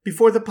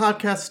Before the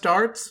podcast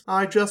starts,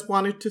 I just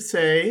wanted to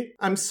say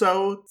I'm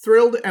so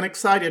thrilled and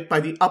excited by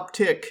the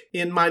uptick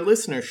in my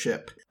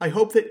listenership. I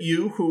hope that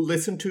you who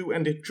listen to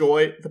and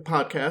enjoy the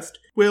podcast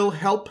will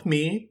help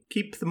me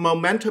keep the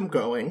momentum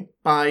going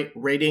by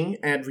rating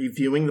and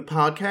reviewing the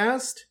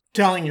podcast,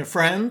 telling your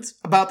friends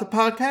about the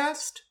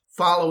podcast,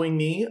 following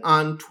me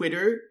on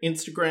Twitter,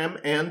 Instagram,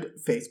 and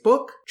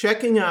Facebook,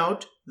 checking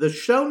out the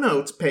show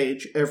notes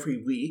page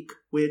every week,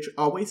 which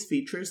always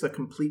features a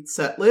complete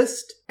set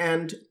list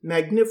and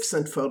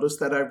magnificent photos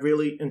that I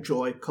really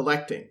enjoy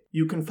collecting.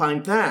 You can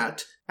find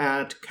that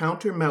at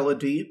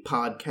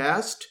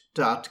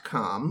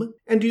countermelodypodcast.com,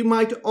 and you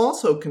might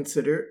also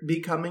consider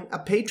becoming a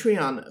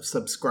Patreon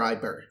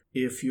subscriber.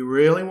 If you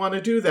really want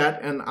to do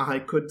that, and I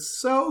could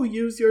so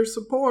use your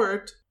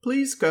support,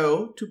 please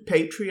go to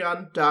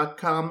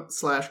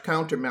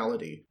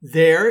patreon.com/countermelody.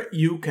 There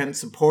you can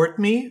support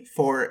me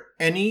for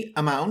any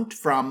amount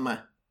from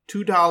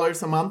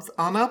 $2 a month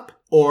on up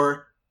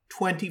or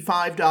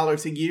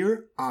 $25 a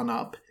year on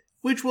up,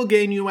 which will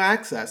gain you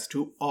access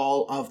to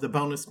all of the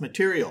bonus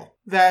material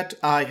that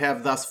I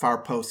have thus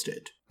far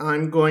posted.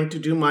 I'm going to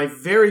do my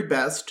very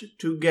best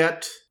to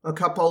get a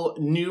couple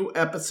new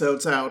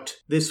episodes out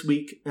this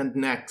week and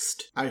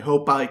next. I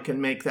hope I can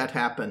make that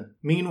happen.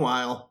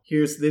 Meanwhile,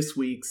 here's this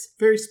week's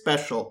very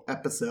special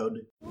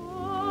episode.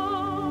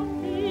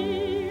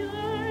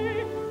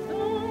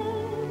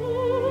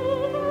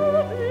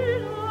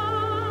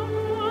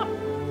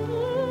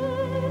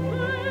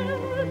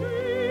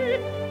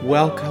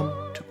 Welcome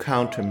to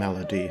Counter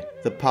Melody,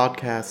 the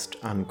podcast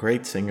on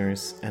great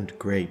singers and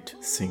great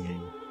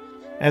singing.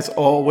 As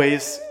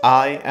always,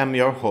 I am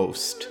your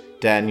host,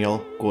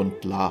 Daniel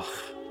Gundlach.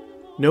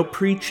 No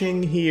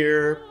preaching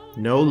here,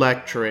 no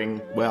lecturing,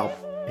 well,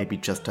 maybe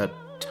just a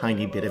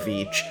tiny bit of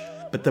each,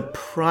 but the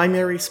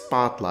primary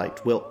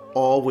spotlight will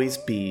always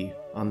be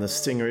on the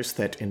singers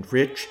that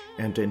enrich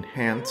and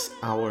enhance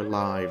our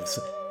lives,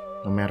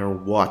 no matter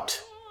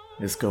what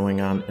is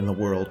going on in the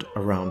world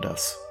around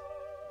us.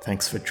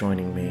 Thanks for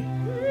joining me.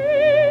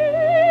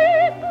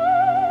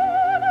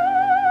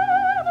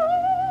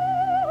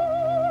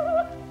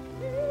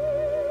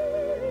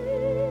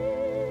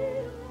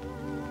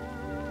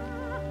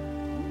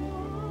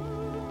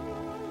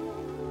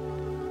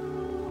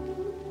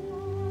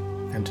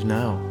 And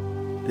now,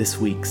 this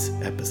week's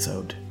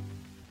episode.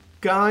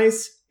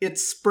 Guys,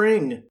 it's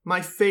spring.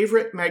 My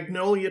favorite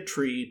magnolia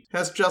tree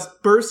has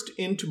just burst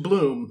into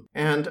bloom,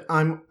 and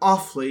I'm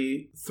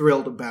awfully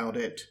thrilled about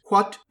it.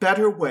 What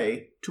better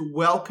way to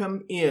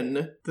welcome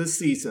in the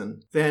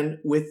season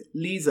than with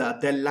Lisa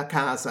della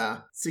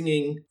Casa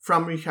singing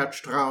from Richard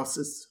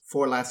Strauss's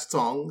four last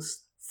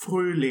songs,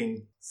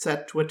 Frühling,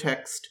 set to a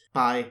text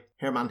by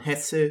Hermann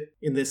Hesse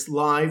in this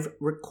live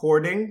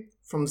recording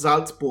from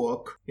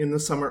Salzburg in the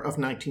summer of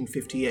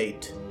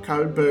 1958.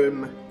 Karl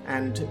Böhm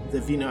and the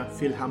Wiener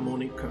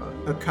Philharmoniker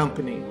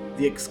accompany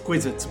the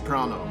exquisite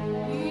soprano.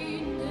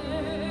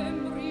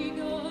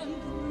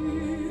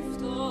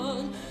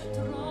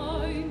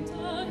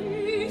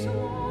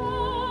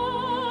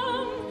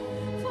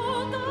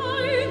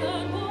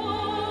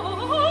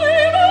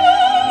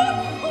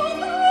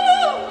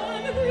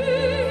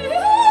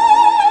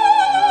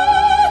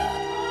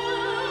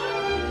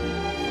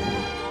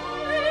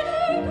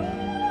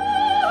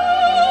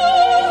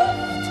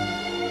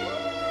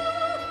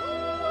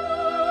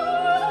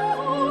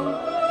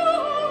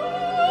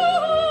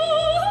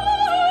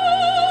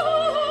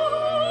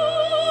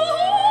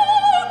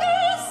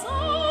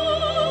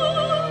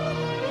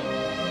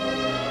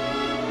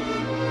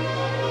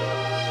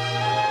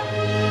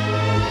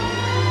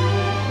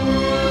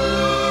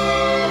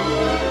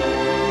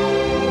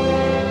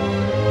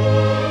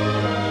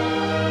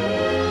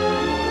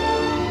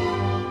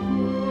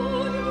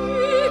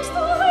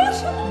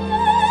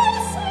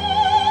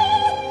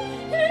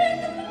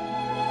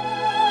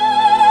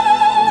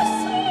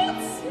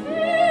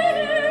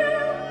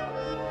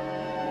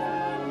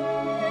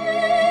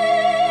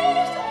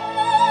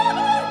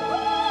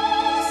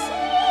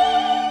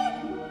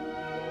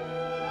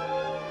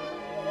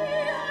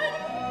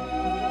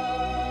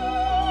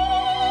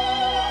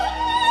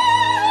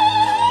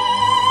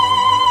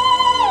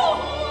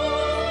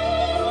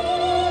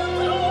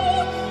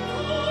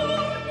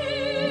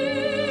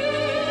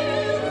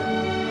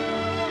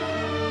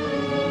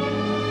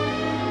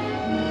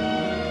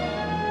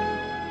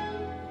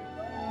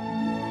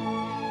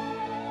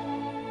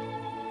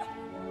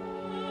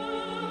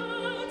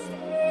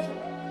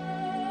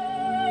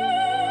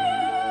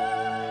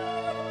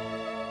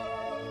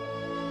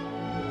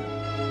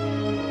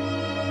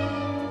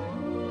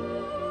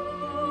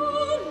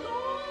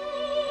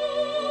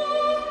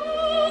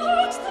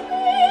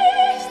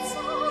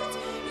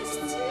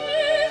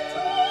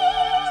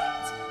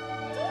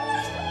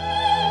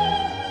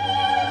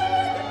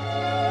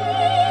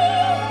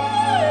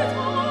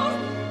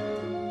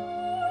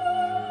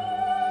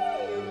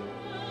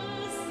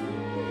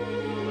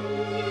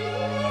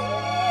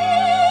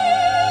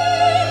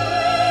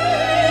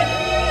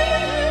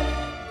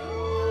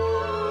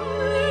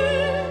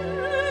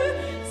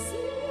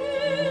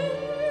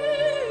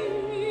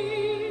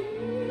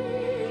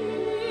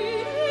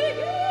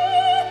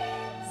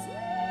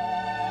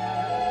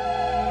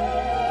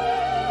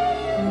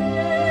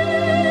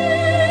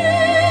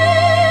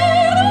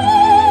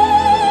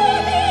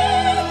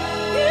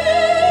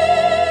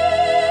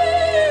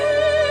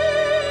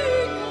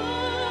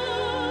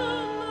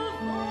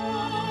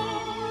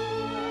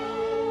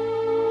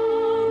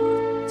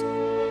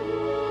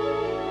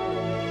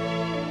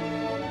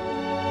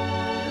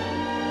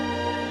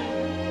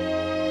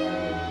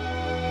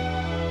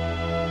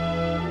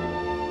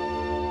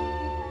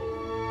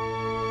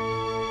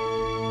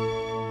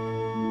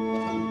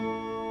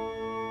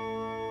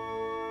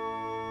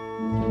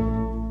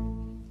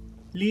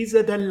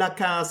 Lisa della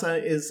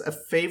Casa is a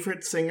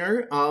favorite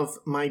singer of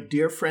my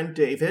dear friend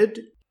David.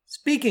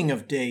 Speaking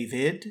of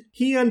David,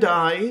 he and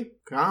I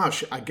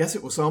guess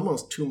it was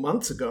almost 2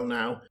 months ago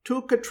now,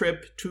 took a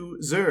trip to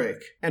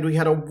Zurich, and we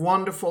had a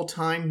wonderful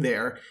time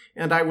there,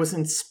 and I was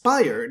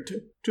inspired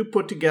to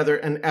put together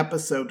an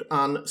episode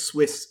on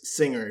Swiss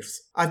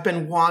singers. I've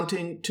been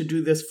wanting to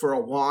do this for a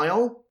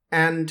while,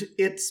 and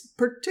it's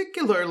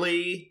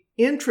particularly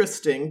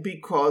interesting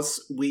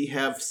because we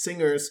have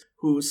singers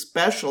who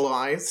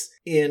specialize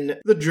in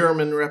the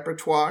German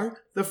repertoire,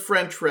 the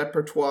French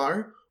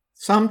repertoire,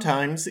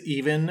 sometimes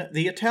even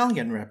the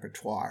Italian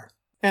repertoire.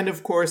 And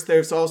of course,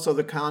 there's also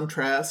the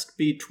contrast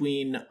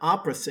between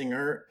opera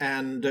singer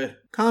and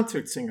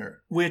concert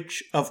singer,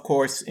 which of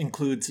course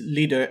includes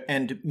Lieder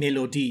and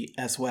Melodie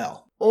as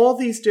well. All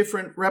these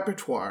different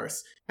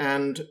repertoires,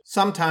 and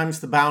sometimes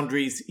the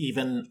boundaries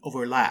even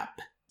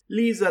overlap.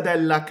 Lisa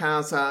della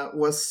Casa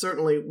was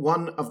certainly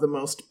one of the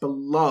most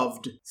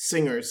beloved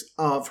singers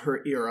of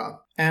her era,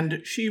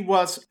 and she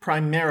was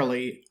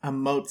primarily a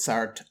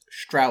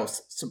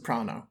Mozart-Strauss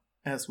soprano,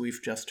 as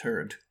we've just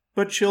heard.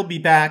 But she'll be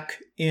back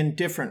in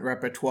different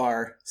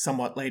repertoire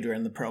somewhat later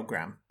in the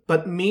program.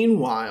 But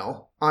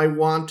meanwhile, I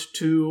want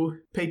to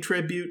pay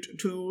tribute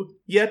to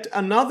yet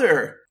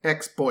another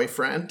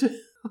ex-boyfriend.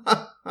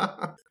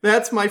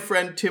 That's my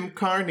friend Tim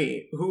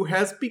Carney, who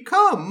has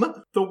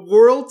become the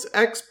world's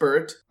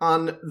expert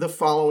on the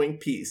following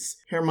piece,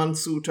 Hermann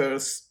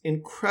Suter's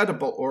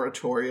incredible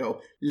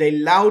oratorio, Le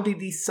Laudi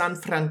di San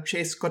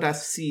Francesco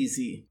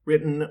d'Assisi,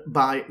 written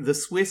by the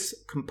Swiss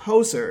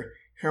composer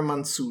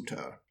Hermann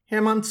Suter.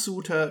 Hermann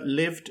Suter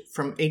lived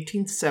from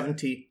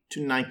 1870 to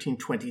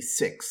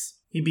 1926.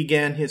 He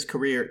began his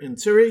career in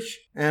Zurich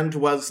and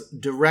was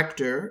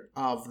director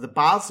of the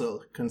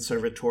Basel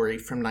Conservatory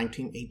from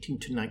 1918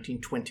 to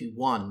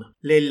 1921.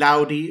 Le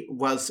Laudi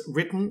was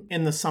written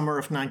in the summer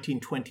of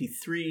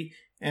 1923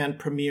 and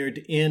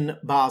premiered in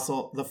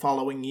Basel the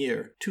following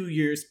year, 2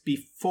 years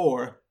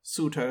before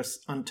Suter's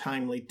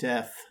untimely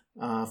death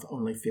of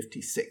only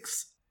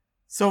 56.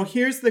 So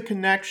here's the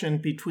connection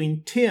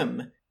between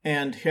Tim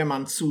and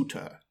Hermann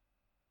Suter.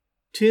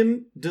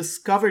 Tim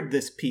discovered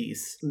this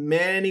piece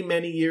many,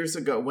 many years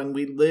ago when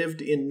we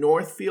lived in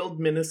Northfield,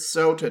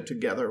 Minnesota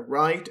together,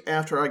 right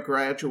after I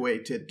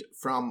graduated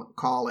from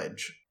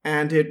college.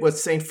 And it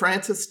was St.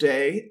 Francis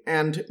Day,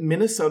 and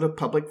Minnesota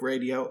Public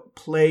Radio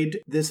played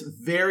this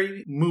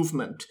very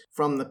movement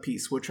from the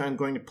piece, which I'm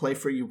going to play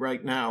for you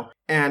right now.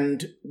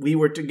 And we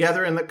were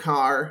together in the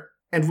car,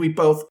 and we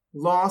both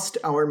lost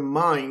our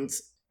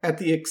minds at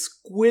the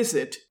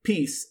exquisite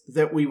piece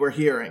that we were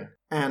hearing,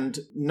 and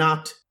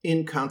not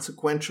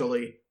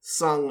inconsequentially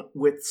sung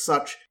with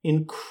such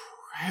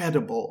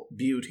incredible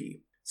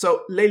beauty.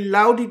 So, Le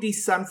Laudi di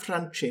San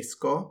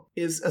Francesco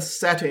is a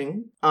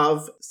setting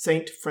of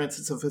St.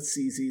 Francis of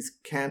Assisi's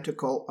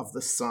Canticle of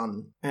the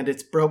Sun, and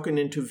it's broken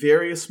into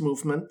various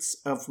movements,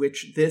 of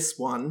which this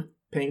one,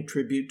 paying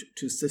tribute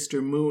to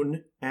Sister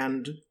Moon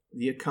and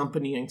the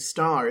accompanying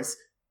stars,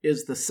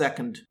 is the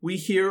second. We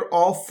hear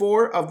all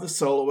four of the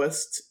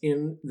soloists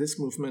in this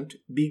movement,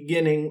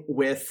 beginning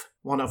with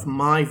one of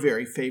my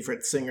very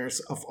favorite singers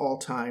of all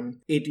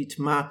time, Edith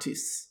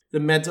Mattis.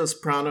 The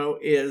mezzo-soprano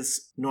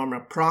is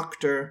Norma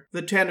Proctor,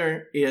 the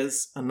tenor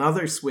is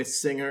another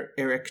Swiss singer,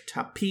 Eric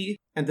Tapie,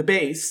 and the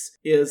bass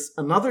is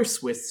another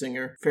Swiss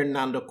singer,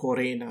 Fernando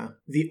Corena.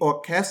 The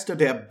Orchester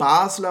der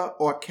Basler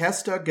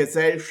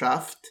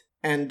Orchestergesellschaft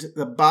and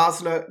the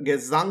Basler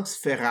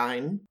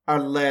Gesangsverein are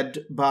led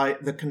by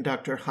the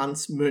conductor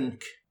Hans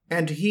Münch.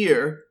 And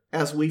here,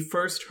 as we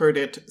first heard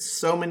it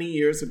so many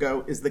years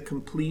ago, is the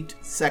complete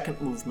second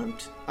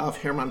movement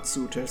of Hermann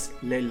Suter's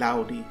Le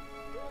Laudi.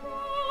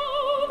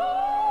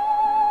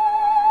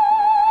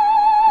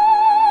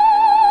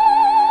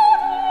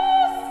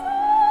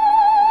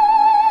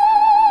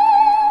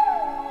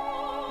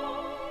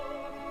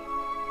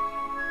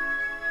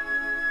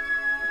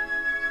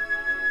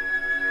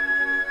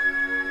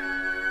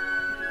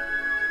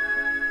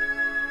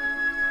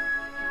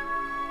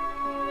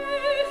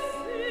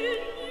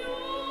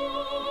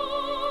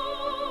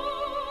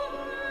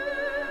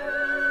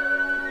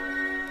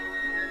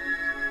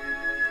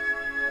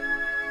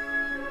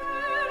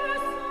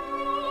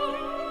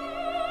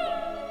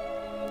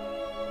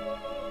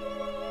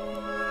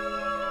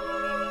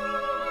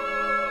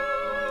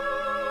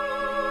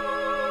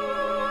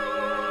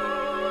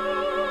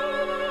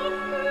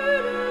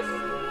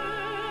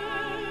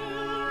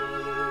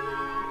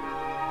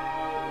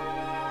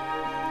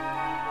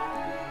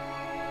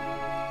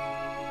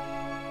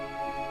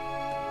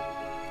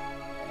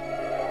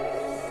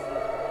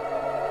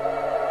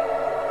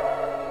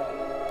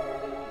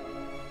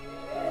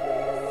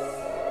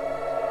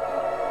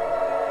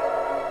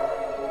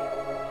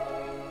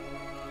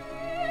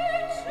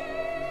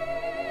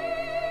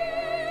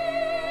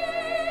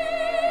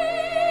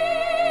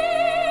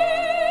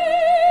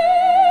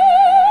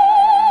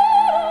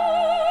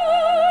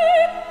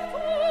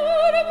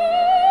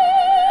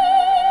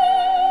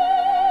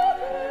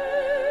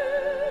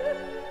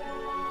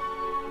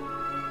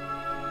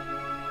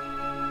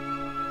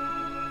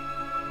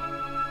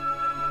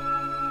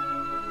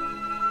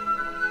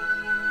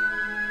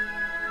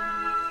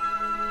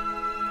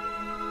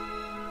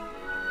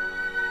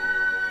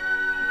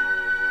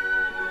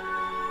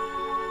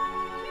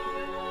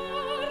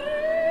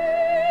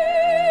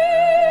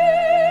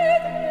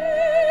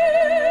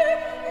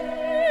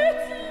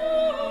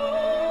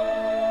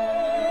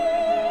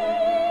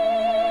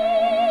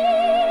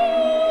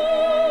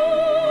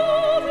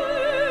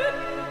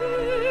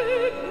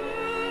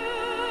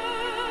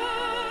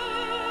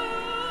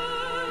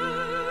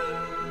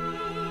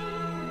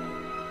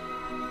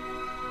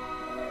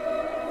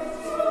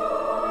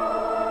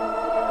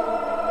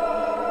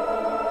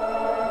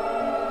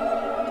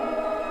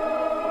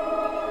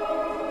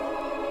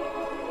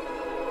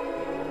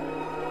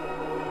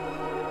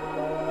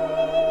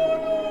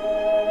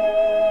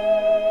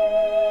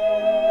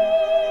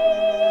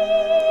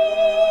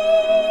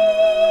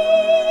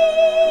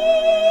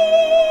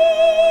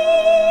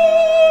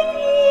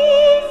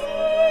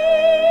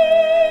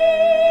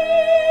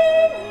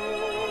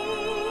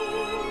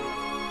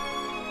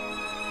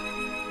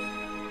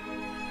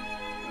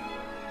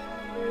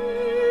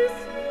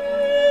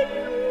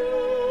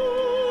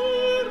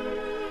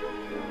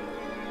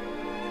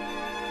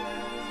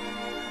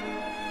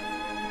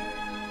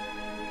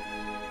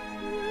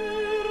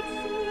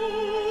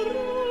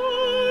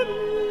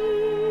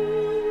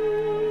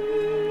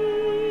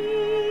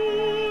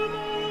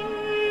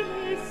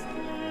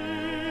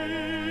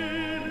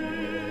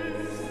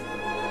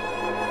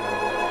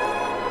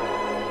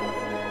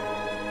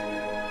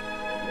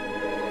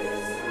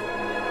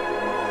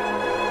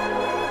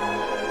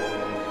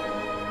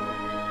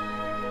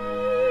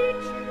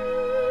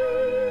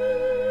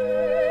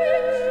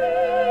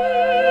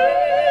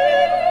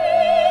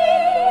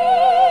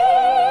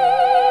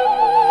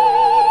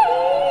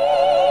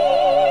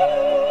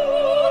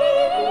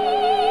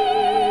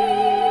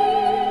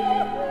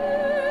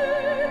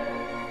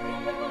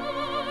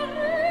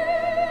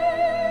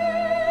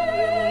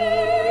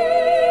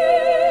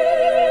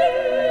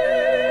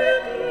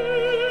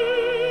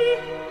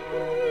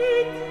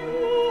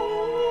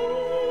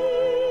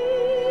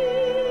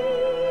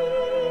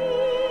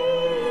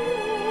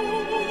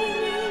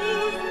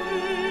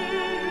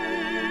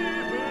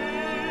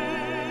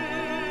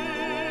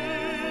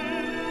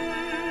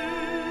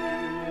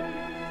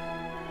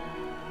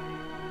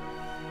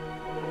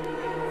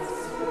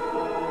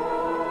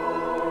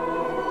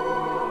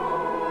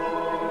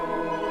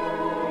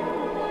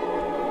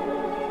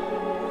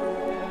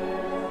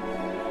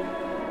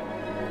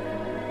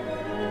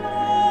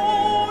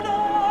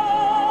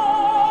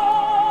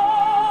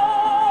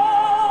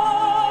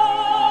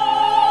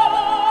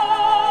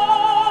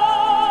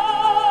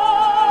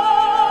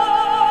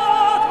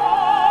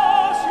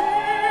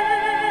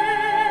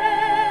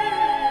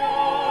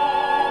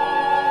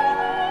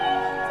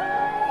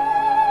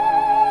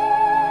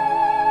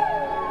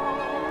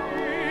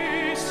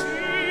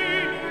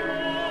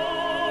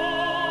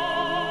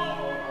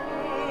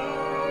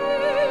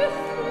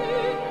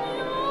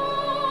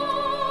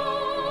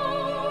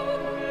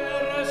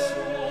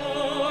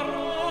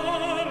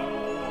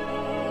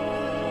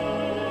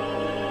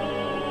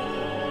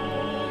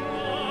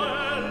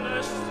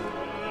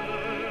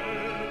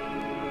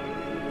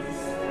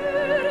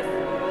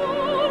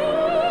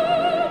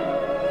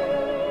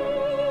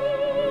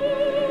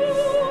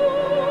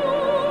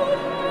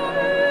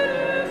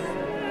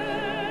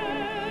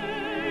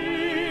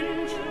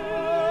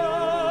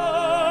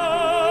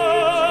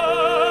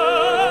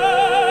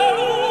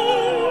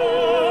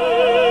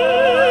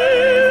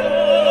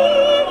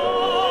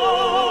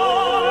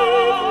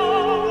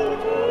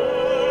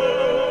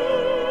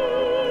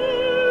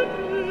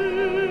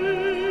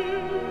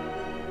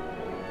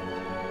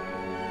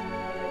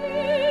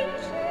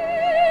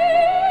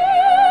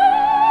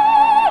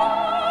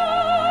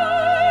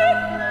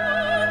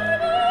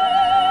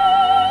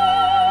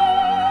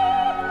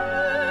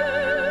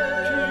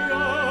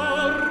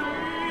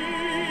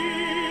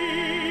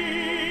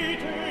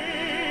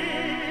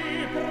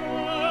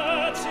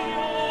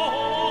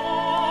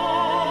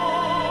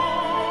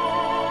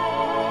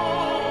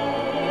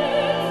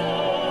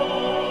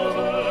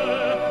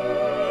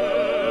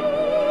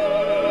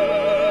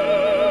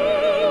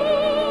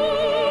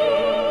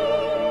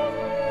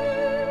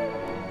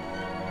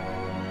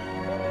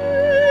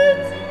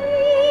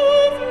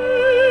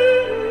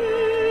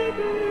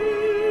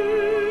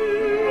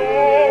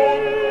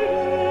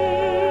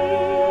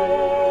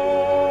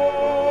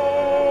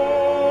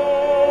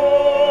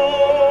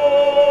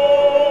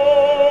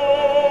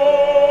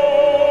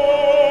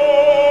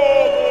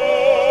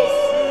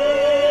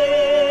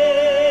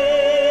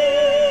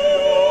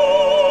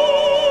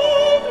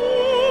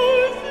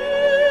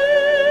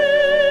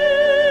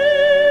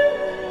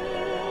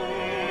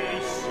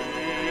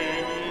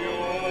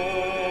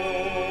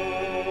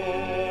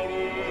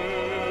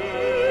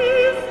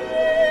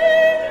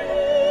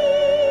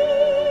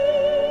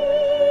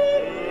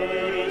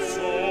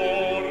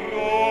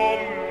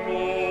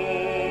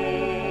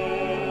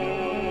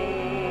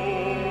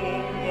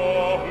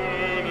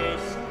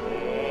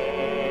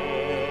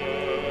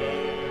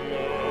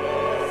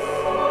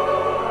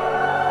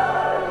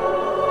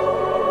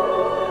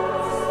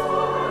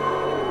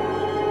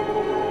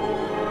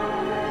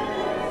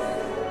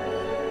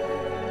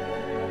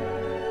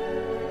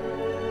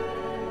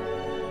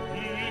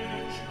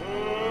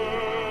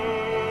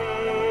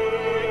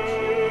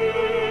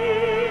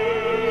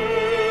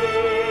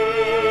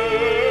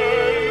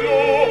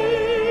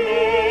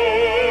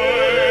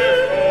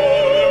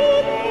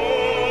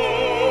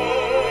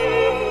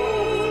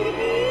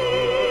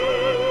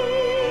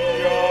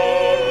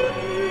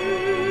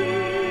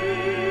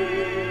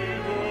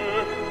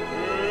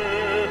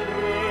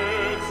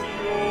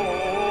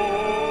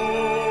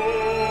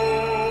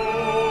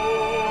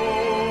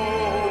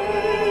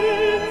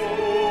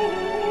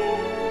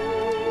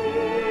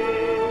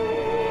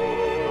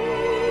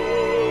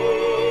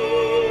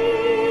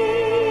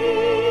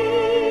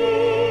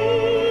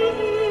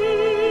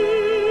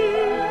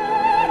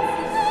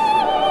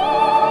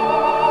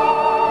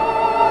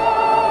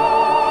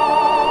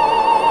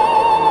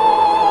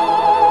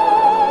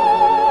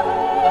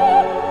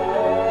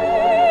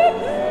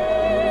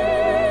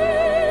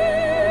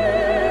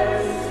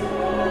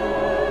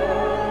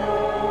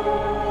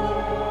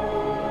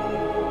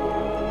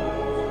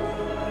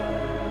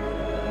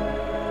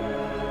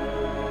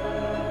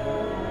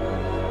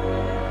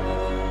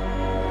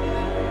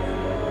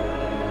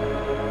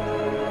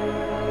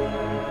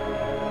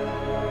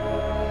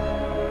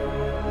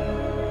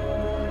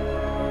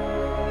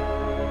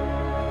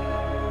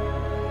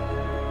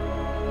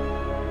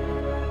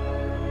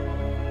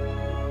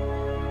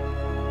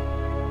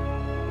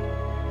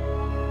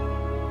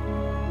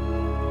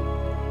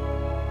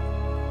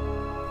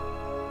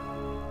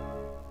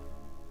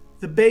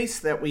 The bass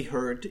that we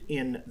heard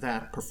in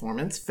that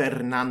performance,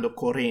 Fernando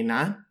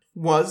Corena,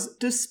 was,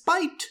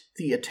 despite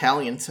the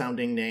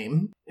Italian-sounding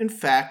name, in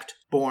fact,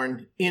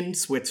 born in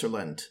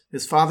Switzerland.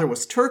 His father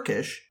was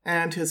Turkish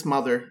and his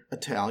mother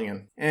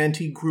Italian, and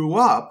he grew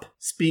up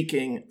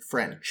speaking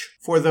French.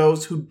 For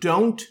those who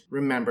don't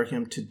remember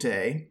him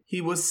today,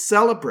 he was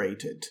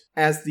celebrated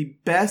as the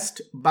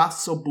best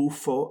basso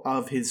buffo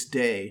of his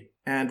day,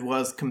 and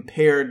was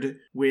compared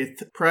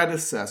with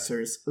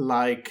predecessors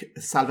like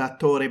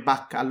Salvatore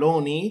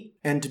Baccaloni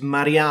and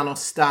Mariano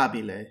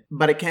Stabile,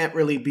 but it can't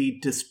really be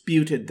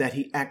disputed that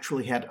he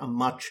actually had a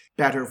much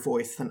better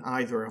voice than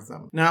either of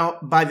them. Now,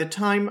 by the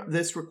time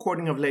this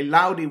recording of Le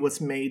Laudi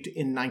was made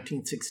in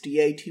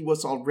 1968, he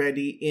was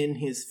already in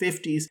his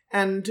 50s,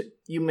 and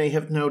you may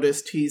have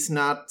noticed he's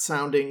not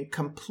sounding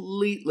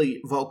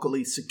completely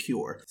vocally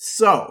secure.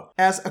 So,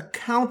 as a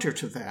counter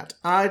to that,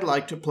 I'd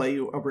like to play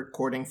you a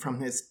recording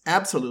from his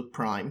absolute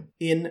prime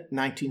in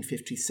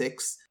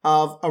 1956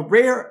 of a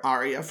rare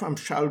aria from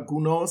Charles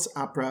Gounod's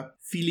opera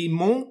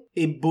Philémon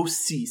et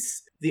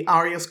Baucis. The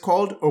aria is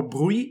called Au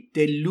bruit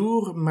des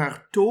lourds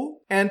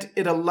marteaux, and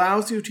it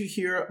allows you to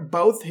hear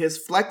both his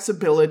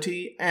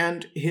flexibility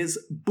and his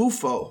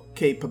buffo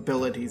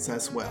capabilities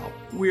as well.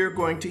 We're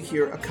going to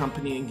hear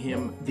accompanying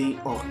him the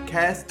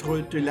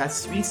Orchestre de la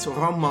Suisse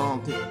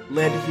Romande,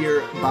 led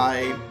here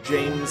by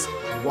James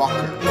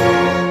Walker.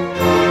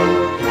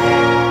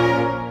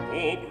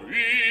 Au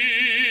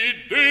bruit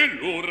des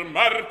lourds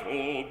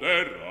marteaux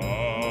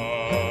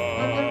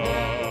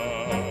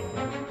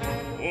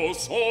au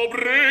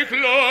sombre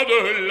éclat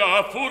de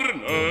la fournaise,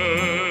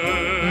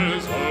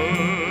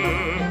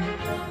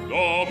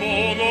 dans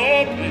mon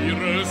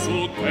empire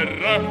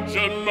souterrain,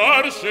 je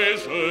marche et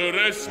je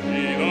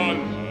respire à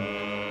l'aise.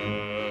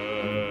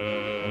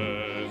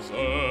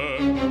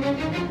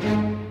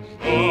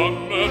 Je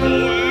me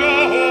roule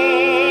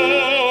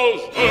là-haut,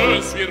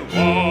 je suis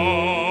roi,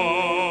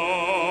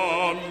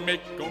 mais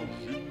quand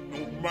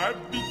Junon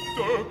m'invite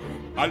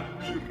à lui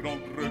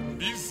rendre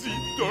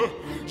visite,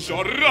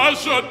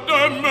 j'enrage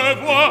de me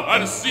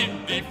voir si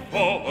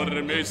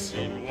difforme et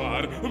si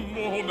noir.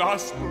 Mon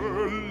aspect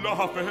la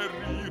fait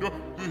rire,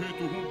 et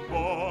tout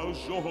bas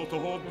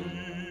j'entends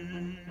dire: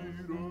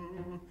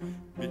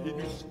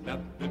 Vénus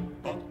n'avait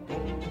pas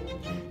tort,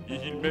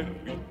 il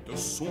mérite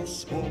son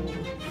sort.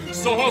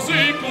 Sans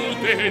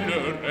écouter le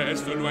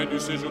reste, loin du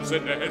séjour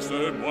céleste,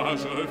 moi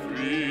je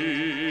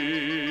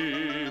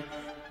fuis.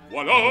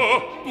 Voilà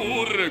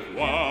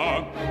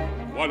pourquoi,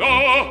 voilà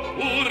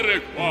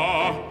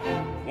pourquoi,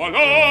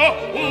 voilà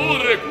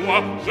pourquoi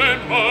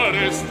j'aime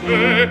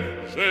rester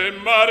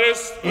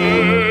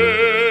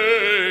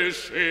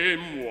chez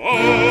moi.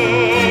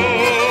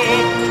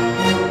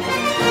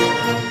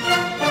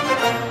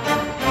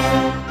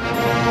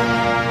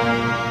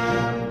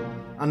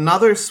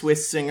 Another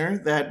Swiss singer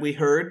that we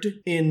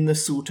heard in the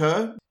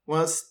Suite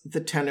was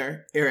the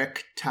tenor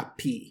Eric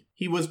Tapie.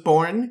 He was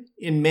born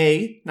in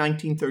May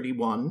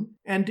 1931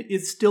 and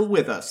is still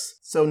with us,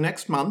 so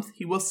next month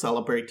he will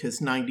celebrate his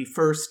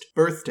 91st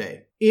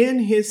birthday.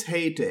 In his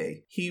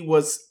heyday, he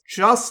was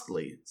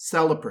justly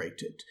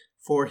celebrated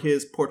for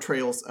his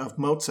portrayals of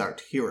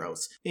Mozart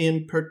heroes,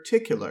 in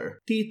particular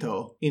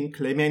Tito in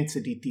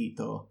Clemenza di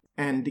Tito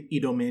and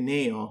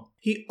Idomeneo.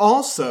 He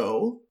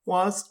also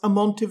was a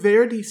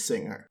Monteverdi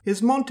singer.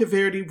 His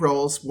Monteverdi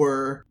roles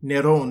were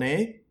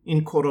Nerone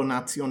in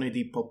Coronazione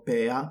di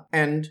Poppea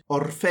and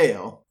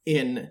Orfeo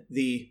in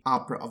the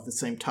opera of the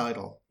same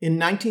title. In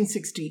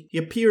 1960, he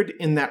appeared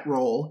in that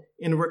role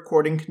in a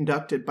recording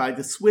conducted by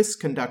the Swiss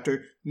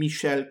conductor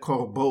Michel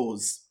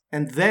Corboz.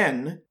 And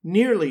then,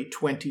 nearly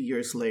 20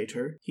 years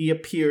later, he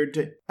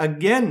appeared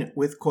again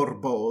with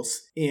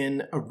Corboz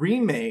in a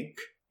remake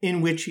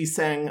in which he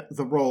sang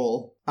the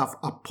role of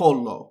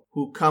Apollo,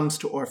 who comes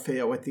to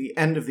Orfeo at the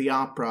end of the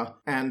opera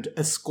and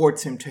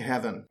escorts him to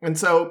heaven. And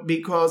so,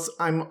 because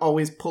I'm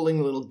always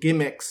pulling little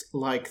gimmicks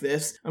like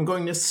this, I'm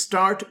going to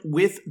start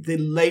with the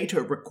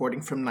later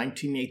recording from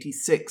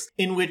 1986,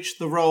 in which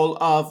the role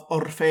of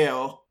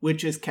Orfeo,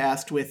 which is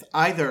cast with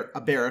either a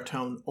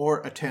baritone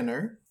or a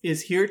tenor,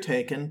 is here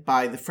taken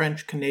by the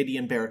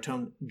French-Canadian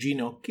baritone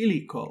Gino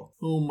Chilico,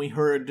 whom we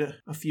heard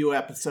a few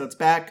episodes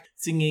back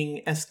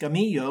singing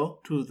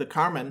Escamillo to the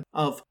Carmen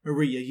of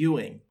Maria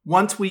Ewing.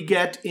 Once we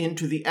get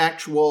into the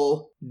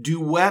actual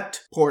duet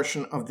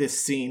portion of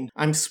this scene,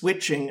 I'm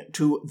switching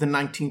to the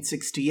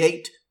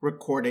 1968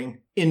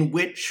 recording in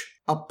which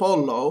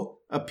Apollo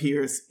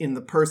appears in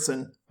the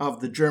person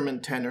of the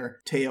German tenor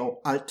Theo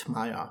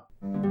Altmaier.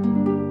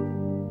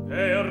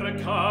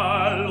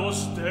 Perca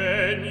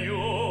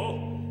stegno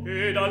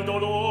ed al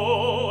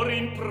dolor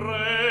in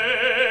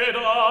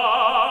preda,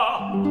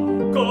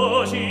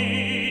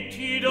 così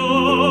ti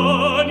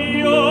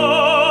doni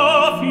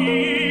a figlio.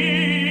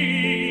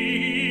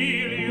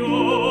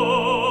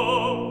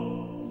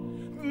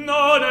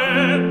 Non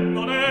è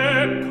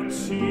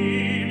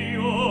consiglio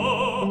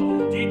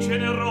di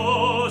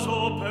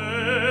generoso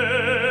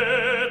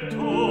petto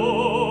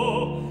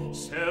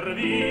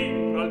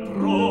servir al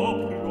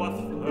proprio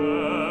affetto.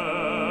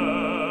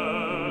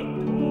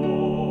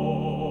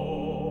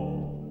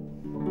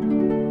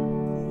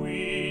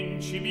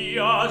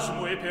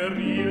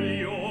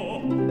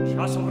 periglio,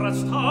 già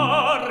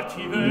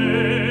sovrastarti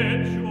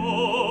veggio,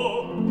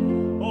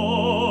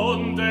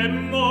 onde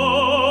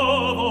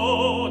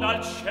movo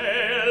dal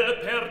ciel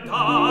per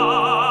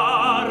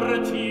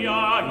darti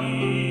aita.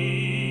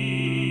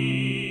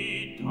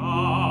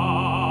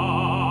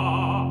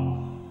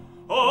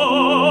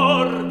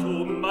 Or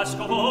tu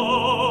m'ascolta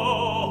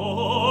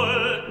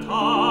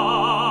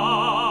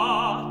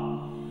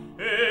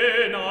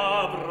e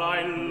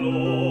n'avrai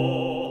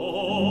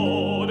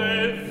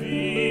lode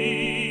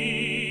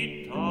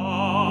vita.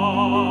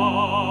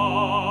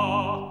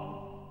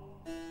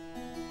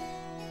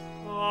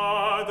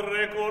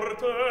 Padre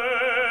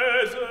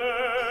cortese,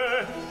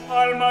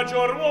 al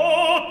maggior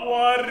voto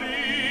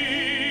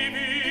arrivi,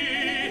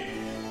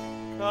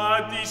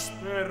 a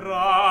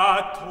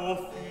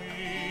disperato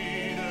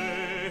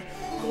fine,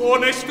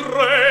 con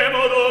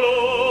estremo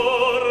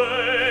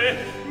dolore,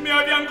 mi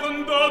abbian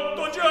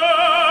condotto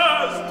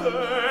già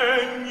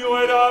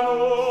sdegno ed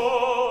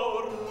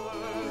amore.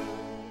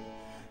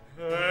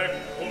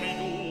 Eccomi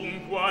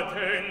dunque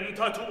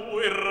attenta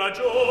tue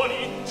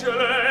ragioni,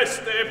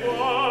 celeste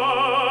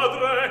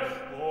Padre,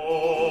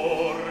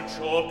 or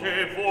ciò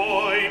che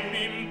vuoi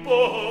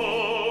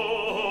m'imponi.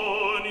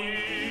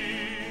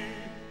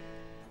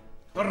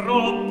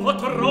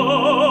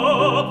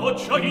 Troppo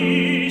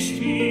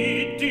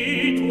gioisti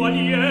di tua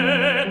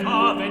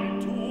lieta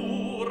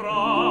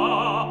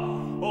ventura,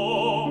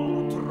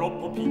 or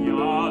troppo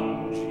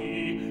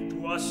piangi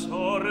tua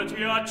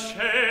sorte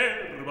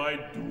acerba e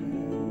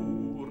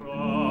dura.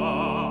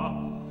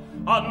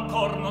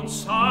 Ancor non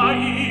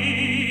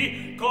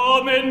sai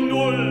come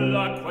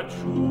nulla qua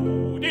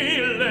giù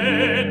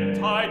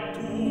diletta e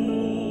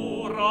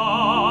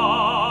dura.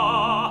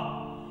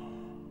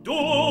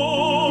 Dunque,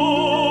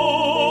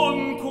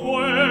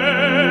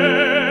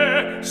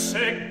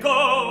 se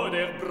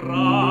goder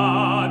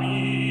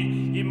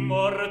bravi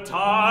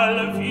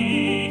immortal vita,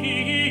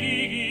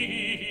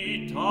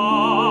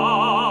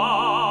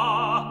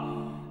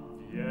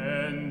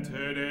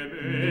 viente de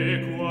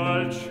me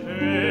qual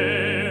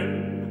ciel,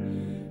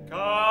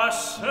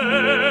 casset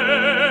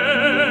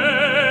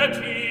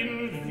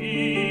in vita.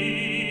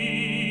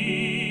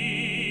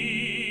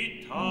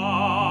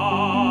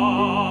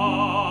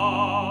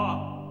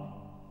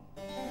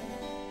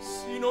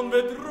 Si non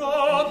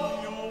vedrò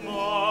più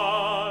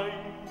mai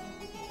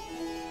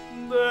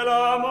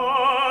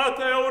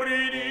dell'amata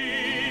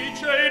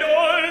Euridice i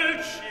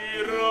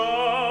dolci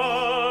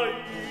rai,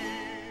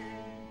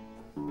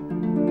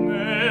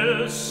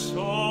 nel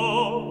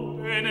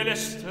sole e nelle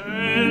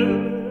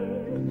stelle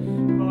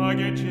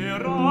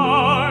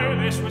vagheggerai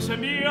le sue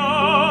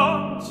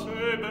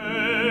sembianze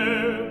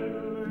belle.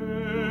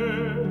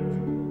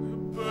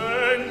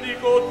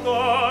 Bendico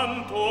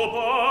tanto,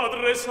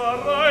 padre,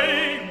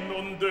 sarai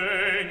non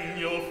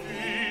degno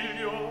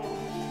figlio,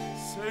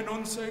 se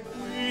non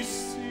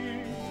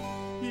seguissi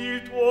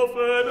il tuo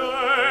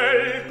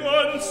fedel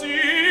consiglio.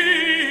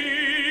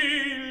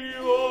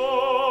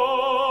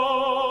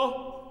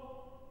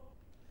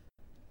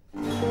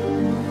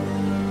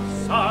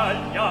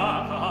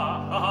 Saliam,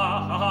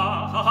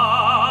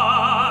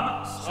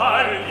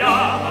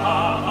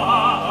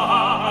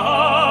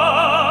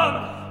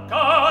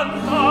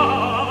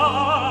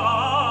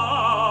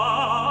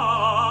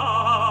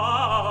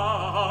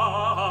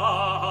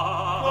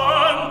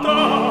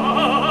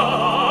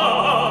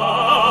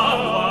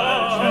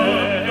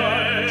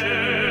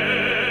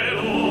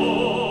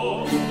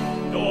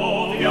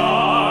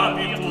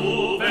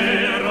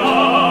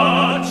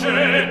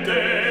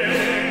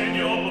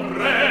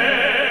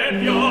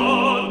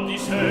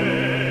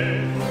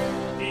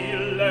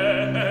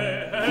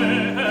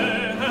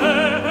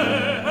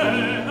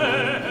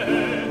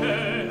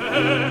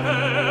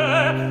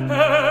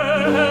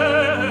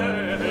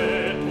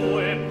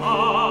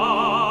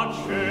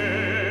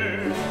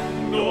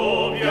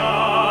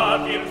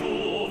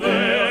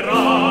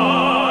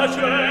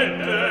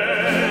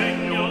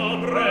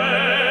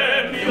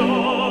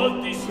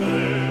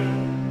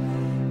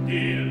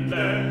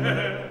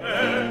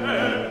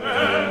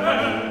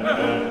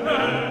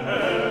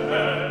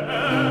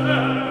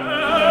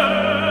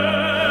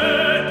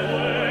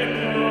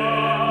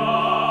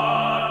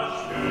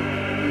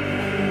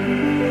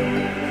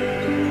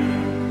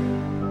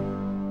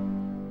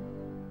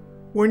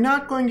 We're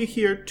not going to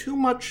hear too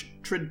much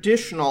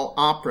traditional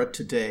opera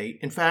today.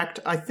 In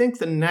fact, I think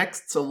the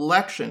next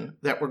selection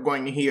that we're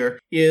going to hear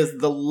is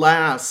the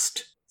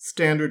last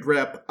standard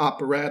rep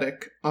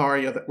operatic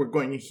aria that we're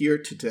going to hear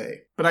today.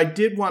 But I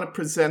did want to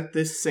present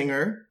this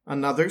singer,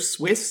 another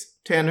Swiss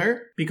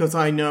tenor, because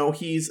I know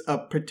he's a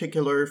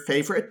particular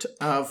favorite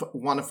of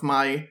one of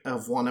my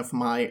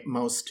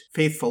most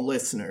faithful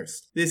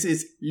listeners. This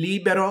is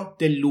Libero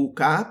De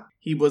Luca,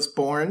 He was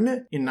born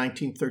in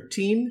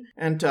 1913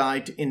 and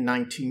died in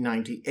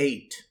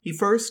 1998. He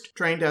first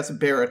trained as a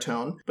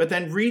baritone, but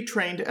then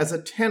retrained as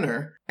a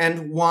tenor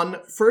and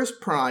won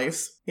first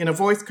prize in a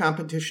voice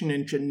competition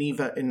in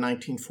Geneva in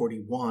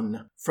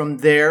 1941. From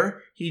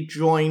there, he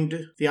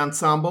joined the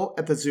ensemble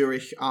at the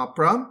Zurich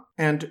Opera,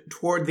 and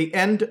toward the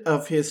end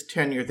of his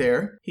tenure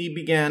there, he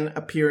began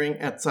appearing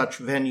at such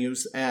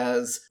venues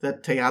as the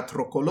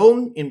Teatro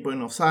Colón in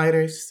Buenos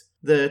Aires,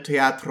 the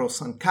Teatro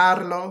San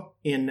Carlo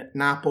in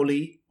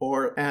Napoli,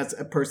 or as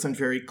a person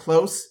very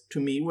close to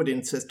me would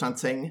insist on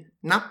saying,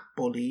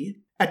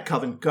 Napoli, at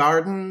Covent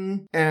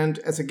Garden, and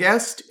as a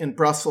guest in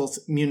Brussels,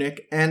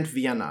 Munich, and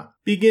Vienna.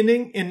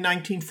 Beginning in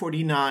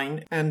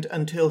 1949 and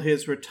until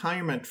his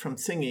retirement from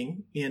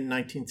singing in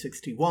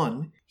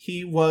 1961,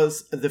 he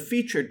was the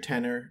featured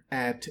tenor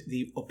at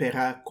the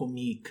Opéra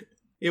Comique.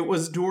 It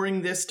was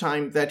during this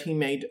time that he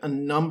made a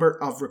number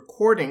of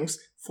recordings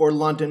for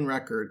London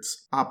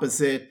Records,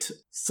 opposite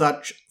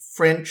such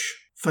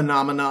French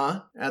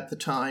phenomena at the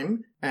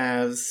time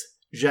as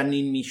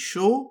Janine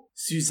Michaud,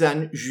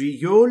 Suzanne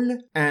Guyot,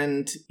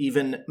 and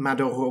even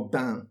Mado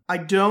Robin. I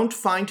don't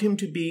find him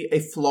to be a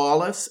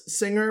flawless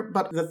singer,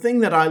 but the thing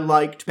that I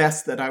liked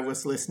best that I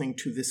was listening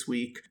to this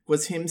week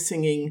was him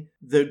singing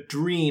The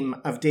Dream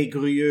of Des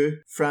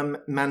Grieux from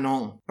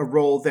Manon, a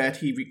role that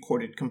he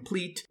recorded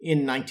complete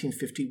in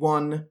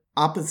 1951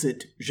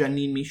 opposite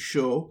Janine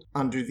Michaud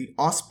under the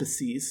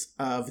auspices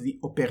of the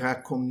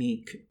Opéra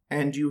Comique.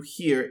 And you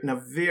hear in a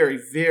very,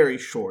 very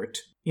short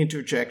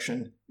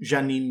interjection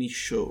Janine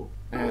Michaud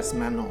as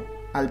Manon.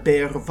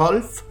 Albert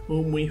Wolff,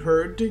 whom we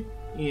heard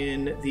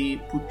in the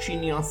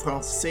Puccini en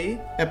français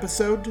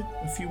episode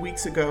a few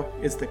weeks ago,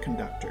 is the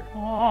conductor.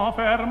 En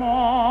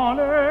fermant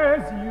les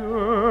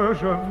yeux,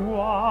 je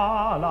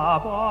vois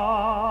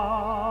là-bas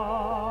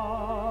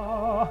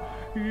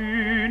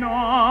une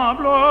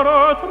humble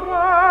retraite,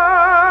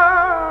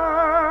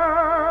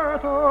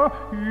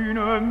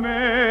 une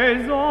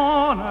maisonnette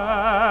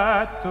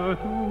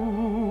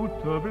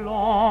toute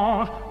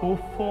blanche au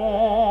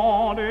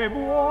fond des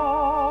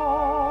bois.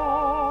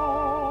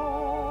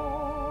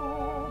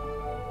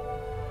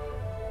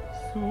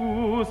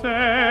 Sous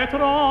ces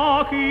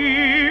tranquilles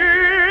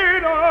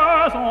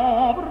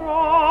ombrages,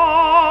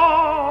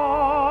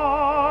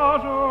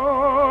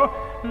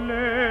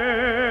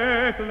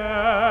 les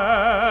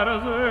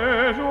clairs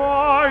et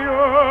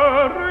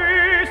joyeux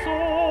ruisseaux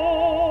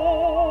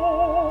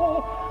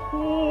où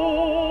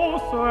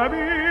se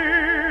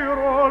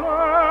mirent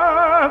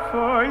les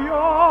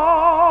feuillages,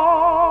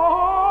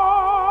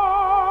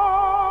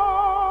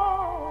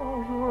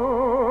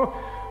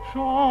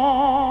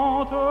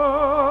 chantent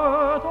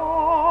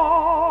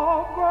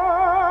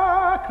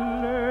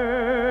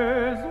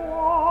les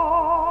oiseaux.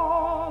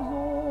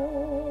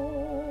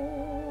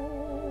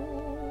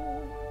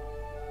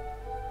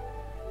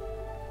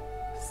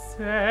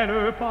 C'est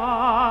le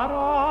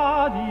paradis.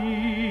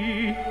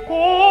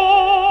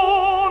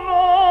 Oh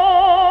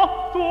non,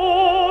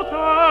 toute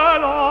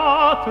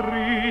la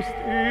triste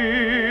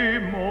et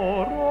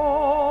morose.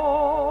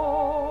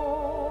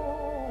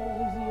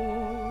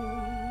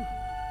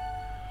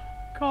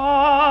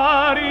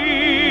 Car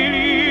il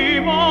y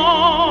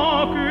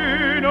manque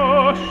une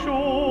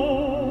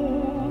chose,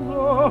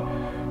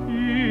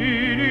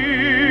 il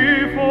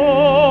y faut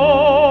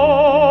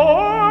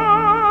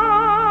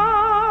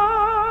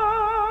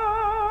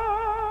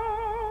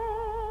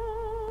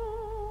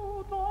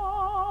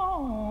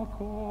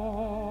encore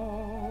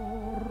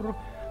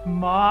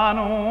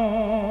Manon.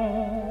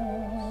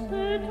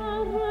 C'est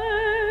un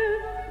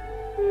rêve,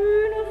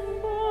 une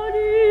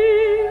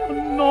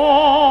folie.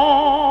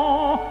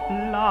 Non,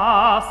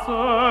 là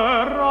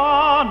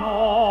sera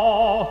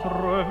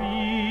notre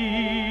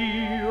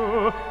vie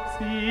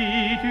si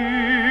tu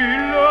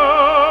le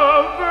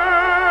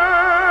veux.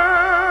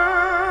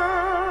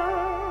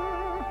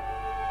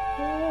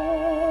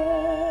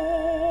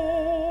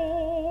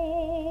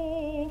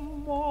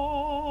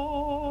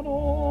 Oh,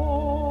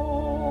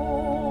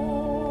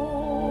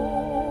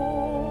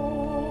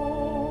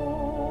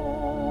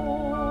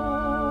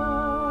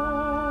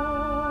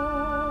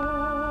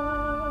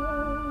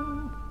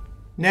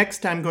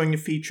 Next, I'm going to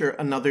feature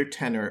another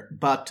tenor,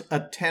 but a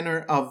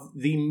tenor of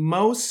the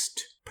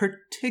most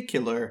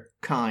particular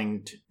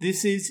kind.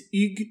 This is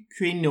Hugues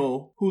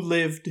Queneau, who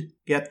lived,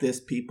 get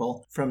this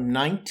people, from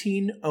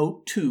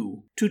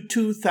 1902 to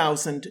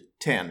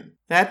 2010.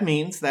 That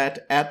means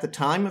that at the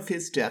time of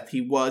his death, he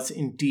was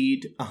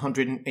indeed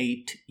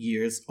 108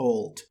 years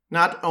old.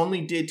 Not only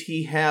did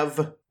he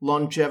have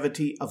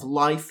longevity of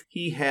life,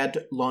 he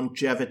had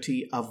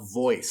longevity of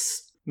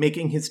voice,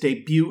 making his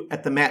debut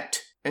at the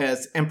Met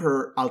as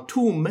Emperor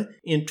Altum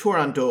in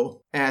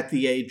Turandot at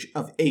the age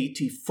of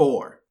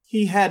 84.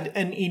 He had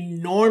an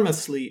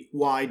enormously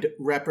wide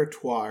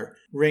repertoire,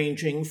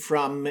 ranging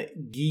from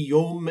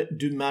Guillaume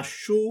de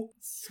Machaut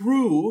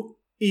through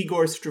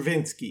Igor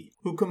Stravinsky,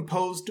 who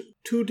composed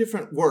two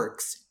different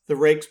works, the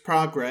Rake's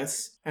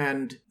Progress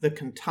and the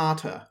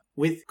Cantata,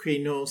 with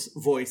Crinaud's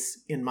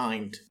voice in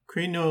mind.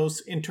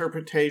 Crinaud's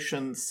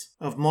interpretations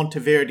of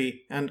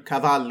Monteverdi and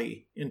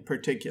Cavalli, in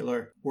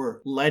particular,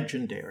 were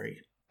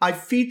legendary. I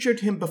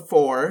featured him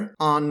before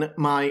on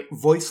my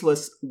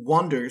Voiceless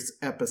Wonders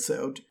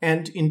episode,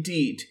 and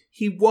indeed,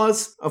 he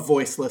was a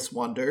voiceless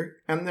wonder,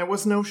 and there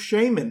was no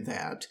shame in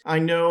that. I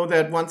know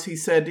that once he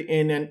said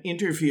in an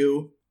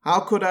interview, "How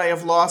could I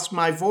have lost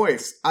my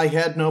voice? I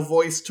had no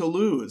voice to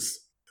lose."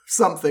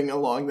 Something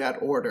along that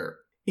order.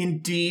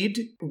 Indeed,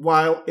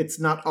 while it's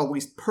not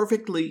always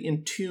perfectly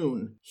in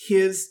tune,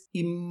 his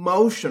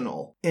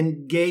emotional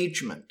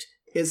engagement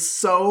is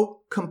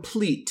so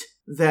complete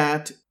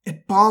that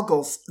it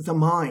boggles the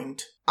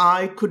mind.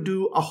 I could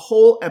do a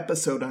whole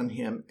episode on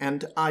him,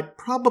 and I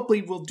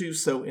probably will do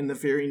so in the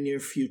very near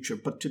future,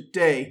 but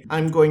today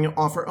I'm going to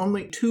offer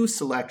only 2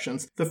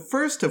 selections, the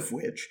first of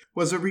which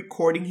was a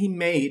recording he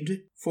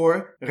made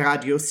for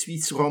Radio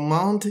Suisse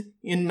Romande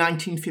in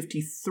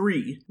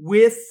 1953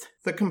 with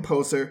the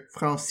composer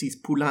Francis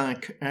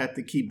Poulenc at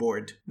the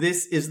keyboard.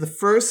 This is the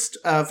first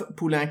of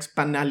Poulenc's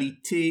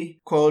Banalités,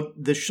 called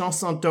the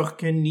Chanson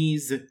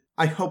d'Orcanise.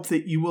 I hope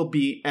that you will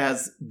be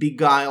as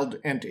beguiled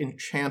and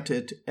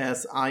enchanted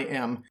as I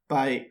am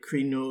by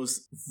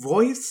Crinaud's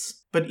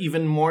voice, but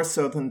even more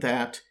so than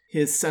that,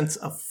 his sense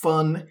of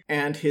fun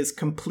and his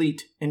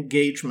complete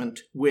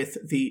engagement with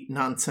the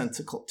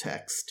nonsensical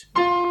text.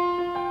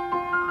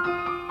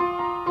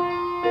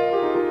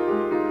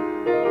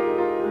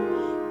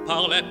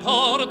 Par les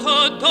portes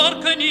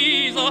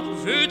d'Orcanise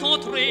veut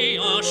entrer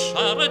un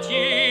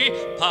charretier.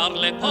 Par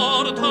les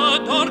portes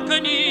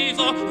d'Orcanise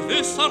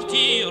veut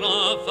sortir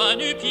un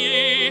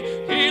va-nu-pied.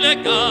 Et les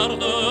gardes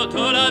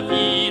de la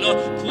ville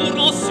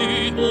courent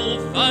su au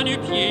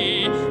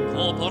va-nu-pied.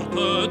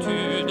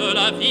 Qu'emportes-tu de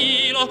la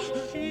ville?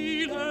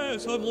 J'y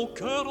laisse mon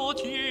cœur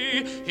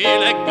entier. Et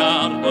les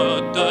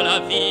gardes de la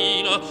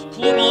ville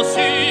courent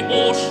su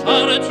au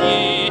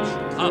charretier.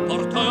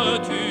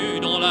 Qu'apportes-tu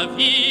dans la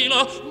ville?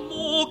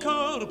 Mon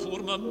cœur pour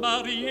me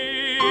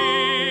marier.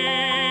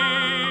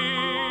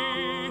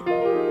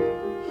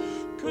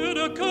 Que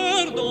de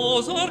cœur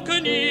dans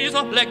Orcanise,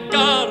 les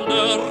gardes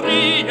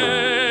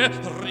riaient,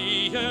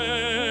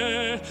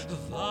 riaient.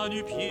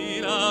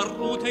 Va-nu-pied, la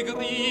route est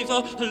grise,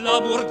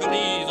 l'amour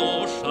grise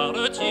au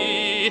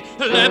charretier.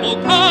 Les beaux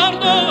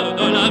gardes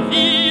de la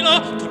ville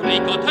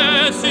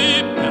tricotaient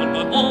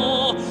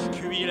superbement,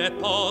 puis les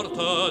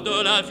portes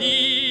de la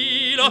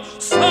ville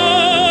se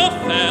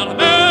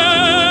fermaient.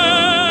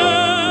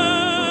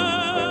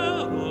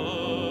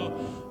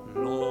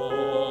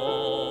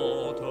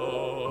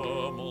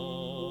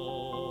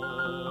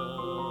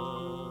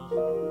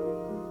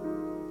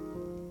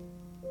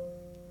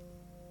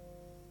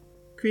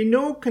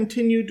 Crinaud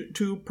continued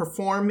to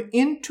perform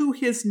into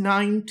his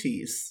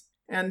 90s,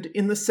 and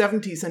in the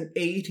 70s and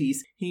 80s,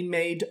 he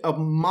made a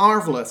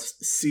marvelous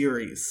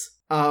series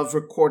of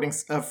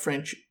recordings of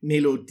French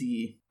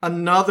mélodies.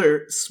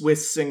 Another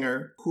Swiss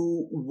singer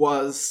who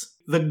was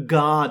the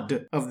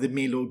god of the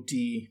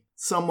mélodie,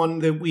 someone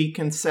that we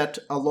can set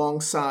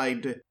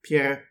alongside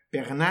Pierre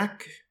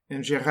Bernac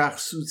and Gérard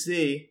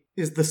Souzet,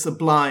 is the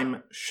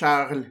sublime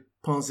Charles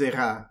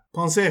Panzérat.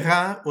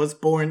 Panzérat was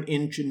born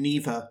in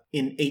Geneva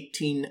in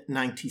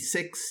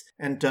 1896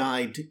 and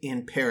died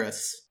in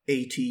Paris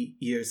 80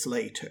 years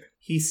later.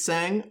 He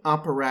sang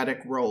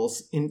operatic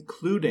roles,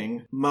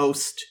 including,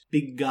 most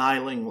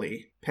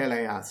beguilingly,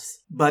 Pelléas,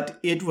 but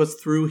it was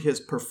through his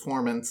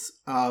performance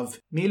of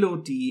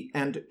Mélodie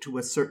and, to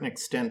a certain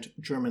extent,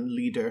 German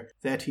Lieder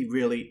that he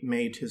really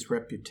made his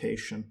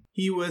reputation.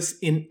 He was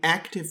in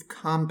active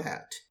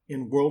combat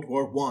in World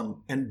War I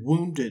and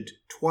wounded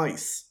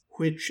twice,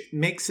 which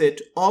makes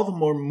it all the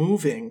more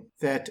moving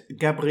that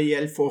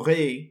Gabriel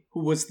Fauré,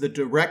 who was the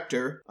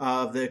director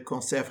of the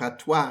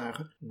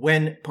Conservatoire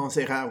when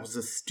Panzérat was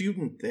a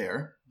student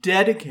there,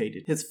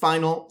 dedicated his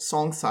final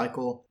song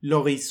cycle,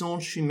 L'Horizon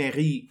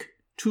Chimérique,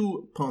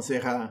 to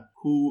Panzérat,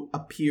 who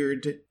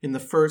appeared in the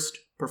first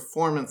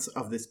performance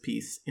of this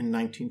piece in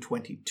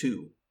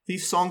 1922.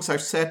 These songs are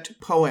set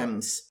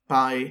poems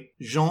by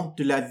Jean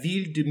de la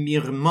Ville de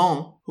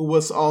Miremont, who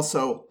was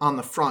also on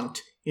the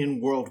front in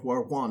World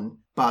War I,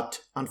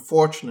 but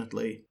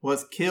unfortunately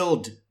was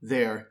killed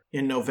there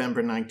in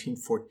November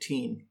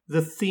 1914.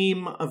 The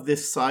theme of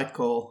this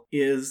cycle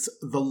is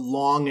the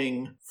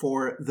longing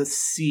for the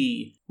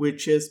sea,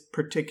 which is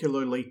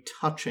particularly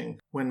touching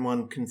when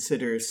one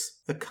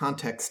considers the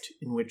context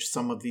in which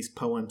some of these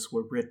poems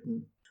were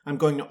written. I'm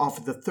going to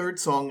offer the third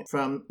song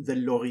from the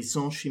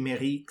L'Horizon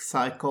Chimérique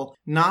cycle,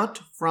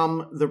 not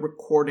from the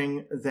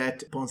recording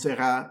that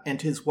Panzérat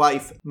and his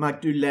wife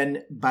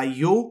Magdeleine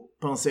Baillot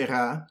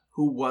Panzérat,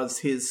 who was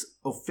his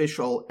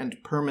official and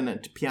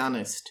permanent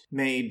pianist,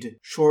 made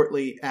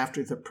shortly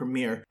after the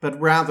premiere, but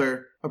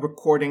rather a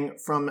recording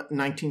from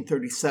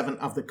 1937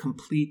 of the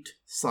complete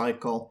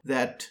cycle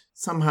that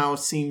somehow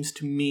seems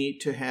to me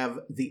to have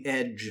the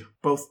edge,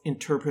 both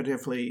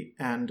interpretively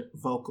and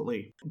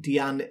vocally.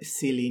 Diane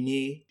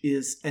Céline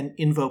is an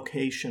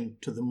invocation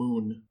to the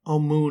moon. O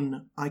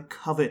moon, I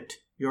covet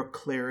your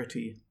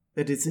clarity.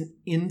 That is an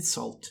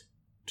insult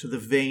to the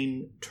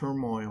vain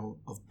turmoil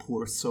of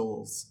poor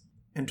souls,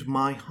 and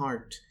my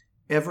heart,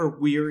 ever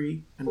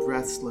weary and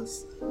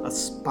restless,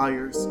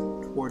 aspires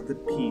toward the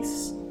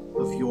peace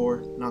of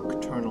your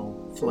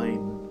nocturnal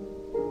flame.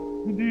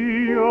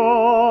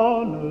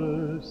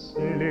 Diane,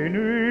 c'est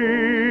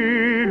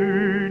l'aînée,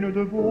 l'une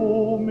de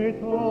beau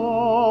métal,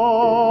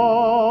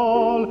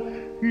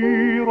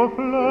 qui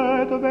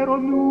reflète vers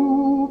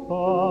nous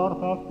par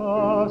ta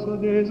face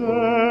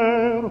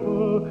déserte,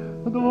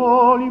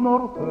 dans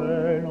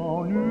l'immortel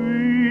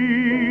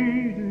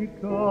ennui du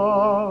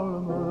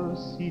calme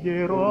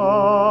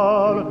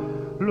sidéral,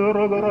 le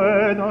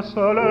regret d'un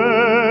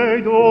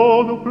soleil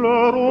dont nous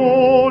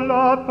pleurons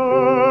la perte.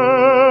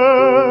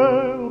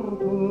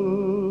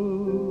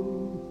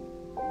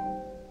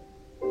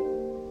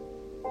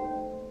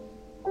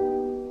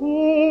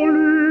 Ô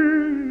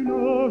lune,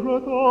 je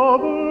t'en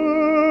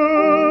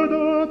veux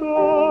de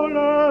ton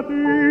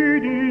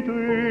limpidité,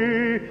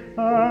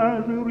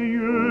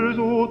 injurieuse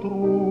au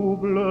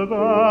trouble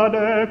vain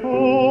des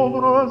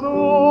pauvres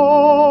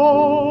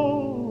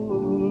hommes,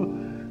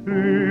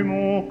 et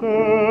mon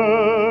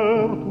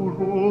cœur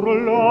toujours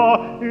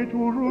là et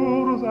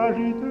toujours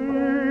agité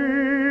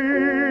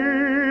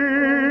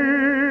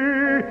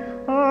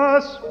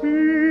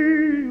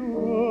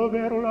aspire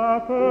vers la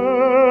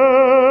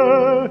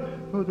paix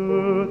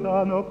de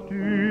ta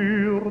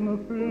nocturne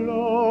flamme.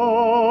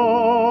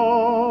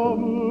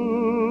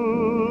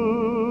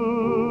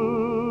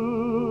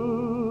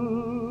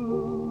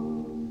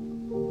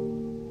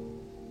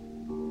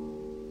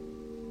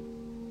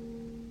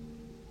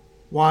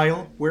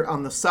 While we're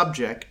on the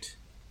subject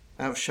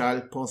of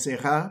Charles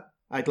Pontserrat,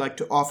 I'd like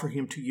to offer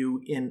him to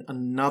you in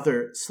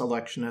another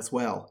selection as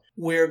well.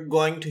 We're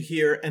going to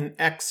hear an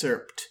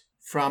excerpt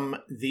from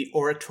the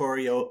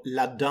oratorio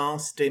La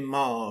Danse des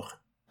Morts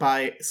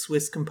by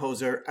Swiss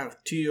composer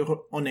Arthur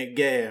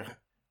Honegger,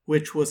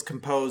 which was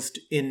composed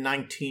in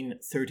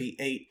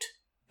 1938,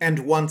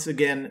 and once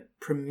again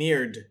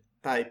premiered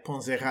by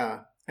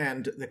Pontserrat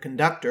and the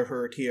conductor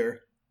heard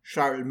here,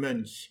 Charles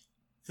Munch.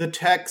 The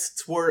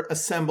texts were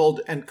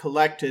assembled and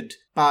collected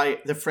by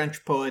the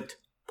French poet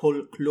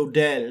Paul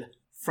Claudel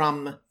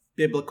from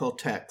biblical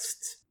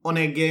texts.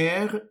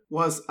 Honegger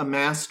was a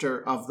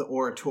master of the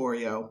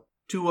oratorio.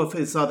 Two of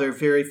his other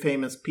very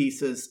famous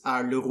pieces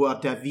are Le Roi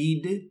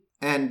David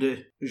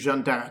and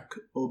Jeanne d'Arc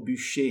au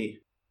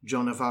bûcher,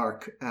 Joan of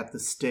Arc at the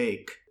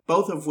stake,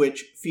 both of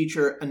which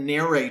feature a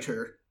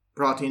narrator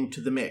brought into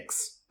the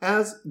mix,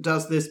 as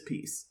does this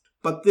piece.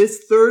 But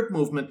this third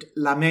movement,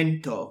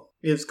 Lamento,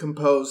 is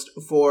composed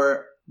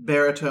for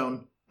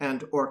baritone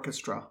and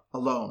orchestra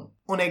alone.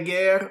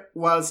 Honegger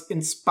was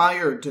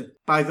inspired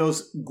by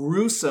those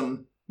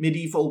gruesome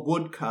medieval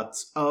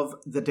woodcuts of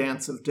the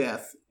Dance of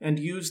Death and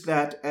used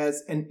that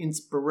as an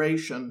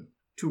inspiration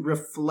to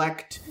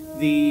reflect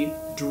the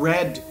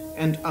dread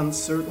and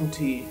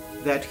uncertainty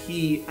that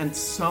he and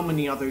so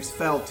many others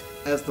felt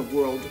as the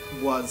world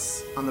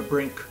was on the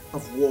brink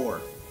of war.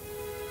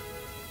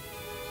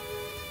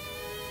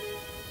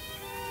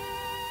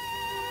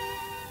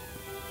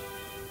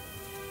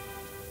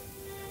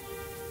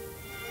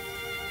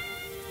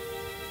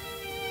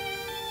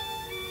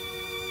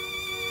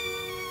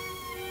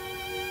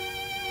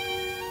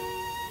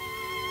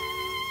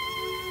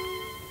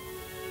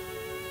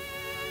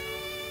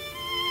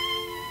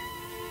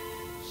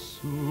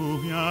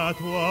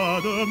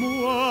 Souviens-toi de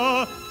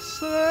moi,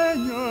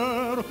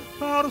 Seigneur,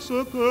 parce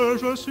que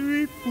je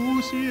suis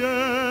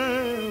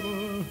poussière,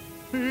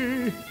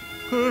 et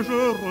que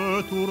je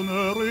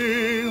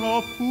retournerai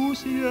en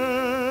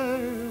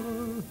poussière.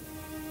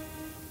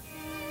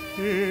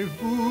 Et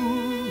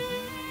vous,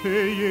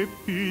 ayez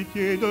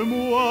pitié de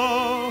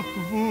moi,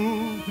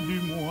 vous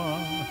du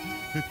moins,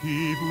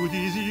 qui vous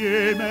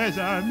disiez mes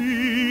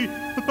amis,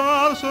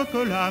 parce que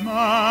la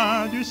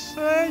main du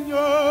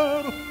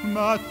Seigneur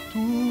m'a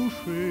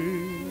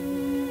touché.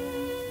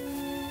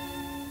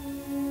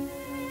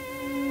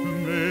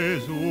 Mes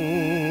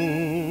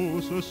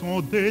os se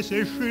sont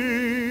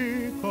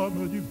desséchés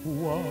comme du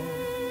bois,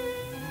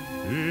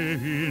 et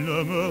il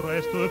ne me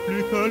reste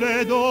plus que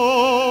les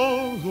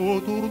dents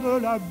autour de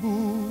la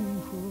bouche.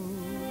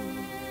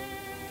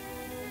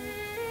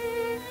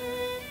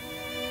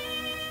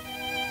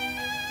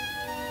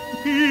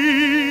 Qui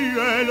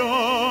est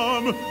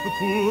l'homme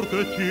pour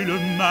que tu le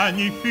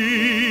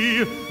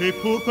magnifies et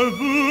pour que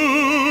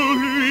vous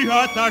lui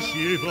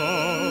attachiez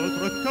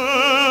votre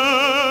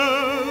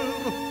cœur?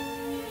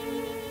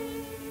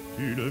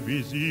 Tu le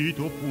visites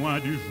au point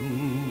du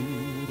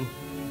jour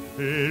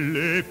et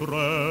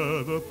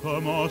l'épreuve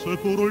commence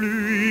pour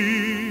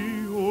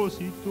lui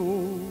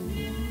aussitôt.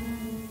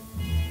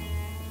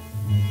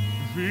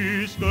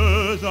 Jusque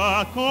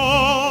à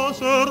quand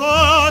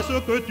sera ce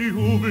que tu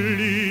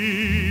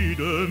oublies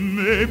de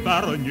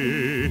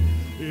m'épargner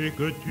et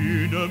que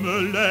tu ne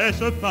me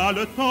laisses pas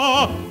le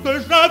temps que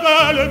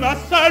j'avale ma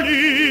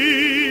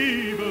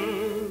salive?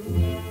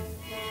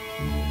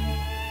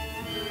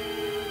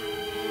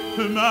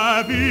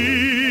 Ma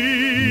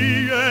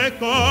vie est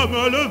comme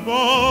le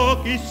vent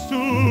qui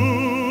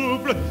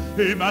souffle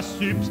et ma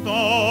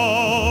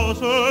substance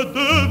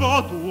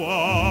devant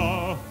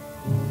toi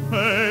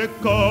est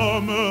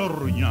comme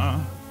rien.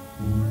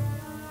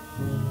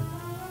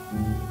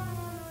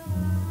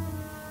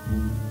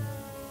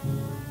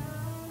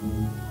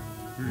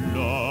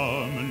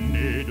 L'homme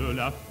né de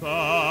la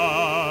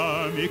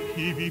femme et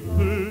qui vit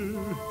peu,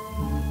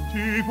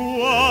 tu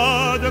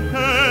vois de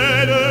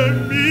quelle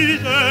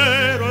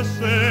misère,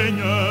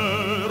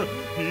 Seigneur,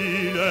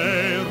 il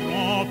est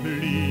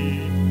rempli.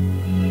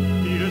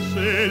 Il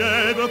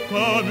s'élève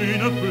comme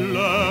une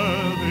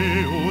fleur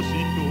et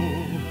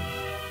aussitôt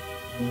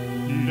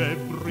il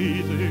est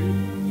brisé.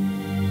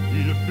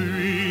 Il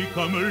fuit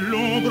comme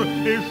l'ombre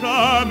et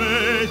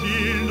jamais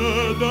il ne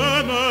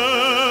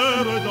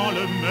demeure dans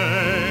le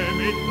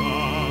même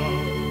état.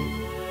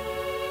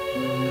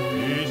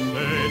 Et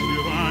c'est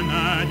sur un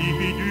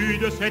individu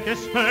de cette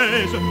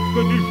espèce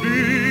que tu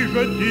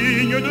juges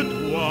digne de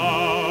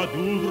toi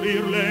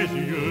d'ouvrir les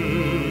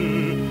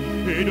yeux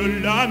et de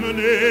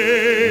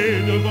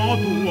l'amener devant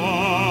toi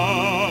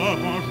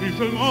en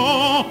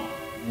jugement.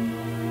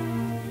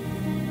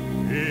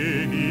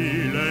 Et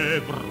il est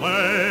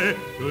vrai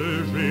que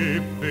j'ai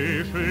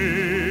péché.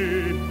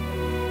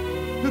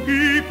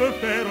 Qui peut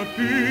faire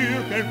pur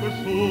quelque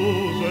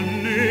chose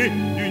né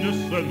d'une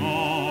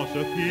semence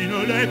qui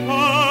ne l'est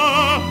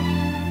pas?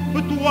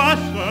 Toi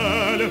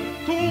seul,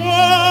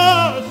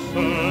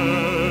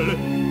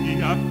 qui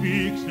as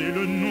fixé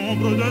le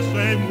nombre de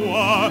ses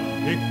mois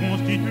et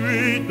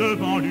constitué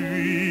devant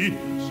lui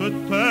ce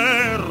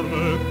terme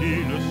qui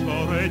ne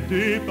saurait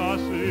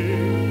dépasser.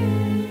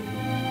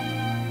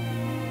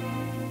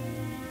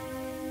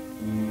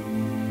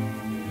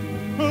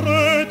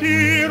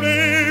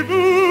 Retirez-vous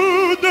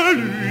de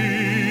lui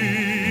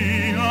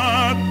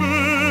un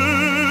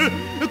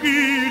peu,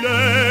 qu'il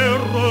ait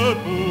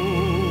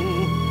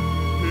repos,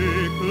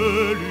 et que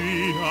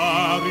lui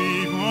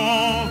arrive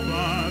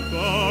enfin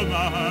comme à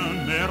un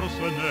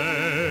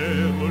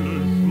mercenaire le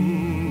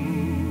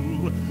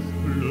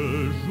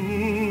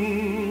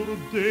jour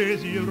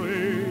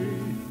désiré.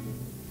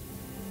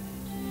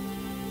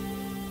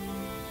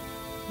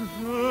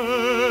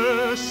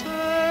 Je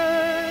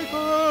sais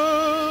que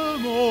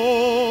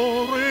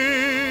mon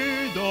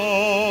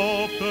Rédempteur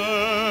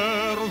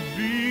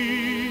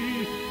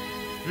vit,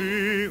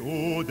 et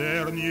au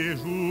dernier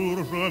jour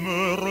je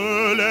me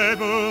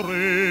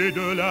relèverai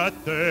de la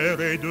terre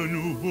et de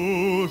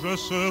nouveau je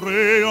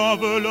serai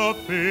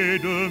enveloppé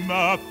de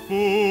ma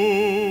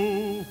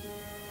peau.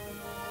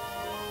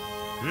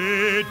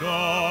 Et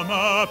dans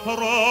ma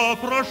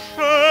propre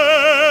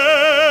chair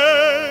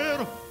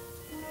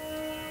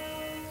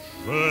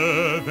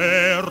je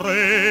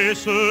verrai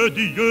ce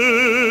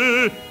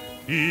Dieu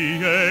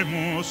qui est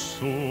mon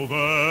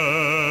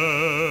sauveur.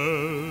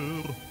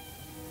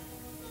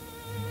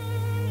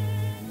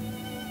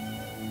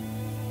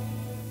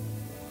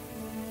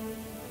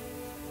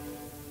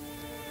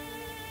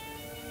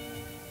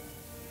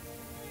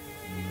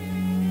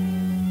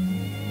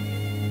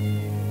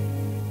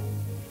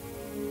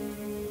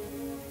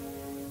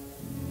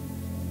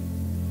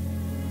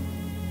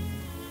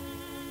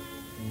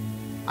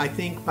 I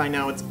think by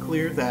now it's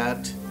clear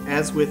that,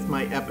 as with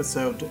my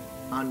episode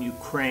on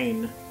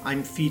Ukraine,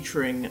 I'm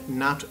featuring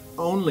not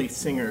only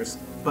singers,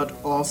 but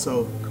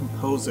also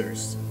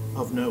composers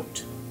of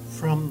note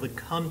from the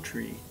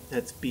country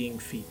that's being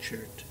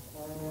featured.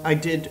 I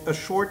did a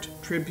short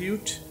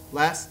tribute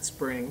last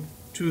spring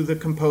to the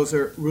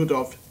composer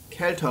Rudolf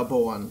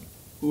Kelterborn,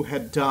 who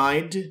had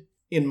died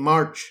in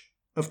March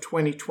of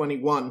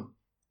 2021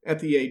 at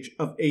the age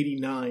of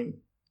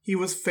 89. He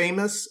was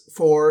famous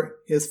for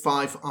his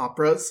 5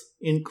 operas,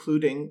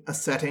 including a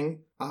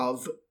setting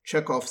of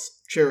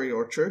Chekhov's Cherry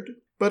Orchard,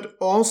 but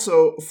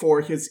also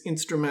for his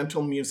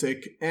instrumental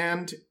music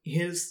and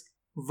his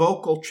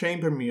vocal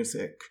chamber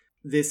music.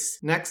 This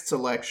next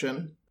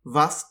selection,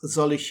 Was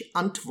soll ich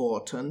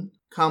antworten,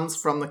 comes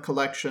from the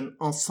collection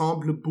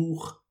Ensemble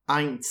Buch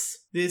 1.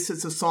 This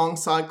is a song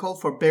cycle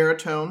for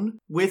baritone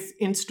with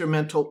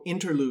instrumental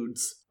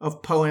interludes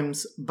of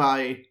poems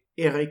by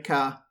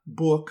Erika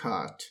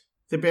Burkhardt.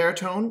 The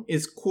baritone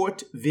is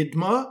Kurt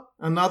Widmer,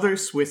 another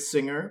Swiss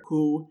singer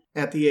who,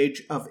 at the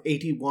age of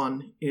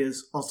 81,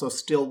 is also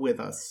still with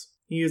us.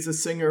 He is a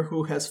singer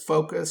who has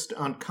focused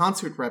on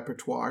concert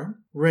repertoire,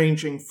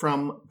 ranging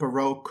from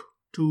Baroque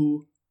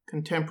to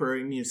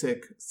contemporary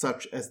music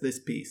such as this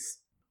piece.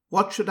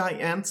 What should I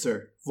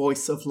answer,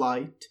 voice of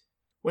light,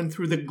 when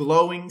through the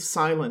glowing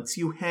silence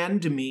you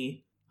hand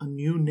me a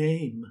new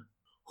name?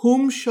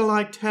 Whom shall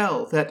I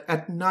tell that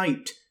at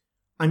night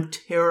I'm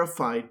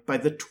terrified by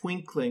the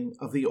twinkling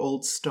of the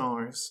old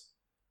stars,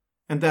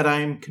 and that I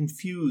am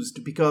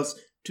confused because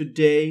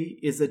today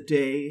is a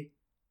day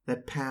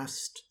that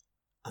passed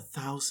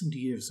 1,000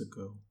 years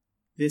ago.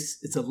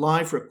 This is a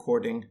live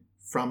recording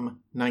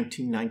from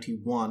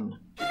 1991.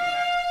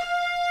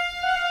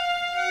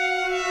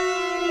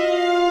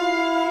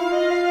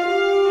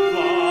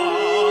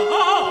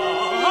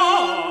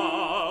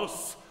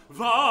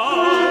 Was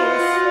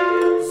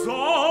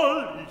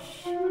soll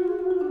ich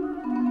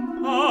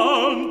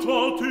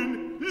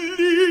antworten,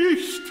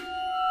 Licht?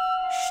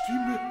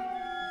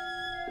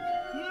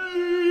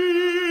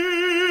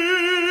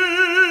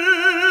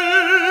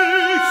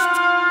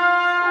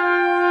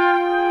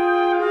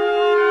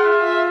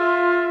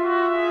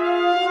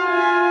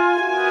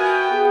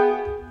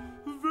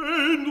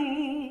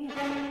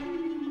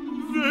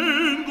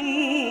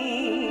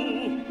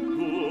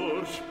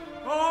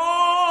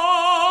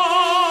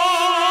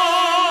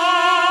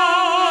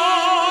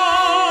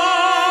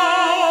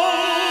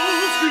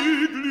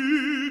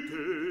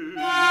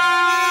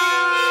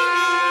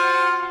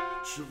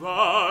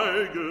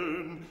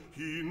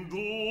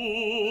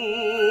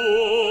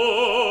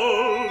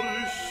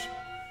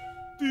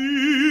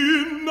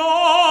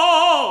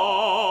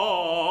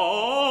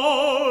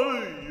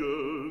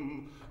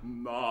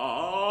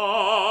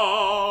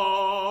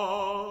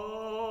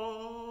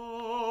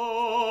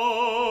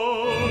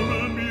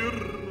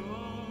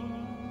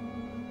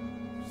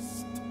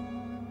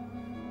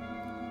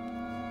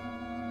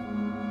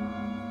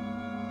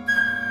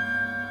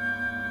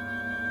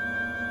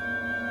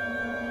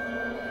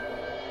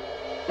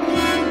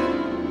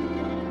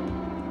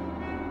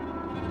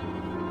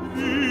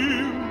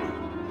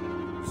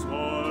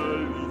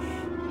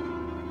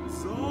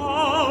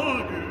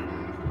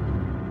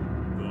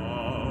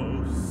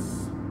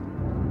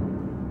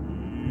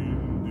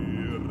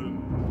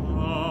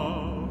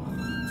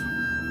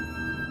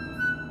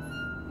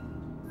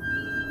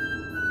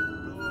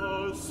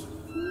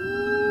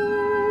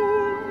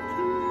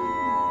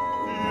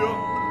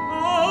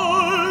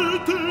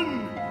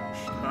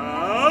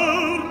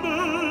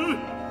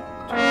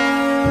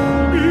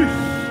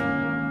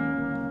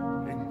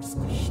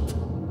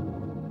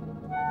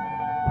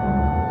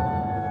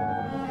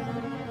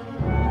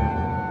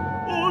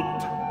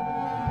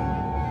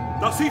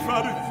 si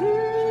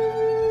verwirrt.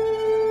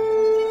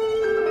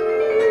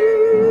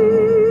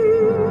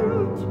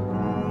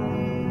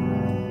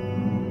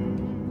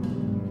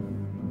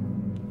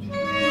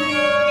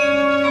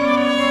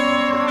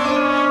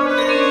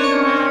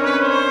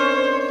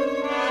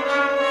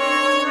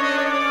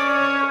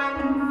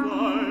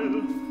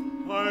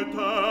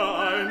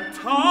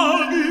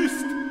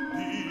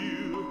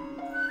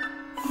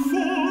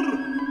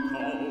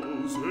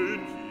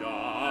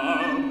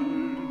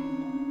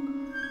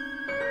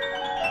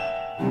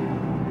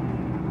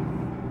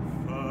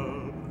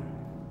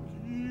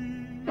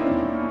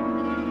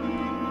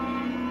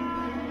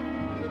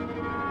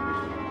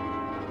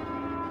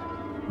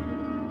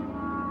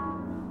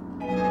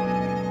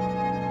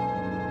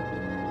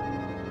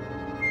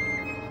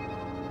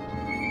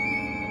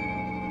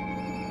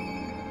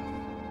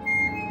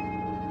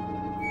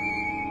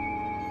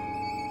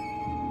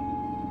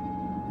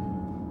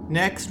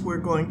 Next, we're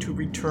going to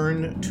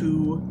return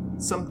to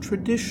some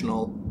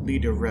traditional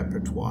Lieder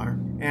repertoire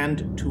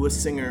and to a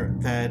singer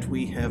that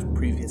we have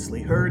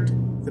previously heard,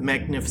 the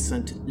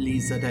magnificent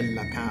Lisa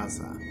della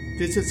Casa.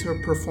 This is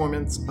her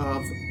performance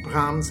of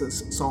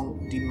Brahms's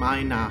song Die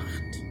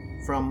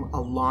Mainacht from a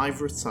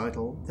live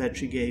recital that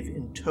she gave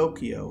in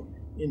Tokyo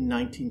in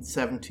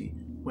 1970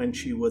 when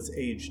she was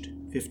aged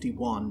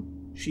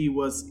 51. She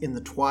was in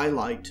the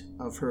twilight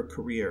of her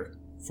career,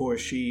 for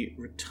she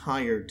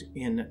retired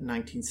in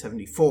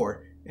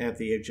 1974 at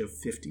the age of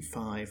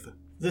 55.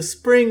 The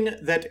spring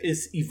that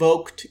is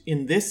evoked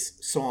in this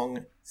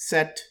song,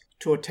 set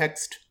to a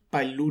text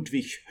by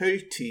Ludwig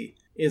Hölty,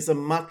 is a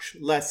much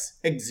less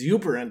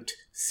exuberant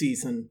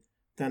season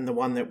than the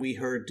one that we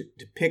heard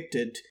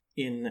depicted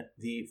in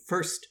the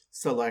first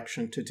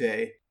selection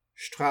today,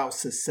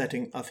 Strauss's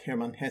setting of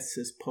Hermann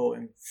Hesse's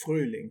poem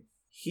Frühling.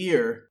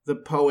 Here, the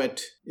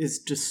poet is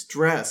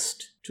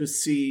distressed to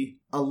see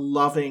a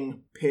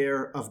loving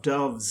pair of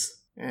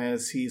doves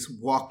as he's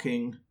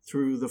walking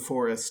through the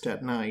forest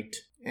at night,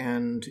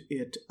 and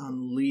it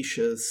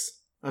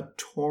unleashes a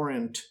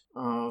torrent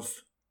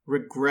of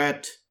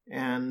regret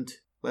and,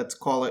 let's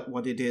call it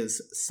what it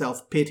is,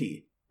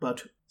 self-pity,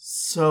 but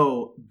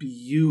so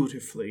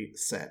beautifully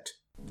set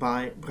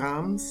by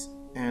Brahms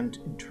and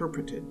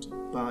interpreted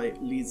by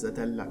Lisa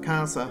della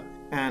Casa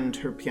and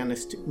her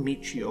pianist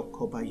Michio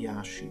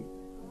Kobayashi.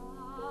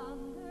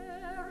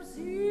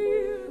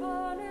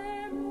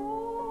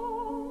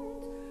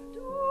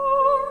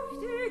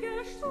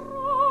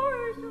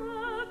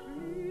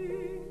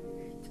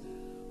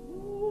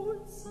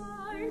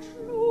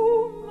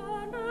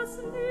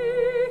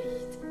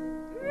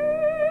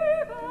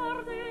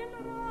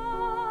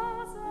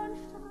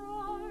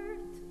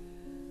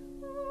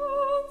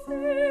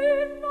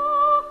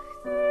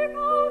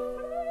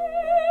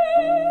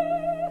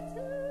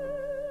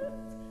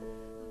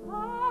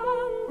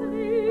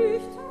 Andri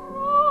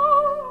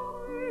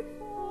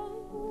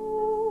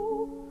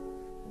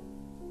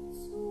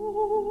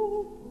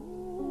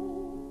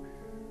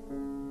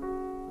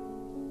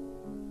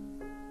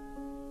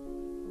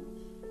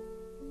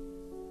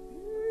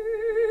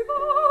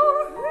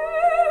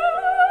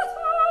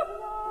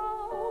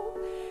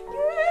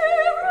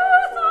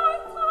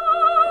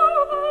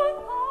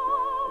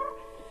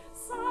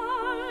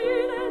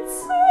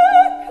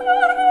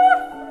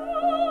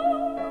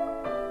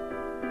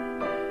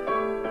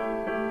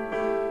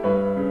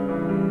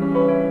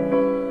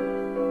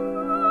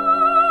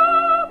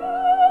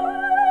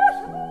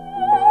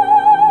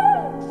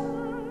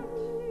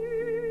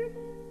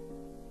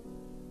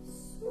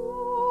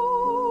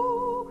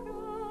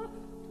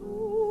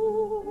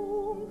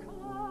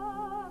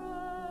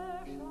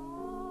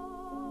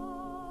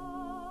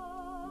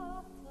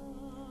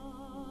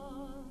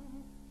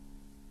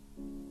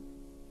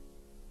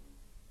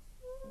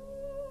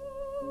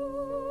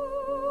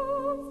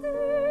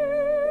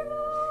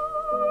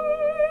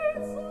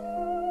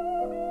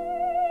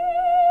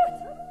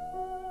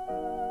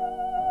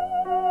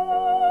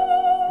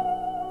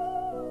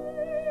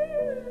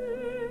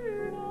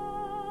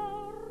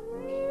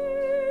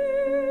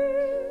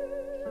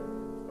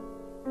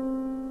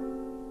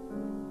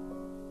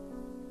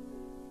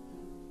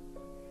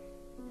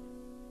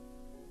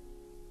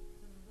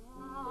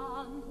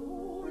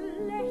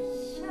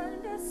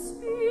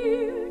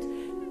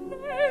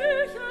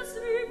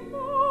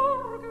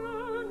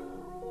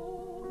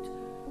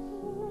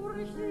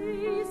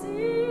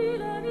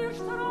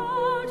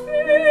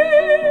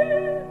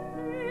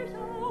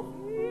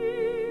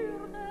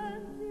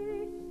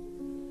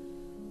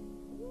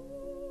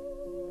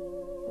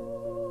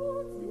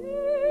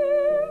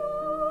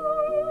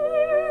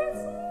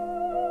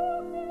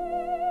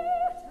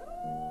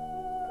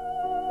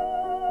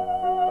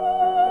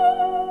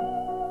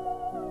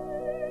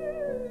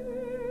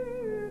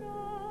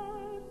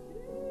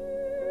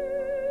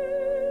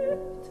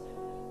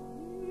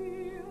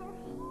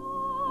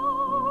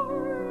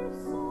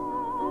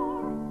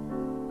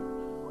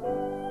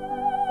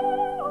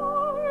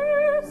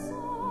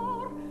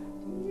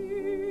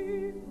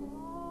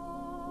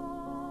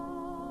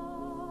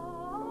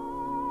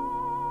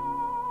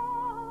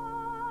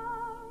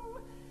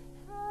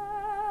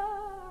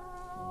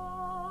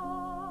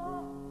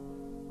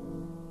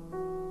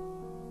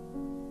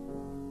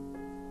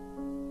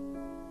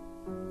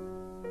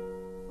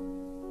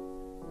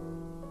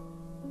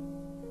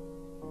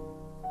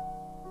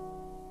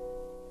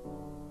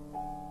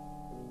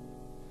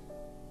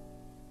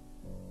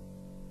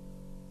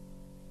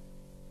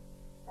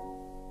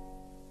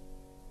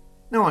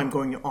Now I'm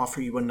going to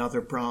offer you another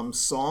Brahms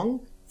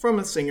song from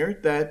a singer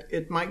that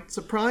it might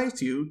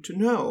surprise you to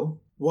know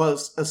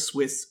was a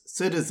Swiss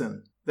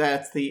citizen.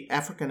 That's the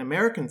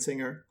African-American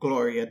singer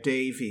Gloria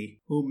Davy,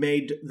 who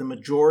made the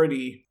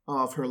majority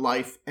of her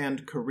life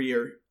and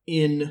career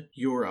in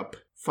Europe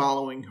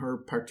following her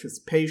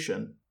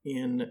participation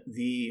in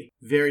the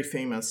very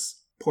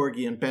famous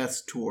Porgy and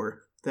Bess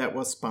tour that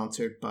was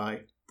sponsored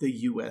by the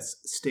U.S.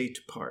 State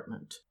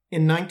Department.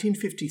 In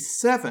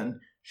 1957,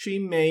 she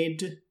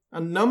made a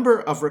number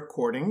of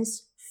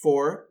recordings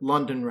for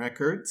London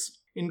Records,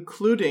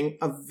 including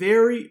a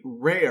very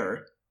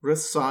rare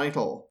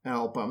recital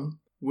album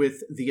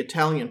with the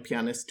Italian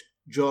pianist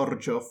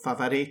Giorgio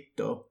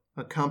Favaretto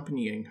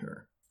accompanying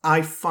her.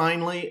 I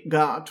finally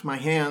got my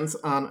hands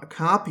on a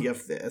copy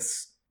of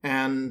this,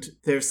 and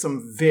there's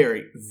some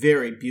very,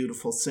 very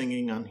beautiful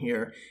singing on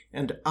here,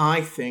 and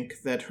I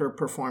think that her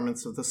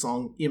performance of the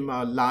song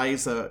Immer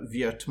leiser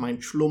wird mein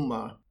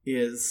Schlummer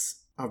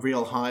is a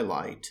real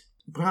highlight.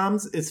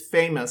 Brahms is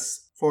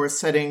famous for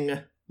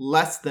setting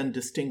less than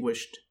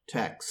distinguished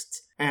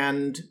texts,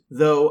 and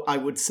though I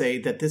would say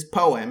that this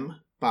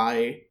poem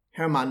by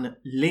Hermann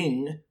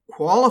Ling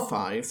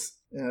qualifies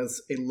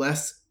as a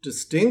less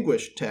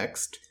distinguished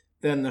text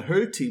than the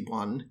Hölty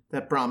one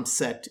that Brahms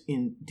set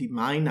in Die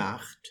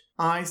Mainacht,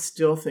 I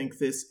still think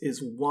this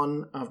is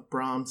one of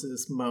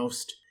Brahms's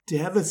most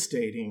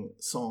devastating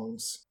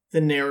songs.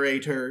 The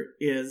narrator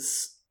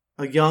is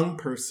a young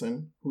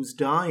person who's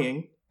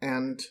dying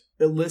and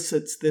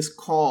elicits this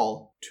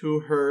call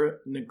to her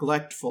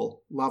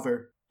neglectful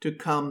lover to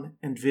come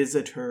and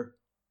visit her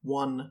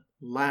one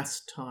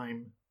last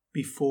time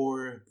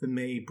before the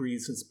May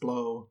breezes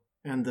blow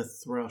and the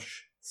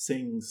thrush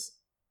sings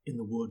in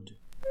the wood.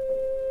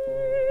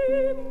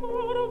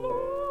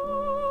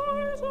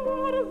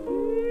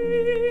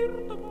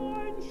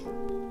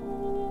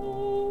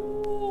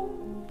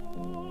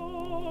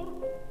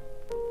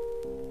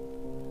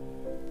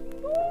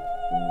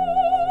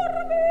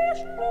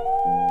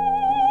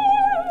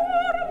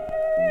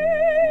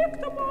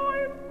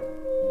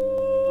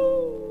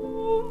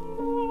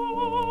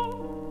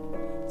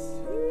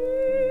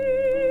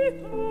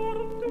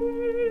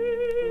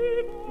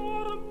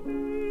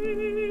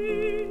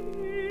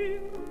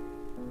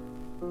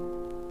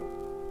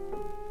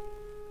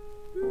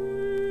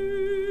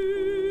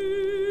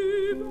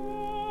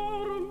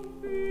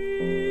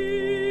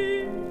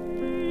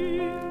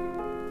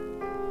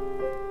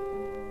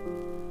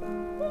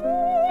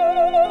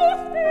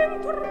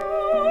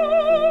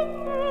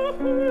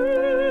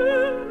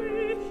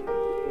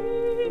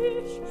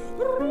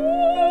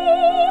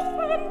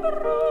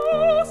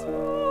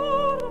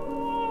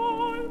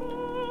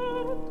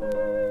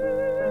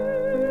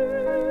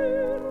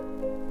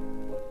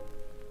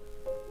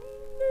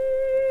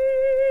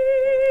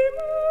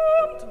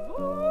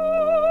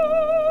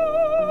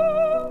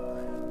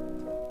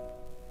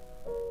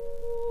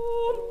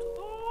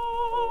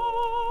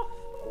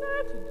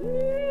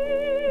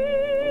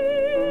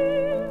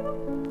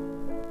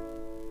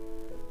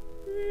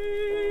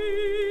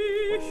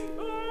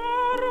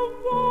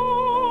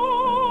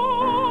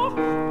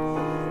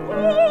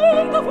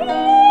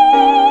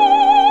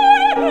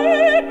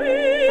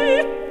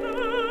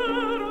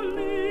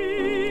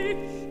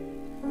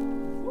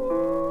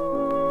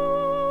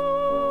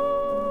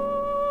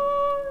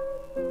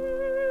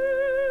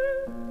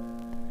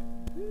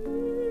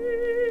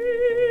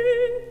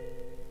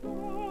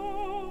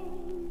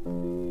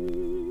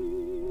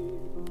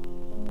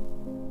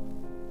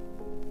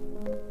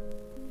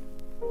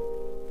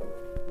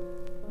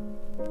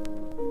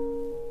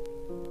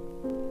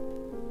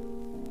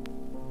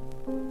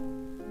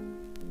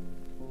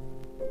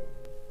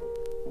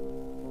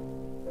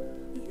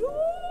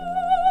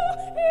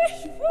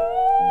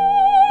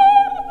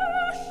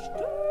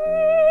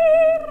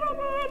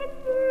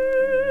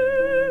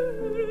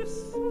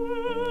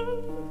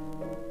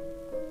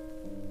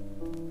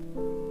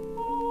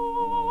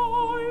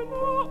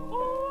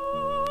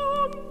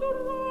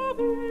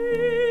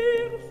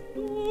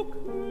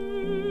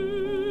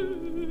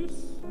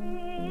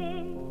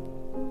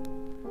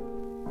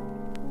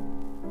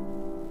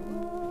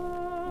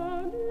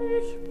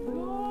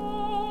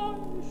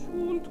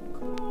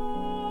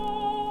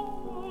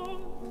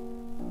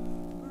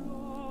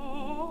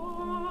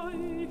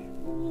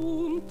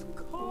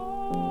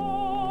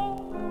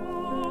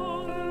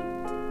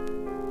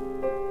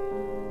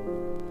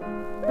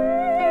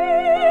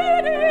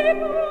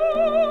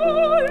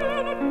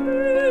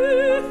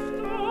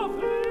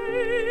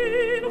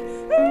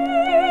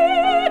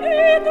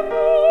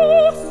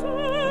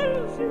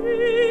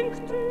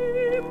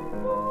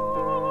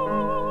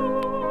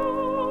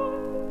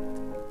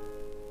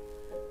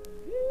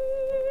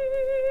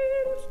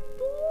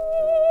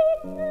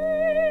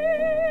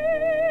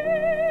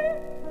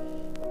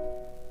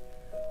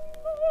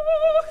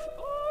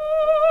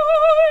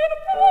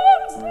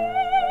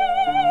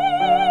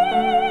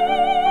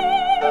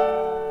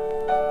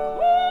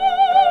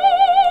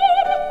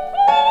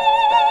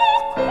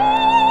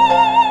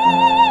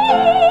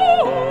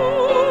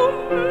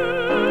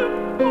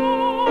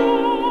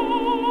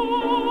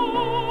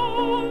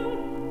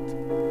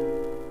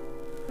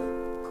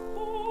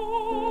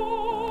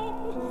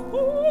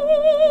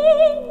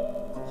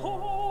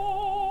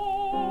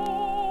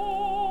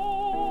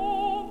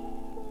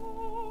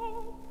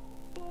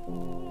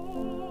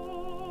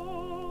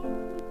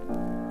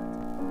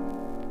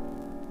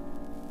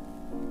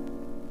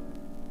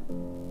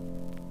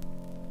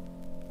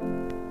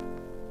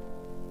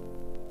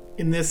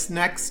 In this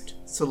next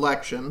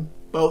selection,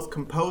 both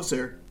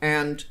composer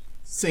and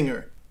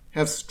singer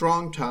have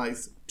strong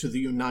ties to the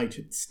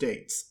United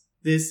States.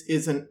 This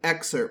is an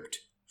excerpt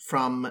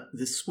from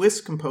the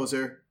Swiss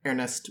composer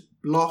Ernest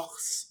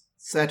Bloch's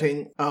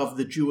setting of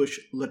the Jewish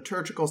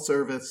liturgical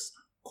service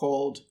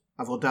called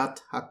Avodat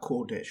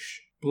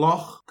HaKodesh.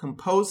 Bloch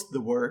composed the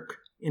work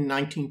in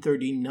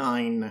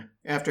 1939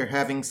 after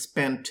having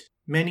spent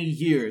many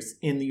years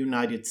in the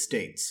United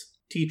States,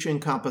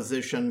 teaching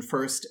composition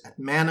first at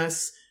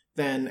Mannes,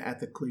 then at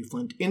the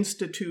Cleveland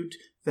Institute,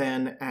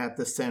 then at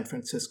the San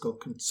Francisco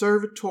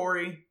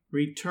Conservatory,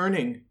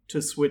 returning to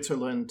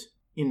Switzerland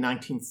in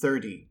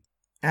 1930.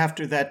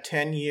 After that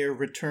 10-year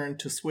return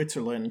to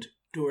Switzerland,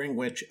 during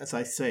which, as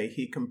I say,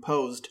 he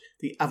composed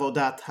the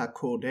Avodat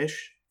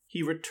HaKodesh,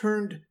 he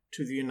returned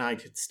to the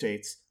United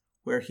States,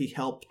 where he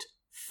helped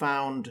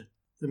found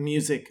the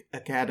Music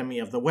Academy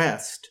of the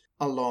West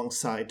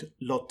alongside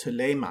Lotte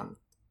Lehmann.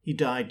 He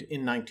died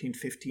in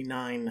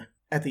 1959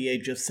 at the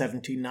age of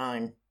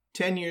 79.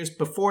 10 years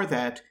before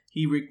that,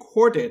 he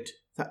recorded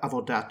the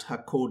Avodat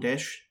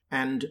HaKodesh,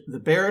 and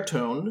the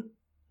baritone,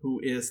 who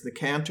is the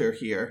cantor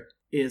here,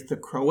 is the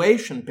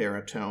Croatian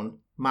baritone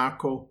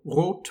Marko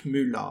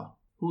Rothmüller,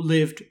 who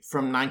lived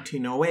from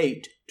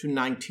 1908 to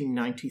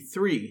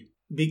 1993.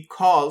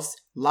 Because,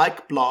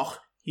 like Bloch,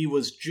 he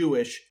was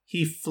Jewish,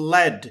 he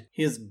fled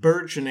his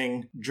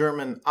burgeoning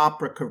German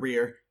opera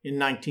career in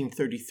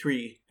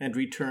 1933 and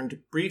returned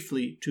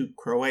briefly to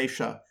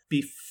Croatia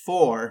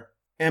before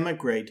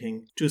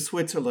emigrating to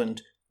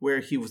Switzerland,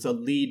 where he was a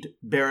lead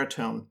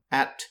baritone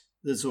at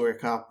the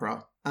Zurich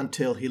Opera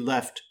until he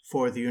left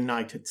for the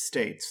United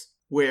States,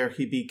 where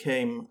he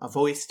became a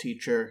voice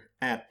teacher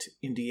at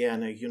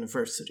Indiana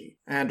University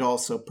and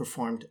also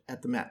performed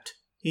at the Met.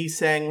 He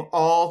sang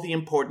all the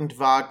important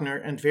Wagner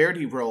and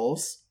Verdi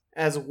roles,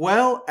 as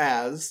well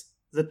as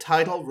the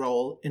title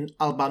role in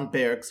Alban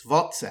Berg's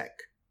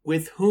Wozzeck,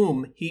 with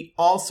whom he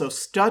also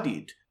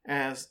studied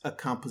as a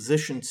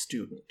composition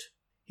student.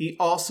 He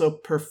also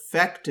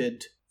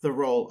perfected the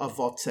role of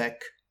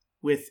Wozzeck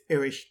with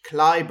Erich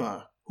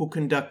Kleiber, who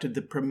conducted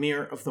the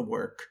premiere of the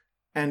work,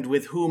 and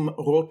with whom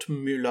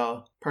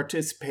Rothmüller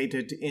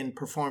participated in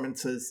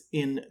performances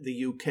in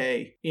the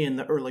UK in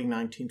the early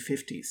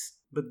 1950s.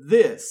 But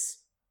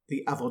this,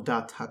 the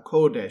Avodat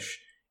HaKodesh,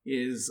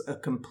 is a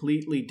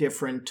completely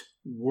different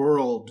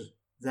world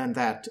than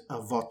that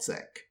of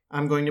Wozzeck.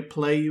 I'm going to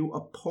play you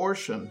a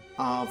portion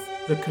of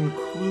the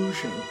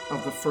conclusion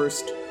of the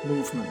first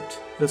movement,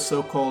 the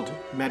so-called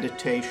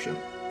meditation.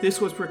 This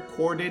was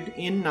recorded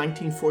in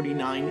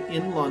 1949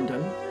 in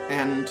London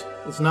and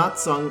was not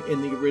sung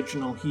in the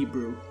original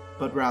Hebrew,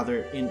 but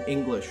rather in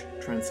English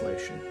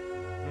translation.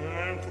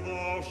 And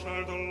thou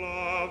shalt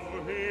love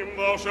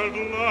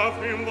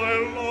him, thy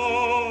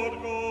Lord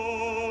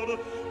God,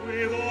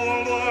 with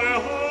all thy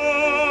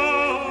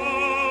heart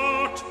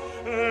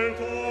and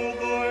all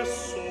thy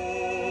soul.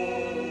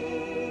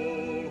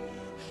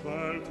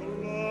 Shalt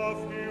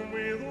love him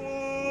with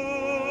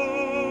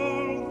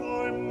all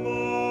thy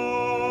might.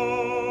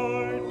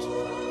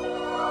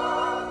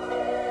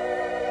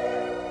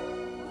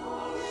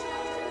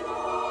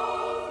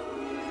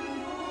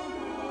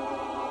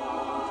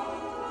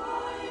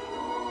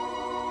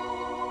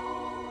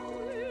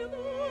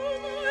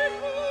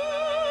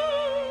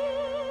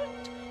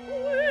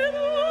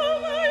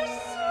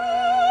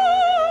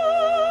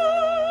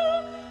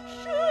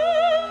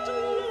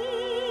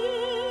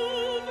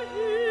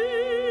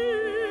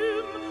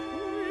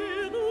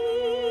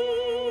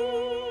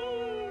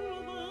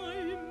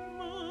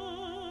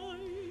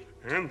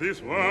 And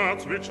these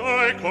words which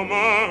I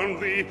command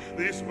thee,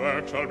 these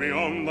words shall be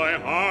on thy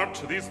heart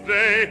this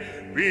day,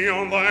 be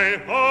on thy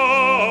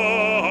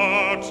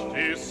heart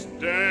this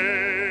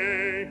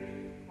day.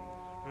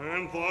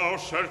 And thou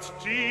shalt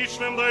teach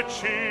them thy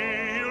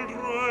children,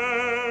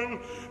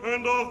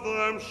 and of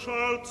them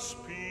shalt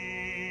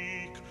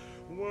speak,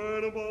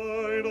 when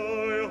by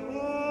thy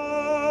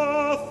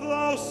hearth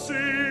thou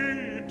sittest,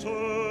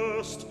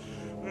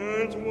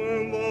 and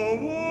when thou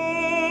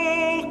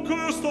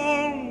walkest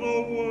on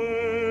the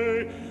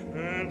way,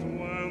 and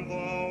when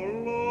thou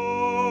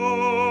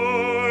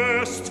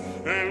liest,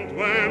 and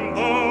when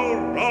thou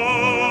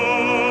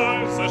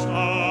risest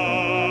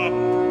up.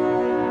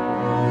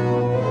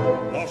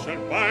 Thou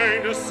shalt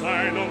bind a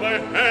sign on thy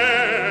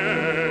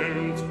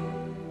hand,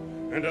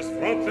 and as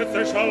frontlets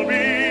there shall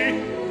be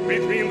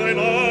between thine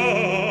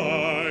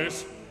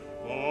eyes.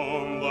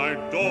 On thy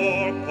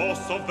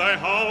doorposts of thy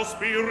house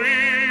be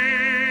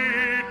written,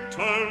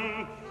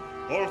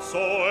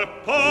 also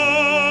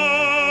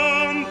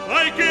upon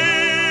thy gates.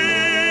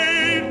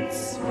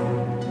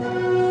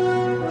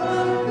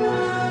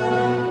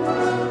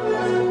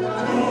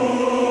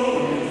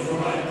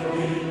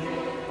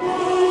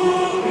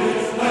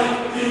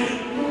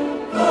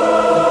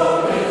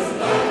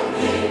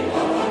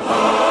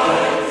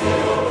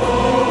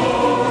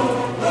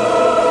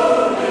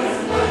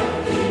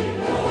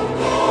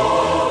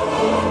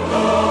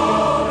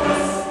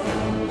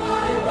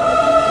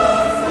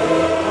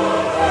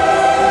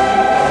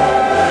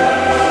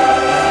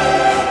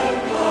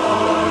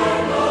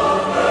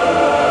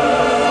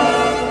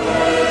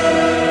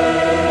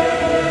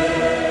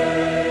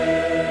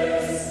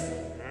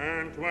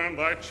 when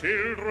thy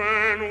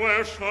children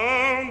were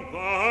shown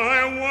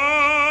thy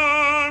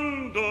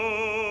wonders,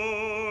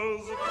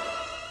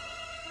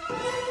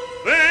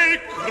 they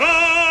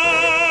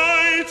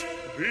cried,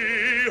 Behold,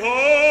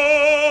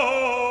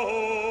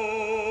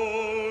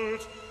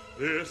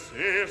 this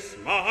is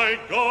my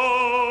God.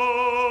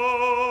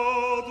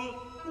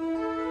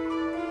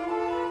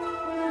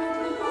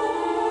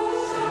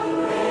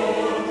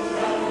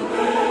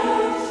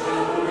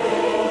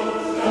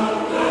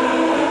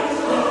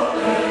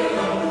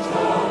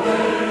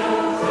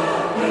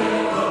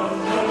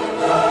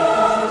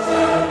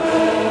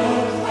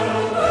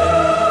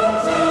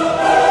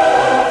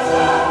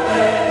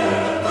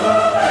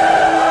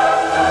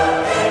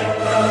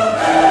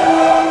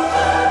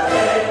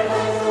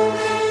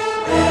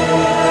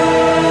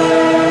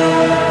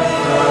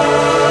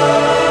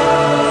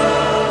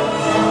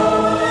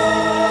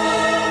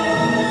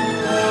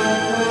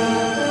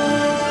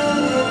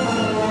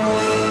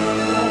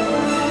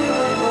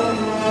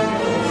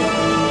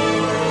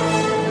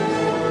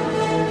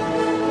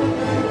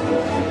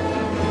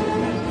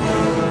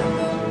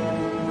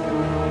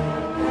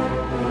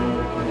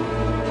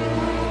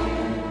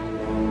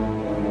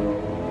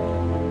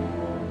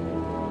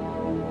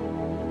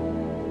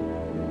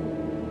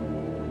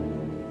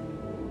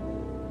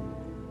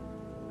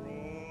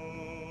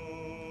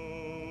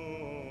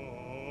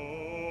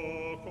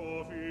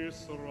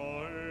 Israel,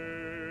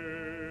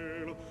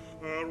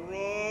 arise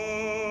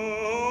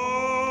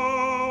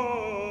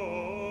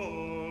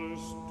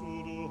to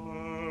the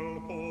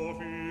help of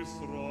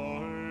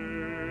Israel.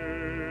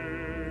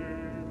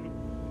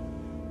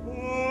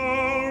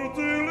 Our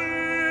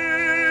deliverer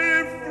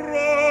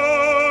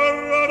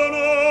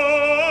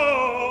Adonai,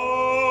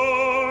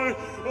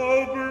 O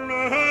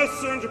bless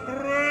and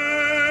praise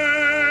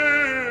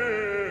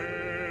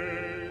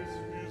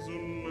his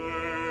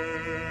name.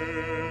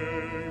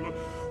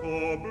 O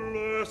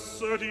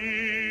blessed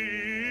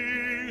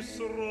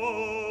Israel,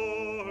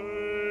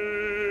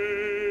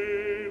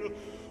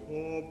 O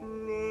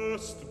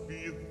blessed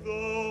be thou,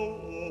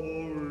 O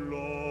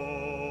Lord.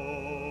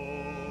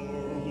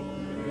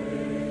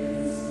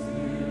 Praise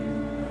him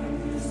and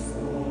his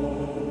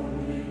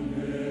holy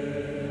name.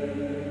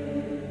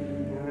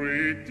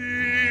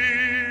 Redeemer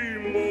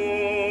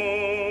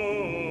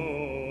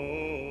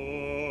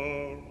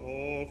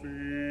of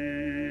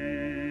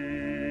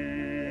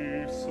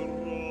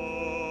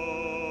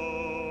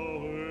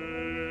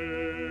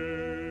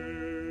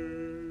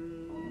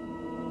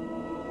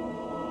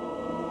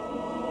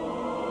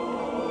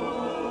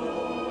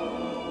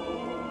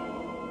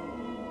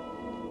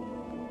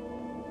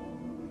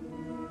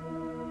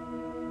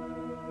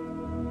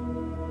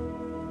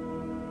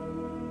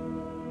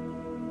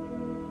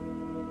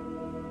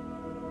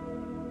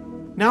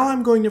Now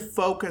I'm going to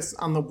focus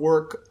on the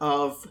work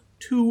of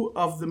two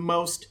of the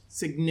most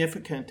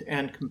significant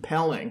and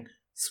compelling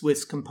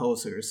Swiss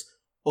composers,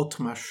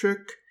 Ottmar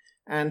Schoeck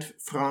and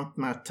Franck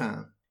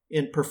Martin,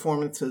 in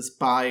performances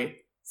by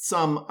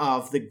some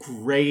of the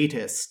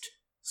greatest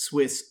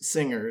Swiss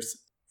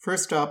singers.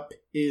 First up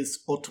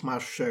is Ottmar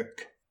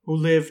Schoeck, who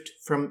lived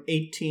from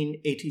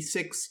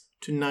 1886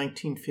 to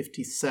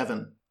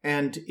 1957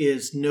 and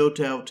is no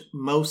doubt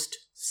most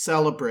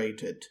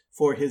celebrated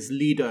for his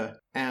Lieder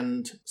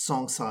and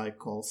song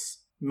cycles,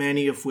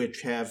 many of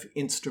which have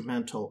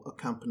instrumental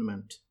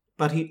accompaniment.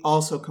 But he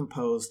also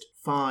composed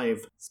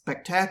 5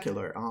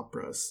 spectacular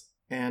operas,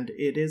 and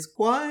it is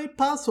quite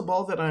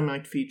possible that I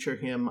might feature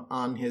him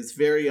on his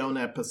very own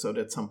episode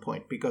at some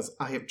point, because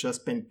I have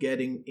just been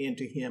getting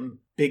into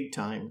him big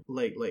time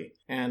lately,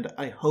 and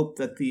I hope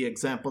that the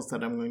examples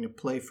that I'm going to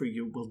play for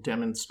you will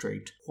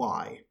demonstrate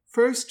why.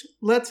 First,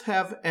 let's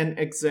have an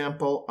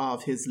example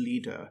of his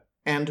Lieder,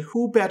 and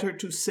who better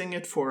to sing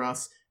it for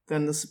us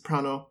than the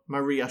soprano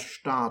Maria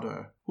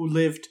Stadler, who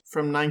lived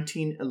from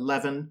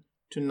 1911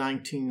 to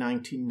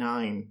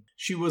 1999.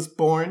 She was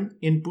born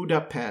in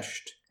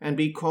Budapest, and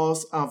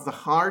because of the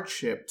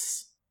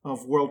hardships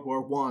of World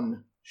War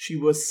I, she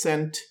was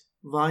sent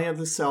via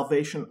the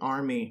Salvation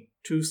Army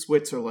to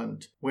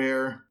Switzerland,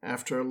 where,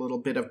 after a little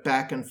bit of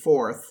back and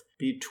forth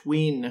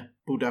between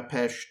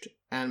Budapest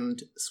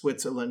and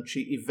Switzerland,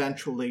 she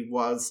eventually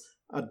was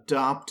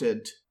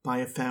adopted by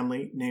a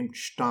family named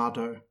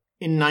Stadler.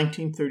 In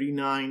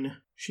 1939,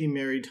 she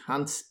married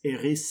Hans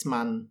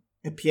Erismann,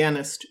 a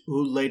pianist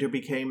who later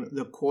became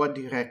the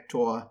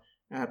Chordirektor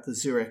at the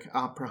Zurich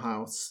Opera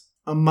House.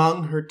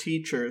 Among her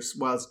teachers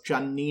was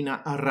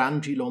Giannina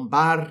Arangi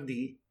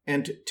Lombardi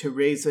and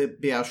Therese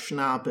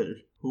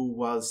Beer-Schnabel, who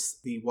was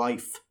the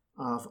wife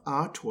of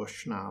Arthur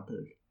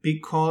Schnabel.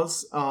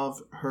 Because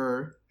of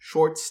her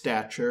short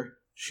stature,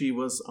 she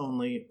was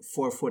only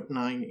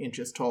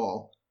 4'9"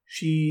 tall.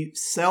 She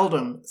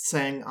seldom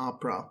sang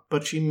opera,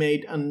 but she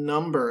made a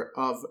number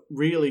of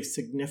really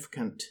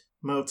significant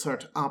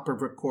Mozart opera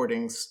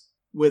recordings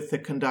with the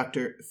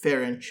conductor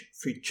Ferenc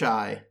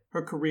Fricsay.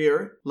 Her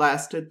career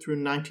lasted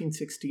through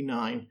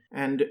 1969,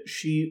 and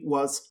she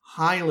was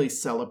highly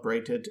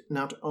celebrated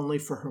not only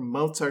for her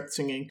Mozart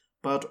singing,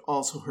 but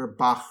also her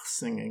Bach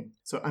singing.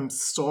 So I'm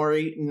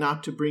sorry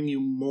not to bring you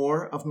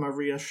more of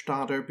Maria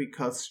Stadter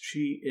because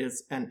she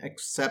is an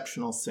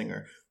exceptional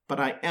singer. But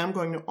I am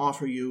going to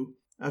offer you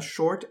a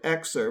short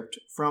excerpt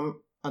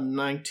from a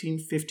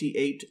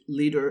 1958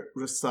 Lieder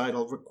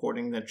recital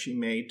recording that she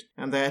made,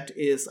 and that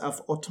is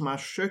of Ottmar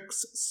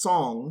Schöck's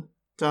song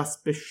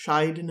Das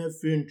bescheidene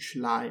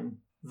Wünschlein,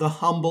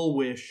 The Humble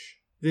Wish.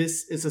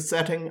 This is a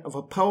setting of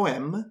a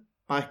poem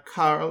by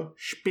Karl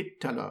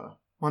Spitteler.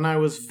 When I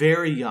was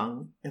very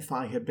young, if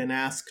I had been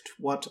asked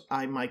what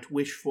I might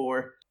wish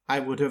for, I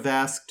would have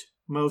asked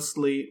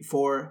mostly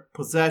for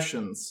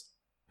possessions,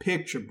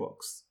 picture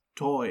books,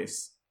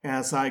 toys.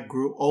 As I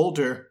grew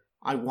older,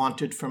 I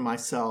wanted for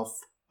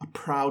myself a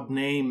proud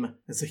name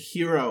as a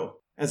hero,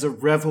 as a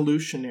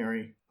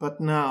revolutionary.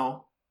 But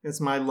now, as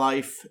my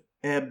life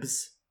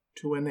ebbs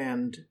to an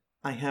end,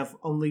 I have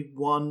only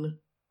one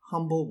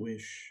humble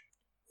wish.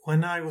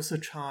 When I was a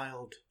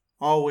child,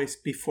 always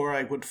before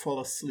I would fall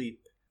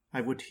asleep,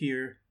 I would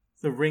hear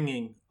the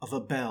ringing of a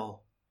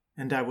bell,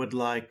 and I would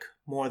like,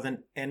 more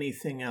than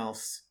anything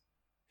else,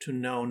 to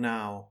know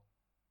now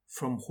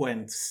from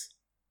whence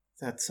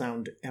that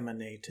sound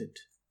emanated.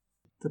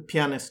 The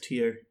pianist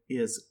here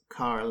is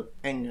Karl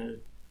Engel.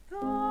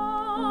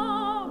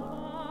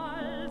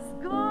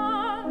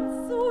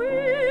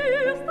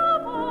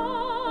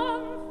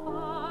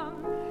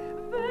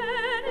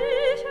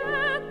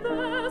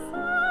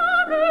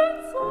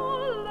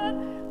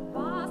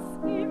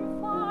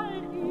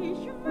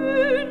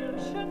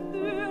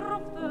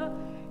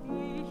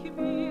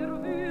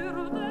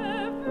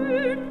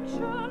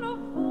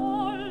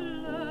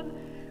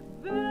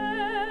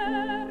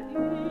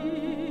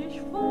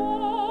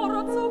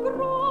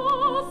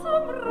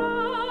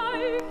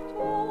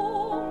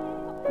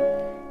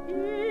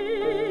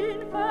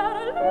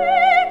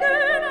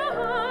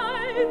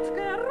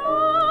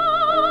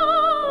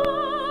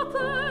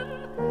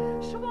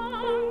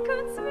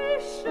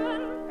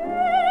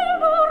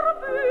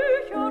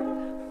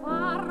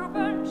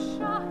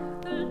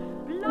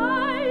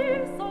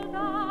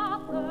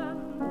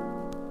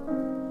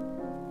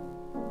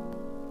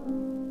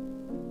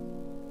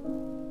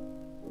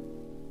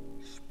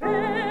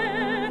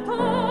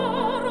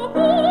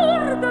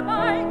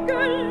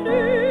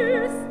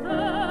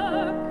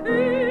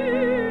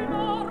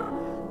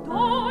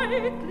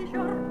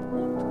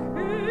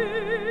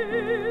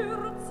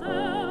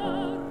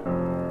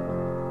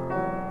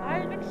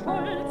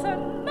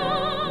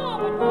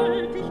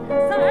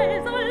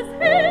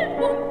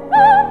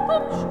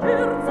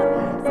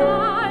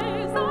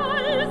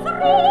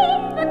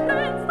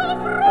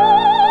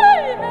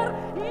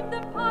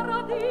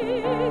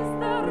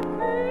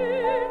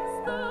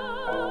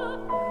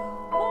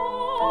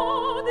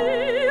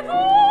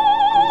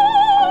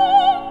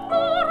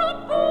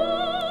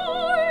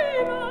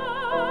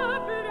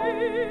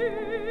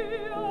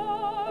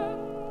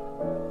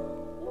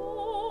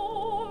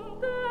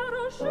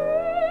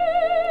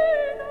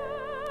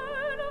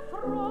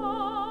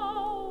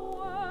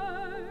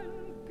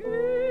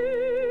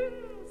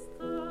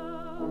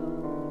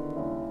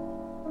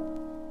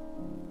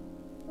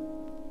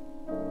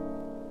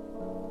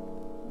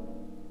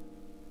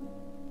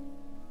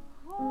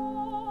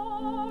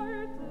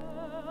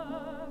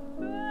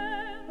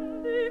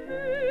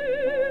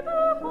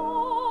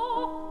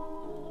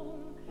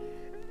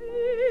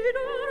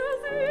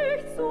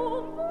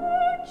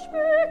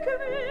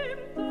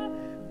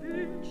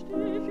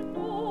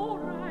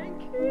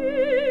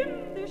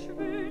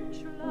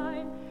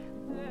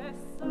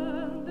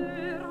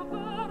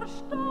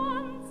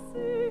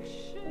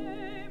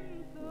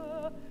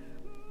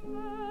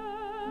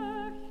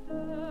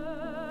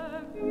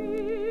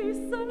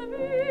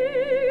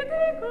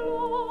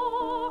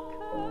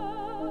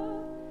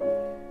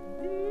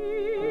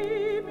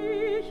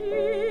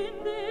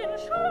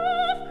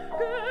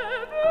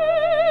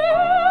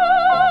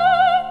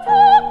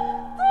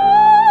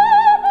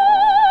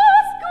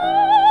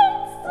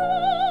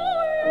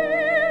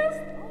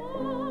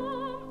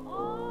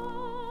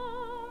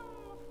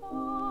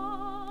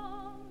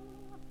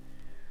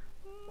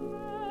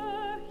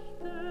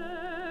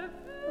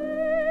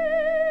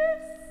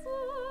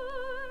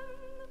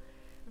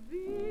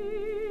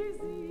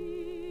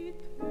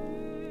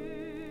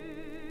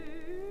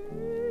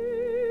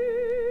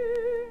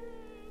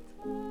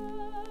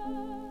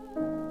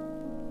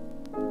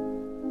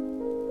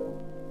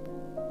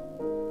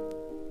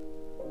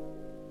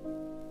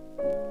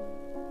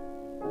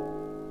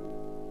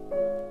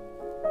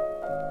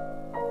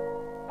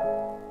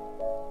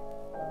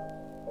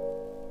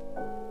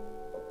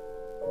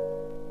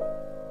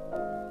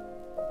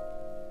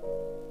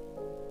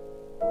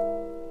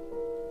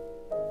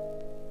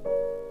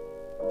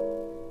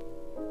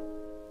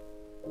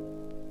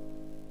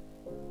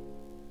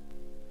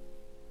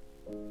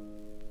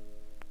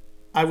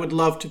 I would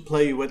love to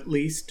play you at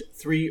least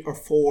 3 or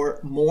 4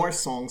 more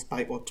songs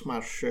by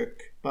Ottmar Schoeck,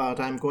 but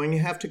I'm going to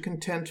have to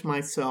content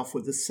myself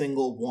with a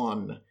single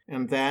one,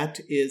 and that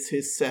is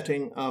his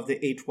setting of the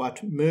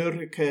Eduard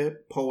Mörike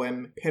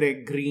poem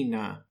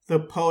Peregrina. The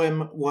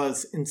poem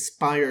was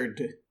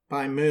inspired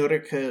by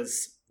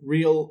Mörike's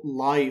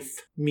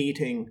real-life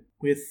meeting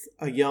with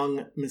a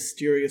young,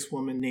 mysterious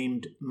woman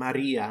named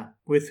Maria,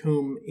 with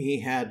whom he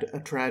had a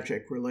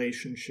tragic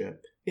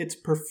relationship. It's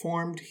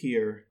performed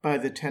here by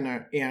the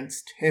tenor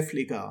Ernst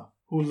Häfliger,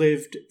 who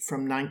lived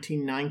from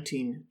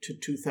 1919 to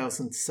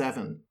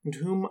 2007, and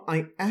whom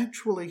I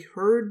actually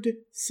heard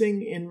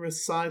sing in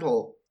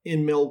recital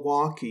in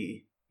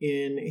Milwaukee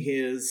in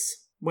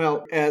his,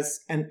 well,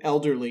 as an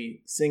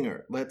elderly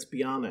singer, let's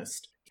be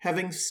honest.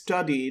 Having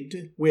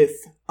studied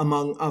with,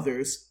 among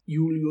others,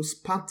 Julius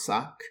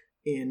Patzak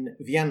in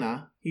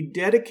Vienna, he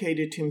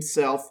dedicated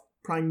himself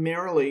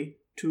primarily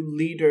to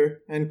lieder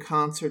and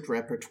concert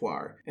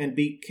repertoire and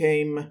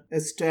became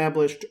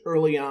established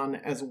early on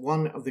as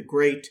one of the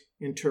great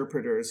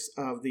interpreters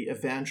of the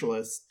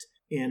Evangelist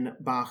in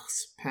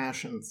Bach's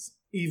Passions.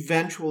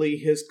 Eventually,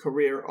 his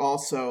career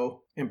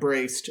also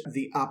embraced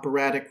the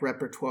operatic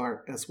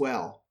repertoire as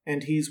well,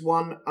 and he's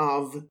one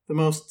of the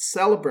most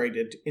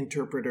celebrated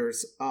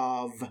interpreters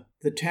of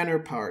the tenor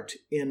part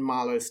in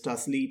Mahler's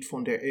Das Lied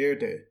von der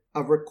Erde,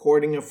 a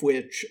recording of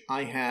which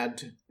I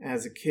had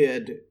as a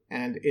kid,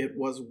 and it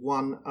was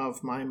one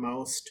of my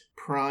most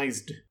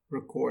prized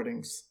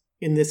recordings.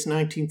 In this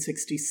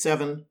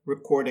 1967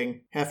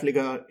 recording,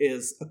 Häfliger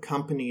is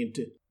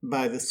accompanied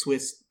by the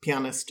Swiss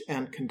pianist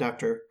and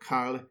conductor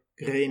Karl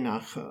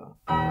Grenacher.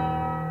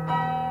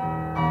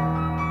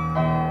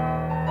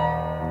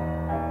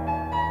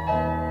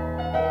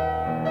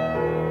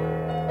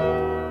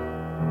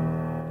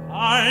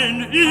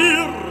 Ein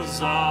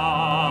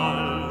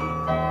Irrsal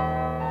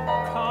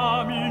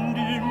kam in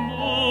die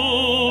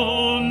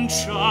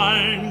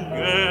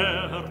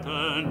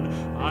Mondscheingärten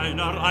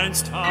einer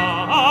einst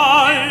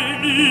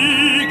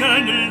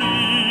heiligen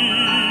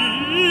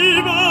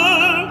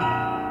Liebe.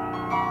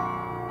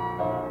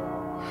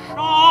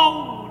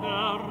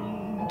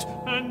 Schaudernd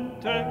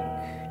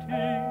entdeckt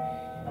ich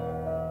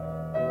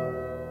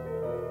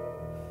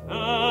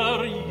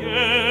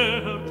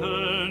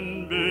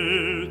verjährten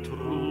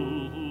Betrug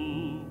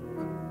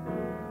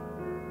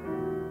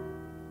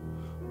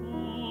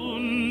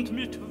und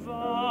mit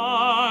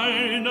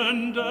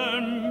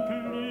weinendem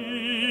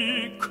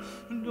Blick,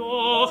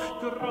 doch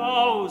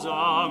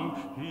grausam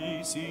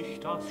ließ ich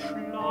das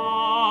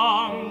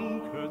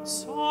schlanke,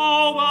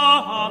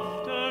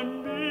 zauberhafte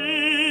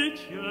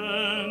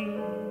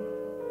Mädchen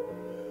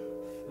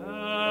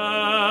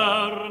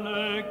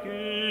ferne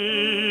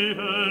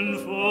gehen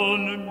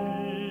von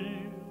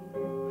mir.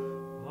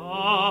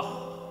 Ach,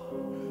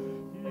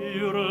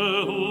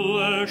 ihre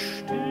hohe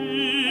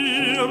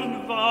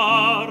Stirn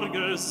war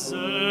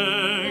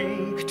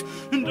gesenkt,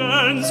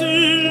 denn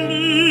sie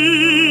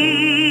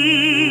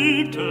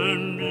liebte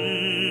mich.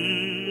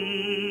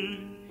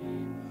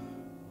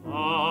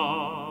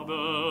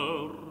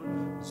 Aber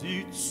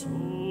sie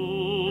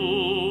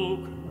zog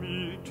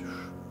mit Schweigen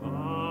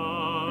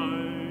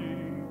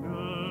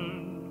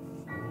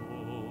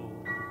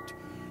fort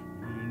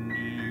in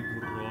die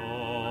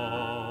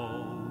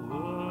graue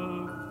Welt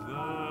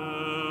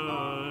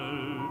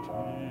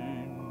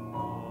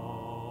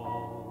hinaus.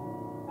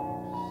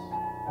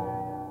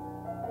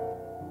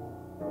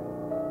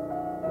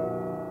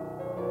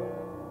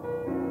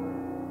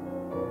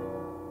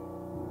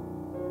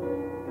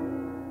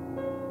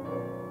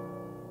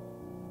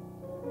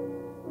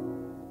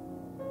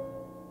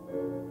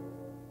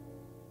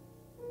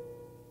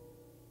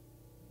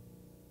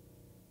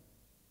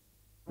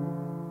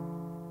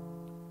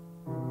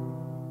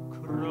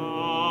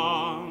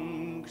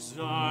 Krank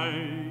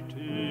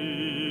seitdem,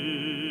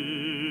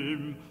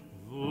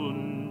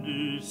 wund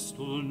ist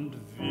und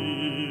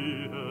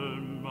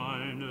wehe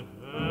mein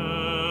Herz.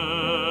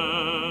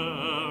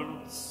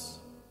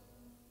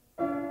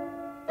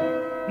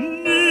 Nimmer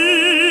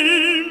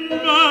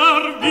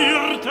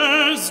wird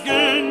es genesen,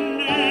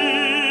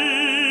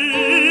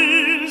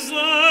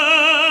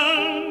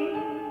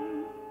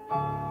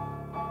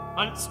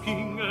 als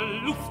ginge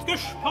Luft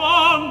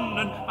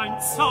gesponnen, ein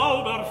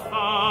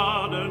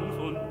Zauberfaden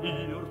von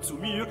ihr zu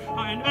mir,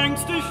 ein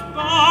ängstlich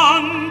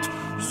Band,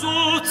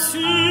 so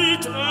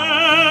zieht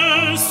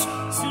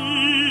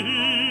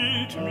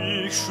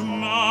mich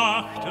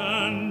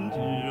schmachtend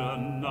ihr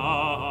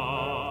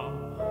nach.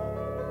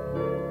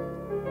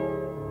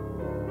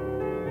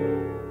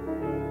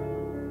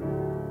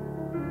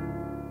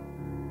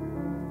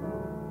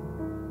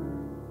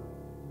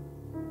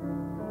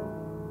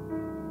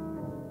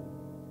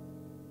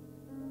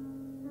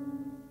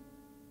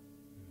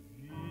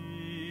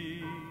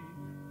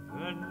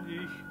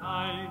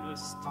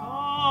 Eines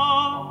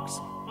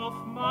Tags auf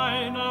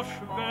meiner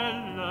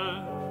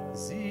Schwelle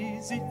sie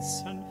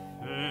sitzen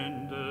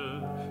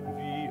fände,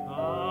 wie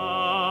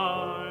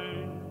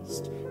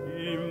einst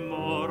im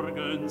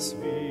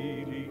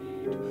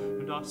Morgenswielicht,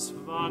 das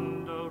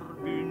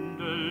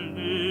Wanderbündel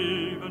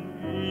neben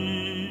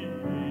ihm.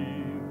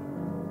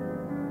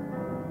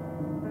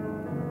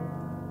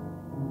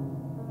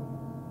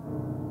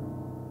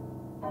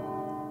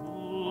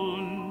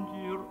 Und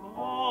ihr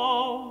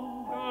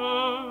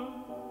Auge,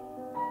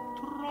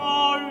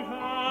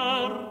 treuherzig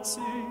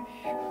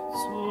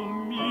zu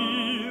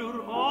mir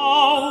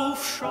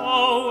aufschauen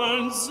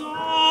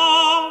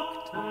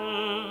sagte,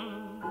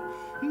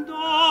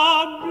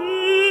 da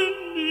bin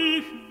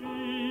ich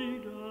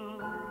wieder.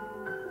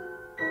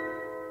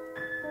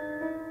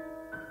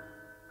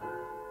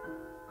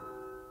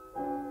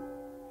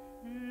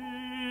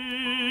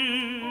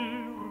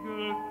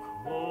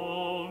 Hergekommen.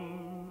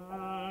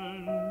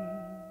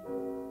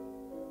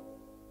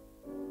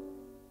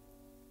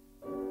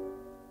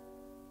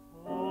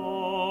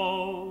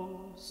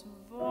 Aus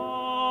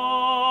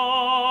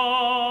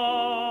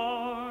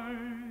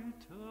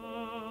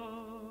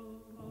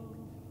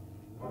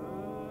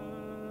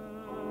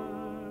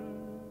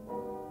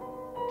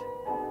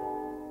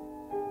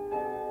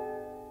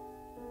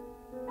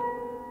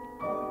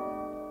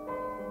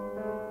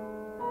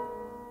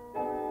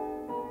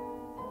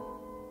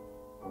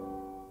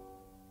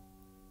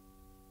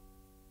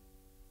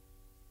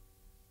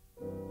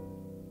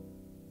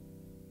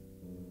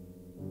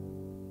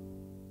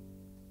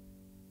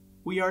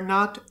We are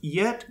not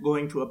yet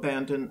going to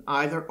abandon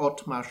either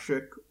Ottmar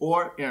Schuck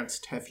or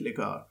Ernst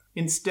Haefliger.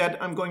 Instead,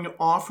 I'm going to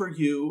offer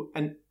you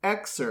an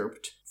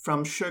excerpt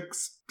from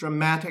Schuck's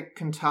dramatic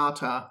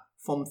cantata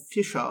Vom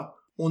Fischer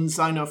und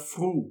seiner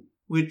Frau,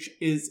 which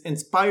is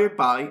inspired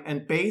by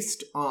and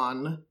based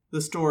on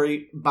the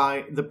story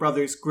by the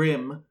brothers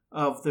Grimm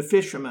of the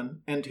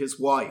fisherman and his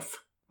wife.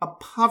 A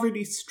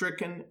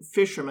poverty-stricken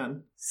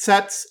fisherman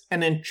sets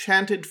an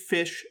enchanted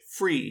fish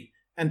free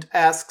and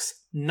asks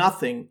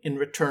nothing in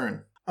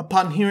return.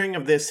 Upon hearing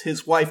of this,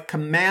 his wife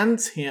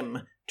commands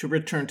him to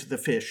return to the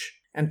fish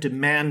and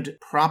demand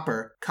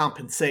proper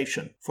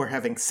compensation for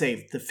having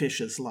saved the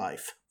fish's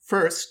life.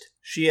 First,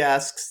 she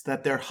asks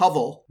that their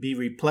hovel be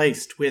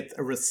replaced with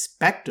a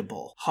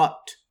respectable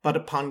hut, but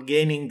upon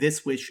gaining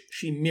this wish,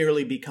 she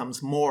merely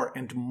becomes more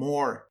and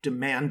more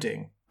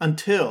demanding,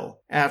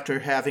 until, after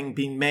having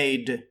been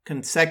made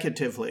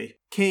consecutively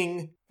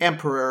king,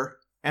 emperor,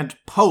 and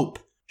pope,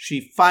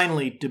 she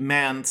finally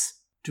demands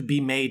to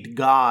be made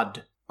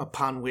God,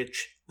 upon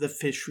which the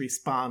fish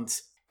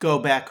responds, "Go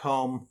back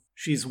home."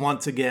 She's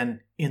once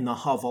again in the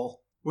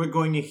hovel. We're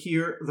going to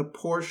hear the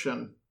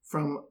portion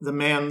from the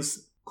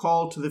man's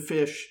call to the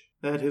fish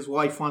that his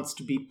wife wants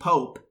to be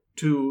pope,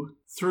 to,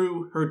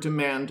 through her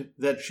demand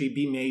that she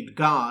be made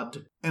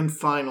God, and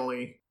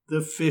finally,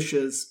 the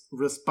fish's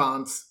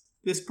response.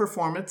 This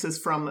performance is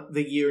from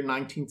the year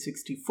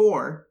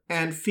 1964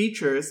 and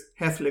features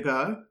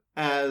Haefliger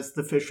as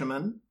the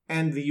fisherman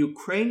and the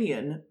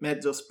Ukrainian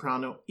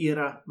mezzo-soprano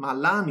Ira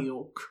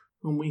Malaniuk,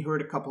 whom we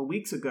heard a couple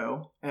weeks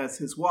ago, as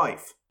his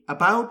wife.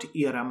 About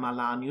Ira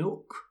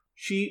Malaniuk,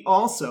 she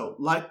also,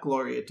 like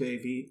Gloria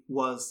Devi,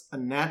 was a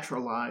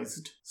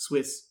naturalized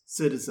Swiss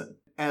citizen.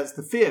 As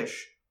the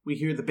fish, we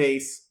hear the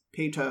bass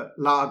Peter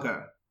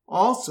Lager,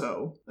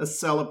 also a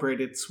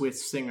celebrated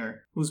Swiss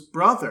singer, whose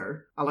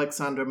brother,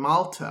 Alexander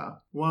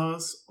Malta,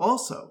 was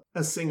also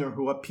a singer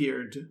who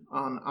appeared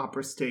on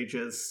opera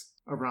stages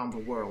around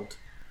the world.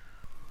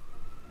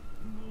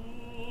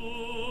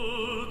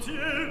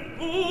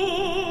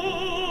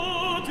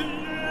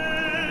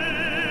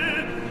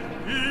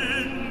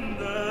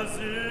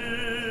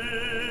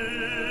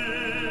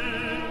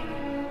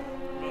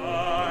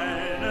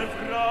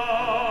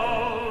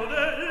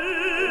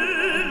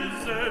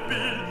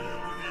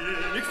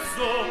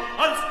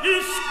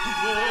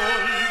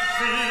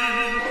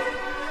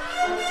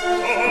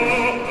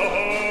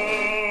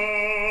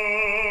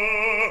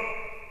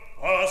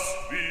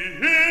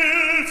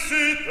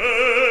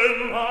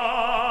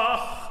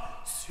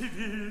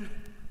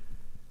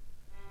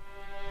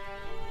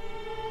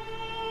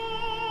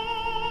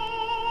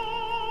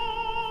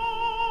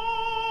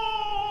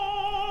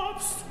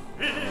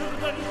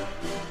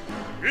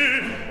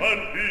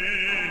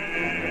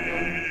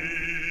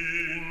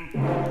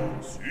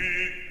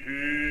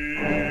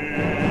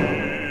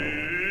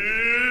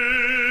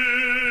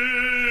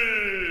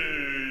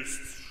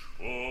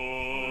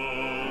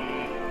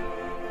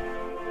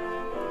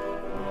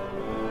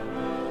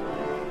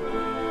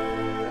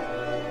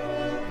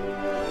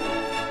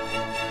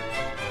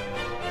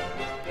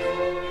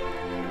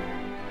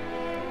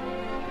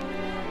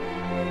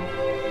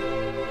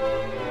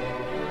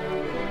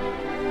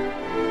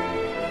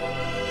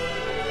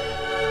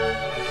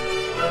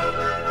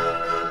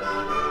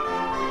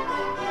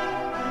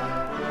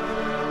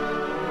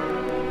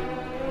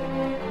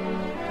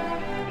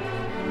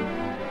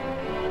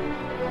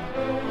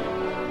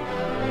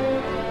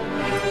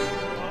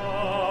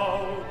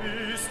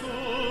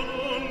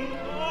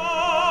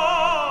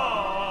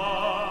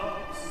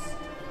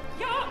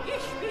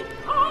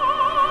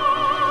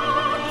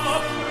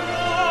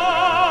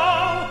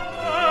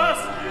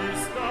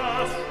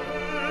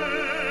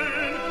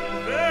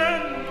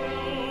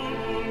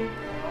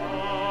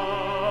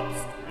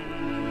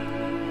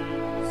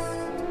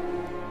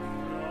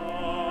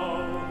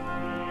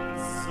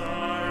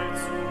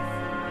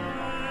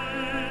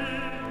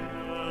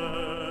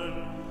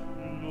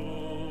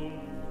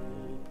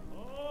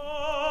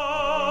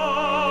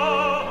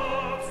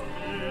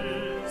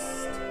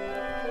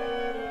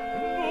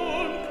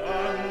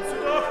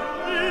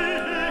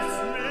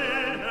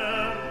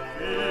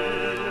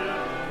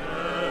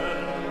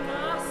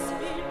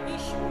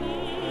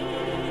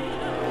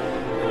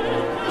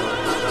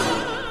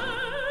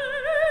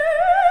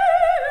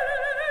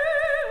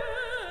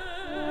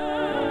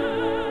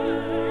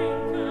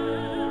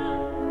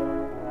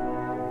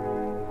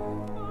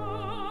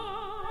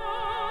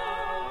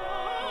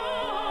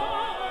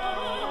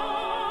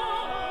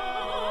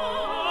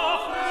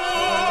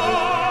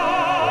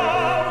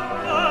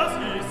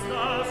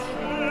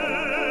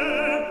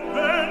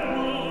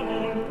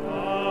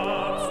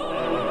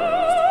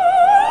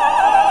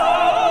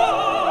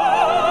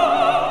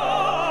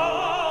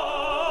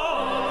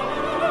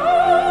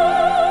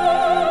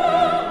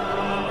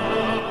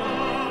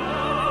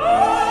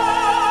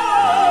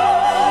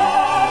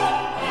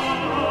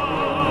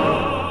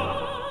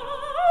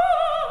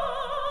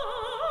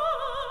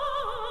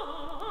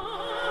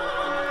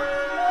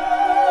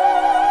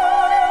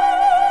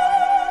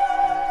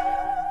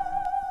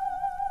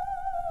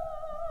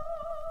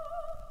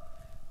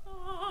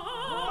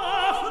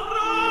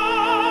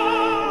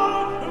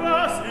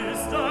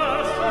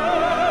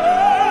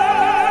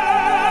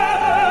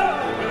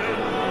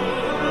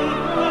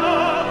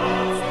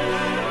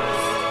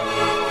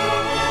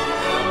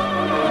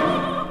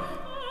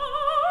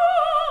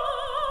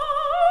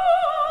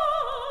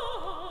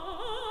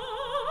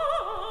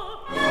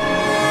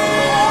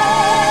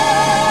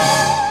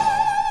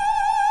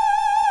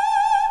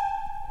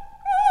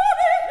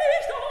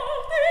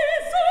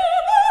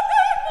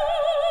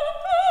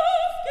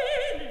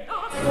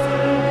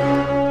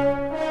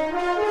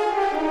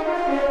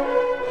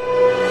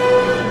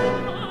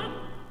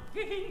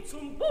 ihm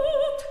zum Boot.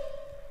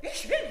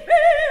 Ich will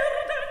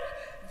werden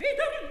wie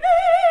der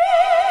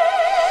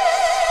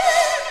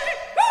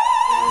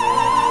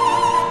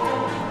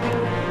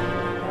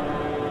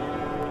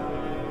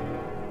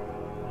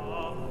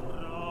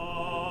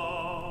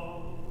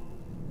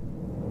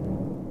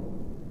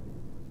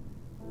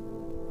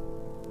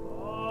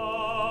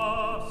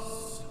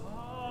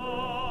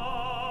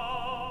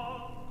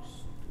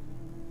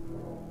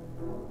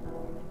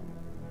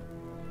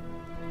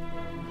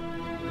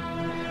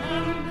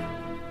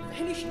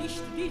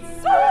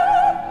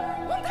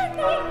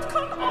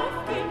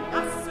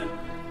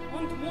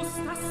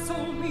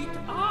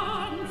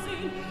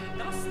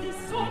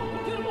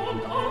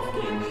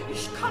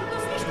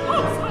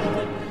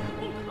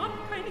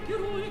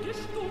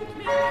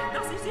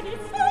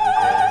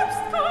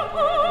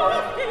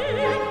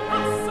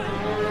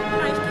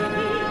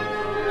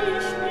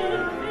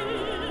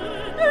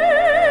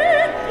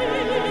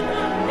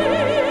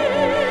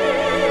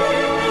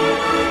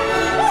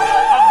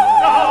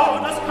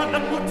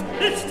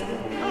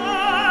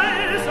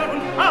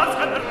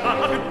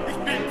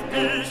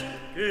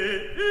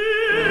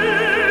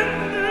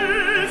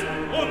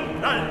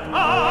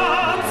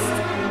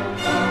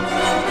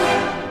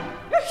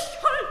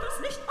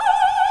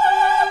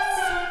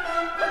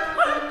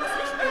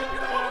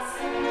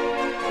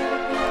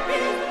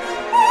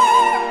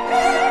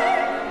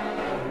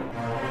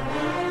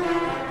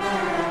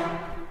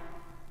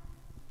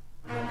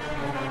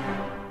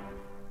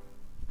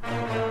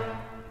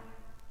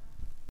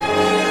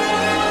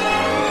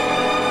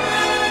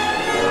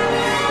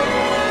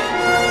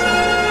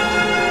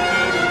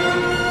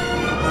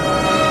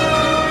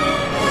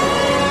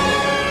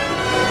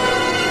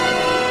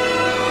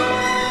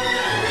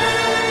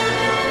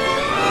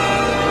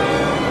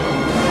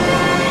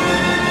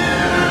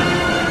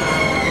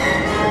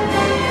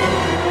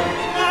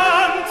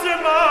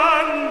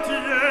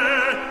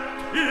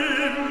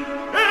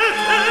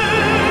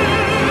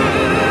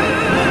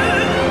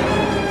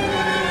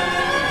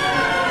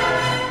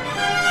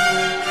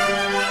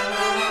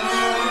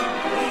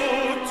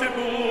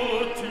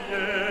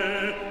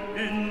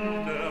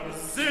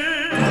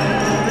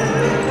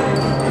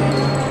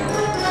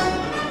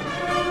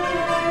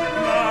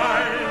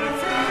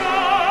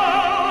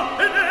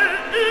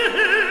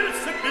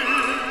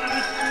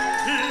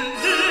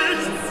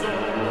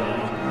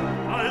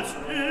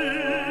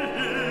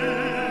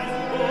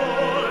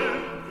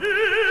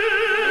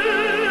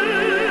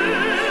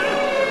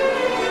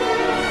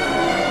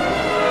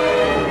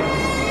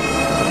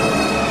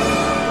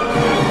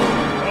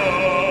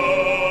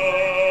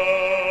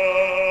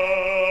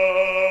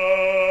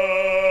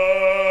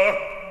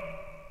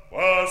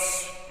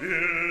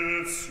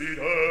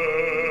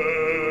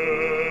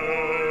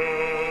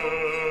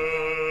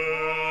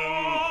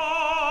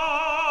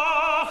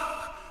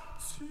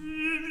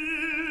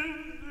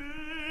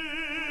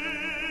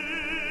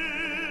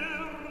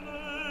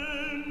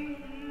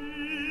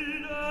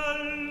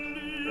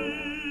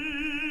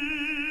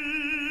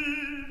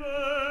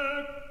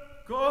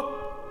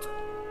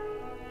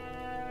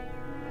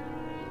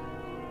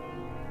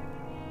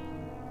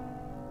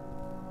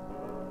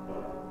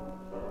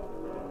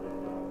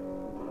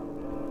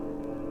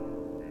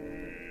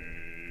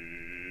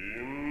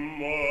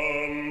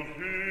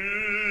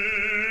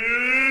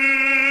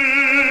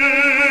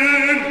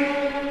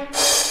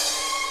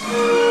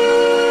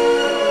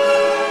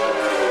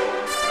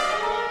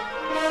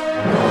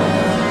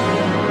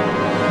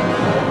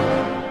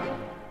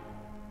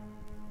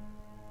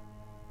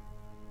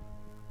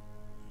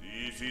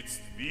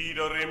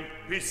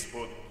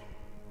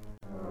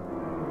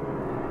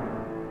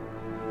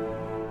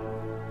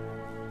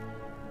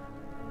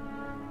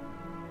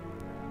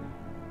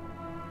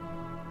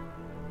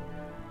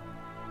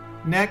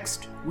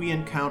Next, we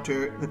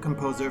encounter the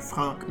composer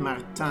Franck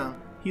Martin.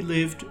 He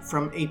lived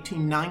from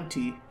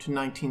 1890 to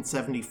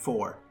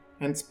 1974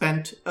 and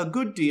spent a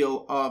good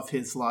deal of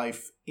his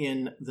life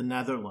in the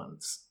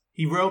Netherlands.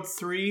 He wrote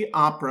 3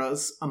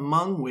 operas,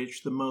 among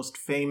which the most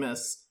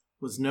famous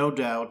was no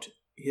doubt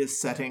his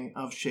setting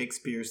of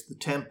Shakespeare's The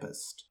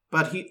Tempest.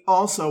 But he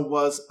also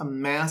was a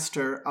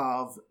master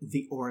of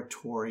the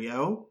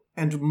oratorio,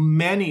 and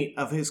many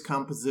of his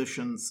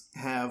compositions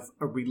have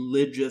a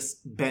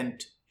religious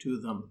bent to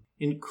them,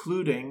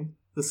 including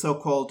the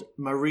so-called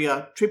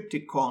Maria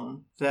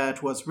Triptychon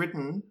that was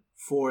written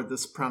for the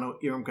soprano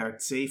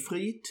Irmgard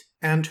Seefried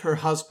and her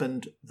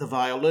husband, the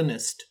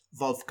violinist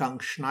Wolfgang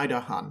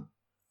Schneiderhan,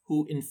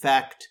 who in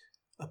fact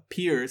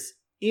appears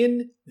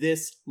in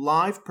this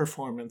live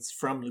performance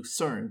from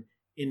Lucerne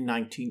in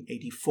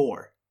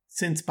 1984.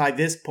 Since by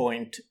this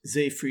point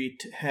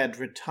Seefried had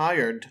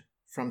retired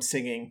from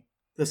singing,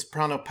 the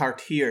soprano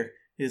part here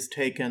is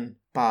taken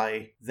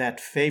by that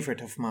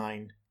favorite of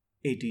mine,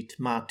 Edith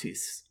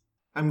Mathis.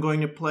 I'm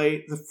going to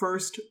play the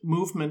first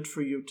movement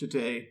for you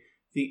today,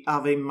 the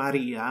Ave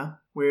Maria,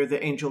 where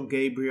the angel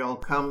Gabriel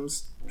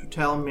comes to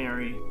tell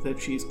Mary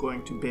that she's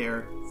going to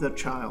bear the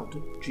child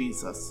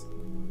Jesus.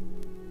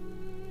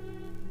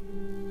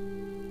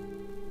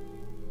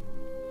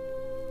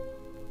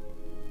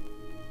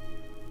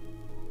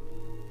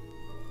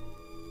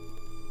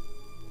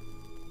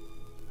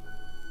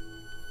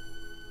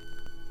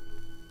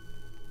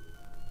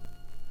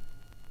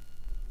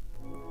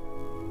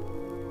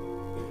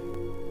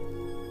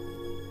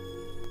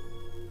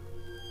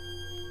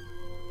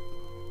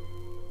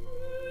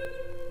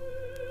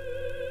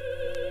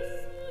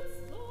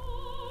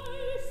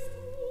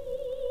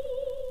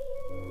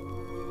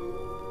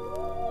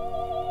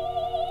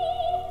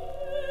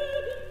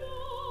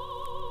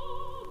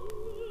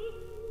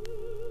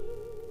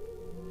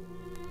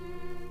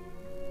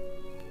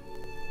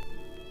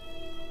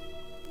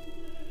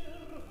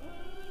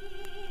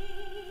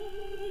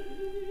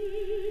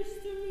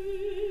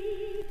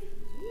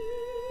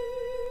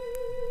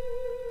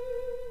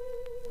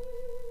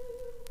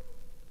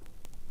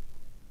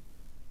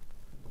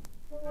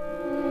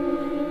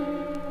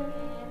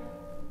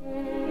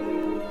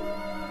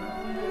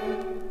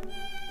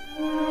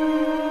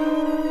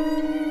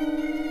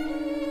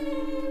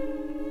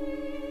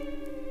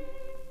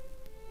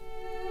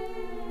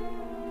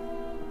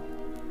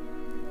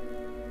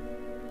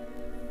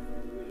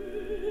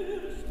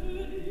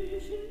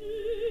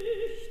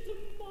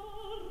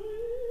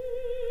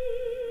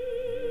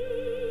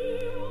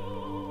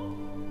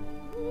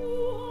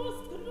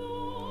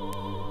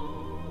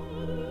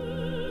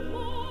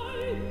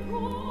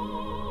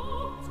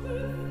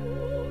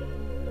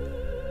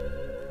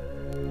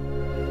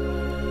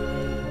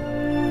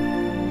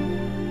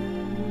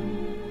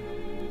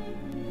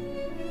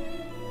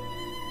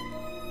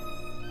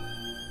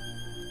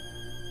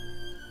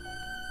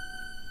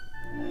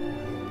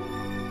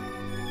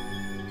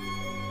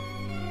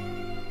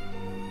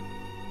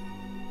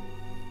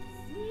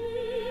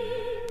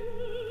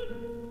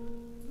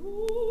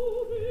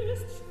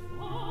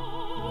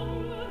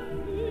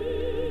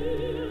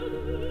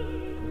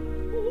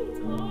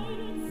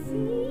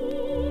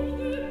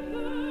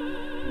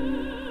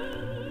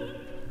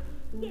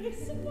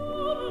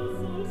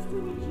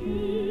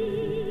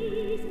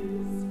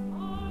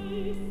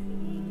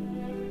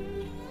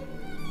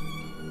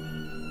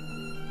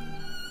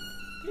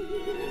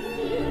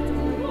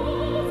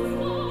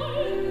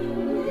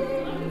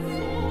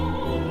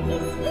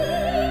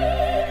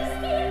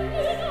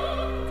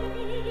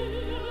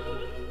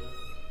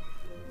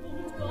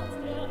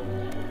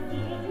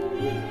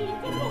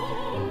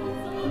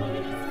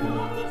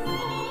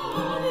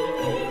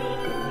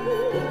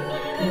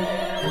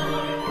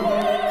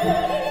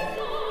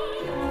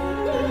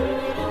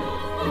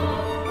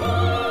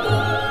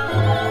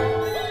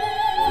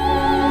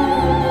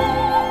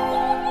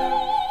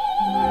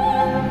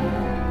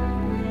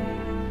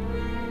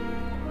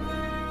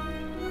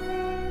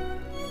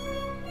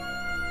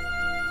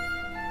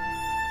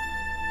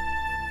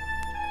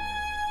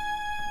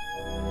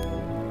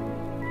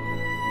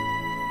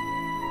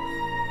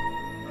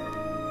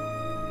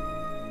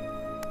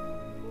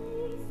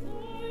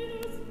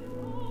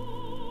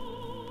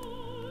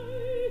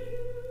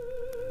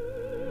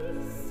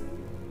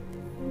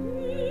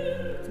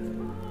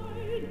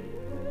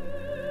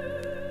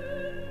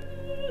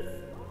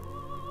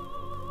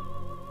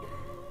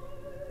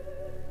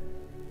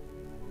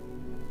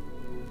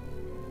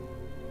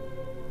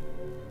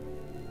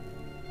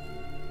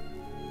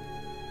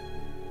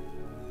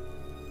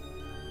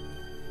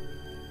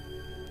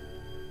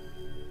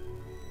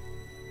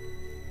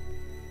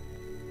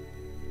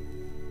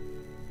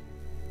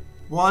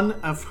 One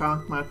of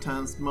Franck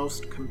Martin's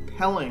most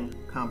compelling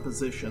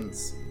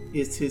compositions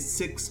is his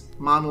 6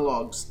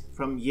 monologues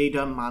from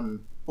Jeder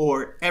Mann,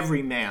 or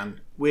Every Man,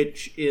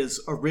 which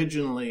is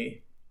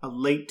originally a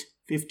late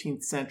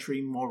 15th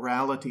century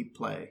morality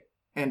play,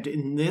 and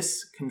in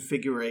this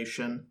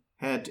configuration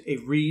had a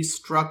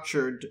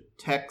restructured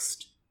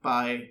text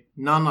by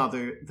none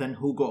other than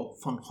Hugo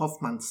von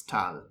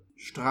Hofmannsthal,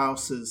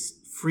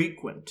 Strauss's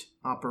frequent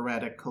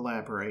operatic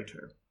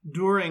collaborator.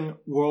 During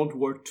World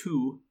War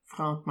II,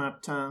 Franck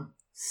Martin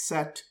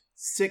set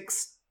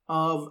 6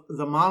 of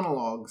the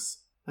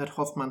monologues that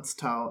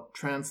Hofmannsthal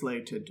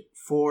translated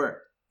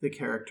for the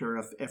character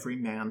of Every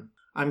Man.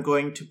 I'm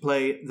going to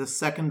play the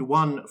second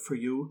one for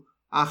you,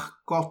 Ach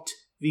Gott,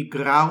 wie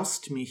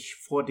graust mich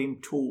vor dem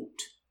Tod,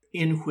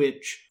 in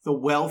which the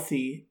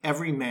wealthy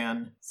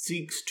everyman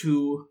seeks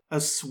to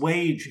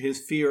assuage his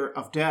fear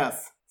of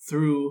death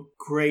through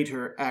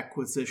greater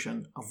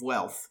acquisition of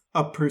wealth,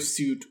 a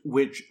pursuit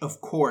which,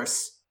 of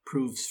course,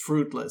 proves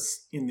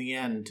fruitless in the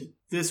end.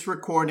 This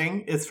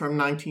recording is from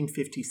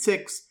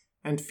 1956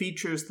 and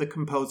features the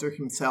composer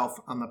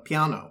himself on the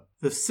piano.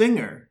 The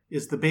singer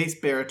is the bass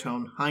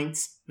baritone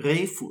Heinz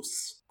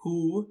Rehfuss,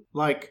 who,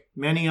 like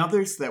many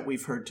others that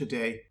we've heard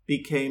today,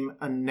 became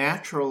a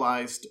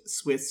naturalized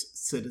Swiss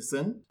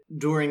citizen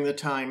during the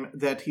time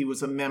that he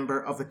was a member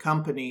of the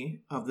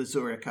company of the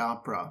Zurich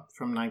Opera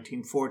from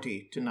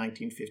 1940 to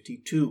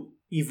 1952.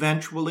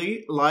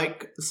 Eventually,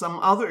 like some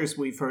others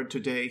we've heard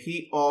today,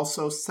 he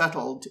also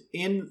settled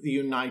in the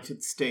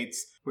United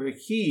States, where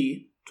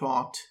he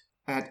taught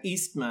at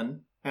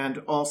Eastman and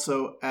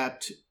also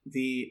at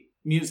the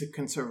Music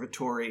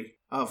Conservatory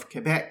of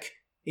Quebec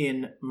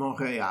in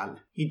Montreal.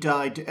 He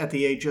died at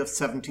the age of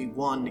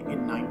 71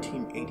 in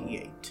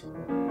 1988.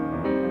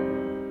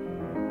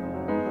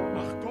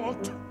 Ach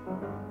Gott,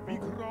 wie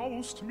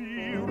graust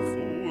mir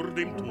vor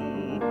dem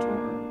Tod.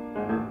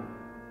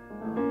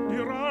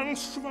 Der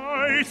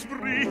Angstschweiß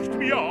bricht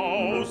mir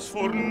aus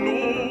vor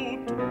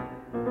Not.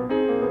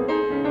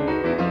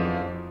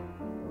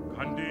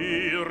 Kann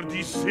der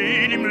die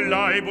Seel im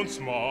Leib uns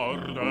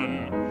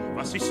morden?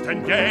 Was ist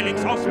denn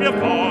jählings aus mir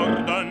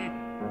worden?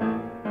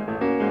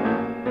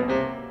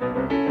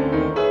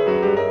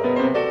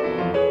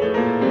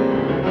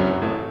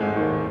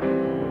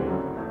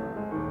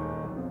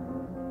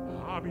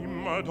 Hab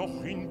immer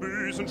doch in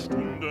bösen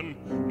Stunden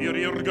mir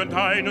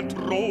irgendeinen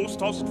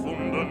Trost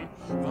ausgefunden,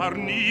 war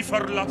nie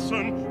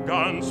verlassen,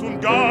 ganz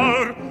und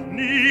gar,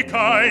 nie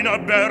kein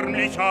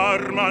erbärmlich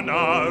armer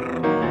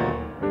Narr.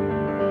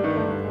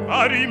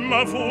 War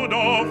immer wo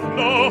doch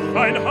noch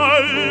ein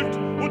Halt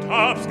und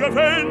hab's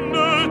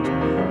gewendet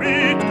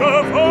mit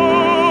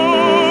Gewalt.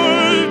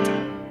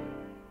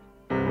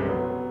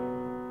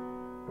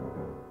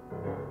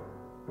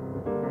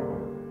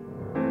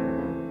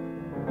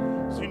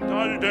 Sind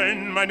all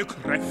denn meine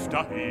Kräfte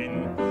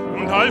dahin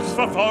und als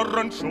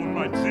verworren schon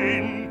mein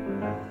Sinn,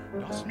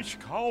 dass mich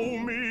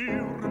kaum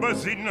mehr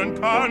besinnen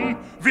kann.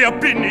 Wer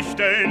bin ich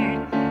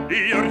denn,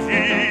 ihr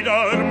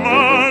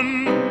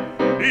Jedermann,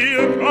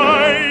 ihr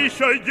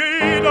reiche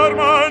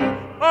Jedermann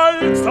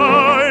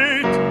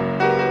allzeit?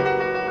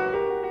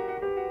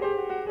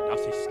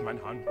 Das ist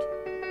mein Hand,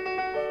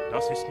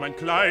 das ist mein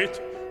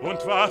Kleid,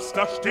 und was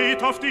da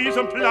steht auf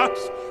diesem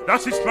Platz,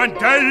 das ist mein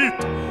Geld,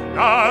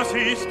 das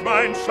ist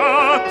mein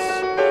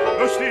Schatz,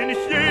 durch den ich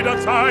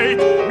jederzeit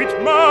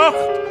mit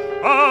Macht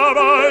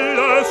aber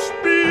alles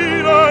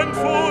Spielen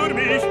vor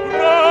mich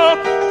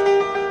bracht.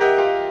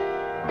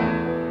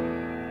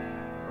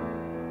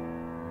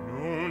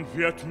 Nun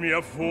wird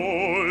mir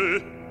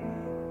wohl,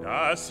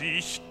 dass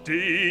ich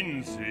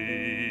den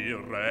seh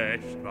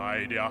recht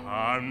bei der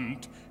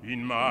Hand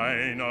in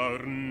meiner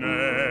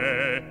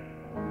Nähe.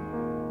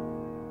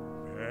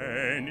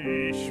 Wenn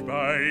ich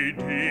bei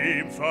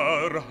dem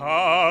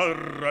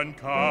verharren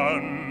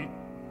kann,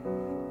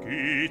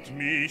 geht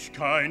mich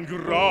kein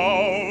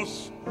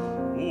Graus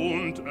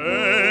und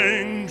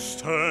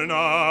Ängsten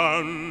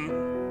an.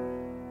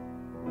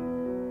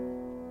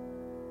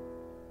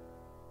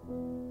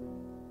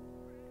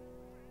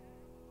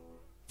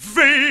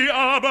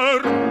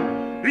 aber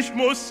ich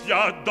muss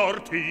ja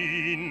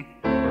dorthin.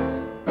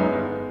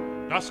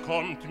 Das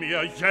kommt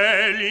mir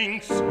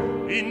jählings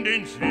in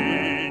den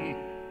Sinn.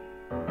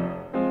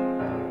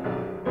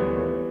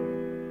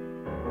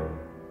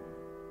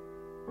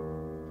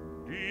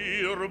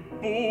 Der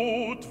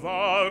Boot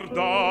war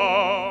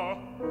da,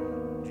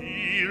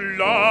 die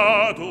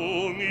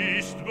Ladung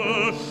ist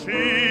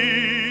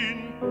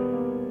beschieden.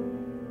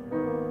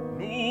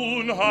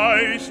 Nun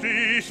heißt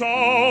es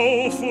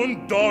auf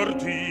und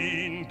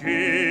dorthin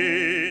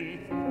gehen.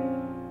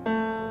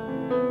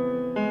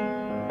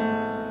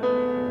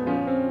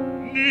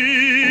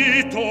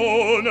 Nicht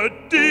ohne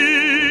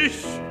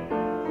dich,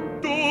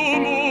 du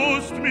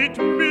musst mit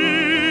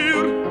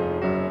mir.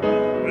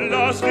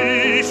 Lass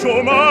dich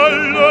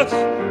alles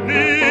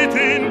nicht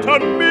hinter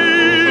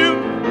mir.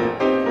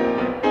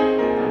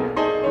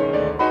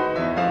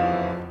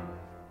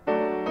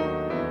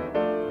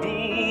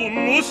 Du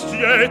musst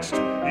jetzt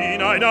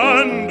in ein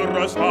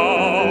anderes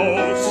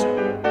Haus.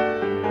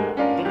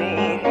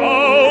 Drum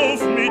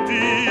auf mit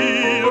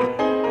dir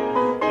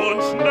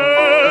und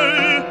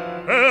schnell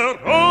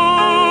heraus.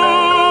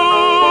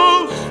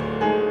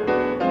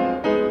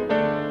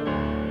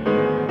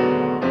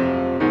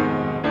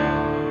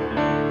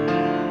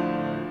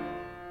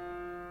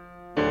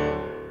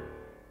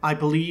 I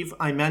believe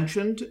I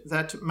mentioned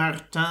that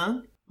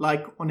Martin,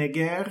 like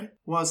Honegger,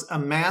 was a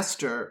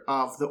master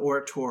of the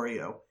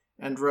oratorio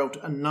and wrote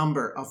a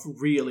number of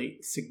really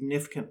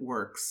significant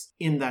works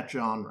in that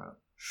genre.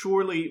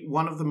 Surely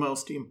one of the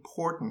most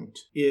important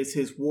is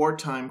his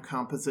wartime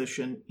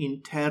composition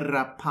In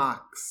Terra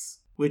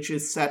Pax, which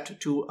is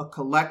set to a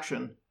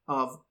collection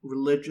of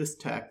religious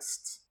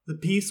texts. The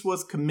piece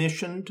was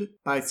commissioned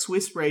by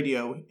Swiss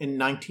Radio in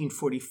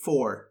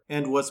 1944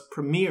 and was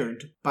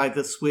premiered by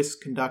the Swiss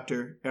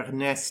conductor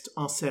Ernest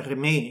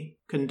Ansermet,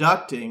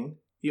 conducting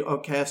the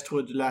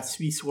Orchestre de la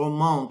Suisse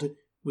Romande,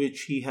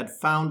 which he had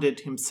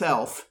founded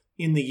himself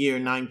in the year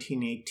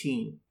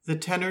 1918. The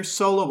tenor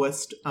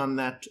soloist on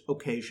that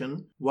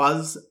occasion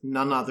was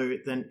none other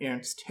than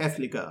Ernst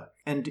Haefliger,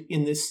 and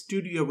in this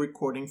studio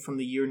recording from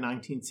the year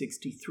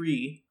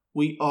 1963,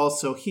 we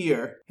also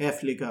hear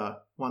Haefliger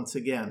once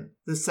again.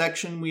 The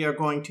section we are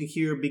going to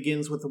hear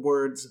begins with the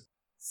words,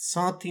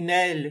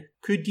 Sentinelle,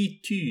 que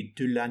dis-tu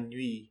de la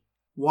nuit?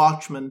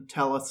 Watchman,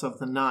 tell us of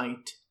the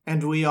night.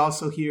 And we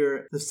also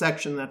hear the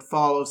section that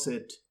follows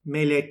it,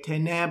 Mais les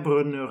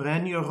ténèbres ne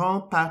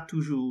régneront pas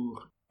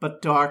toujours,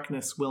 but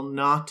darkness will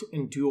not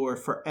endure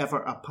forever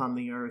upon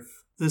the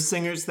earth. The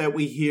singers that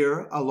we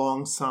hear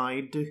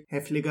alongside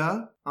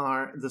Haefliger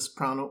are the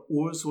soprano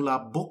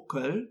Ursula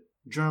Buckel,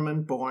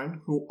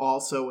 German-born, who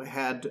also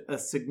had a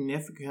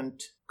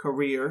significant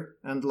career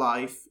and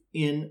life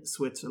in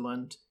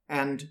Switzerland,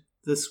 and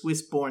the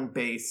Swiss-born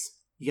bass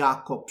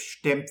Jakob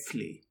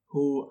Stempfli,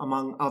 who,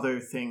 among other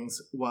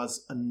things,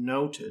 was a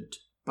noted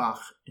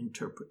Bach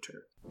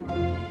interpreter.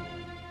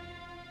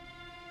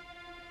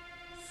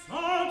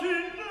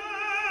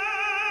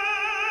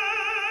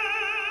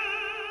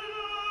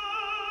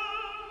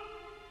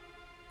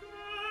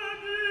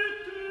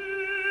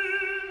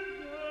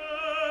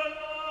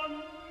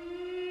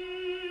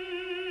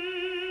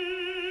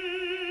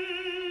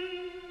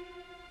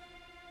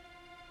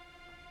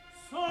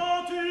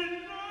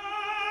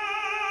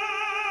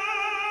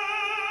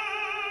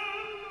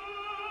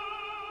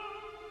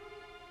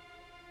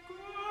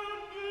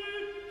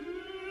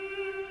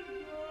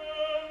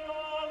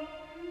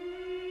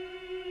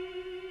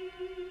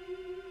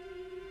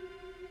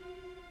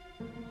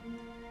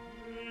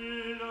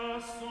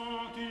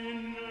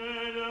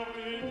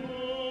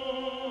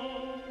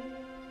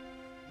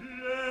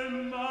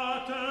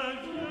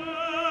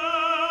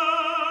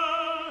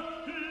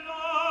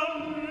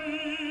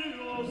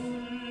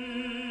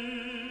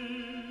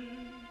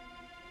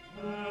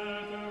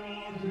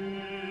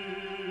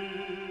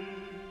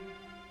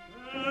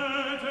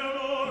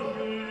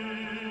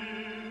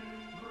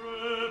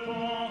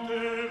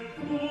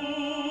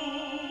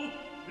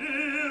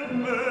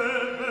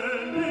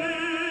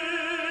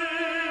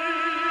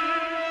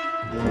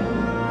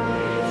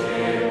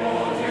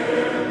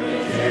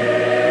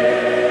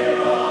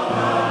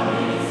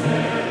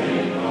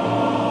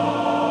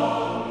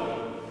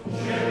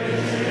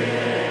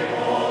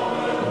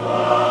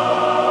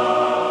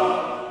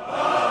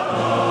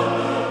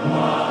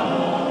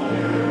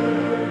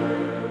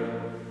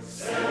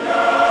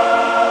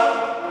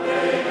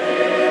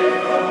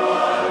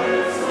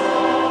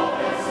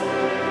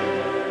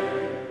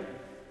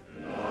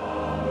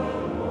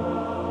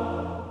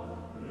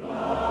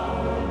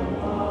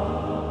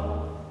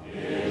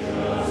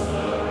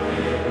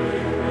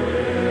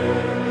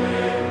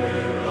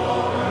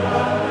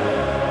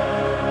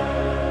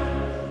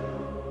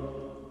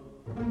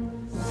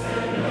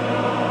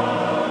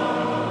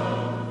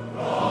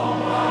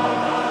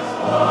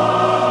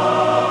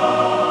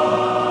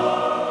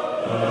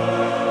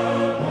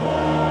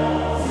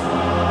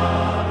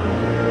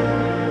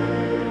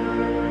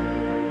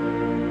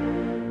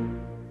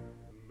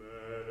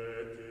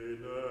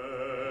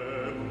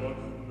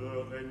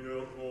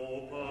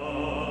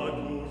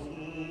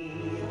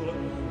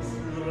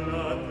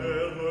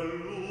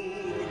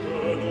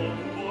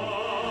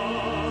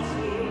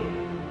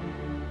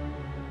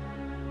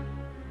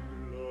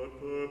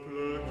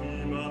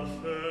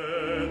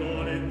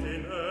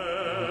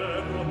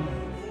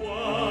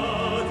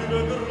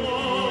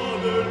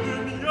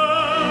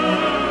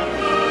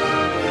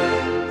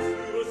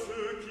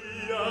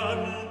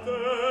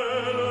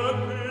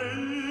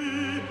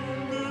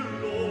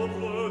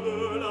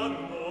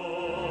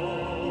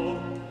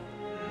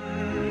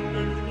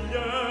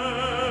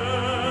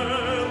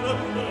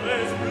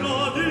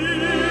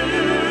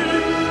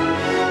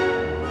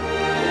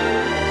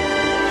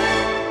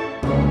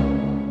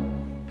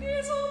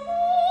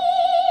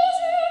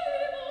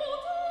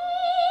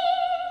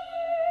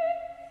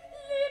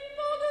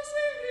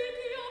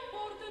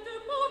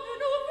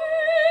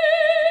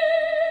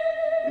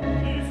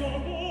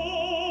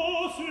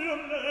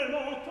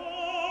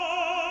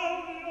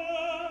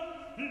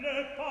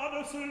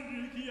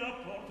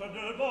 apporte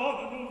de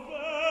bonnes nouvelles.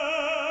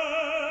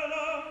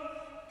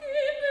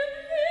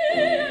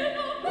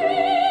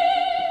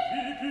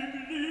 Qui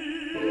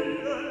publie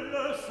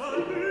le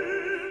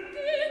salut.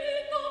 Qui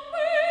dit en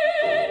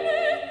peine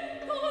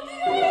quand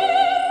Dieu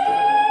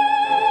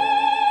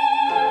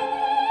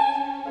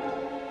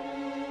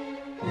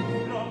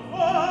La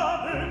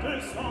voix des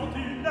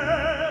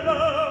sentinelles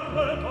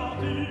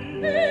retentit.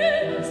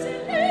 il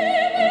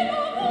s'élève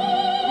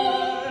là-haut.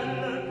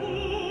 Elle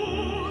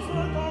pousse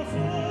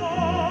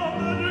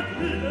ensemble de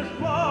cris de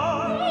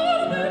joie.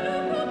 Orbe de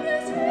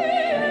prophétie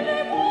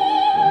les voix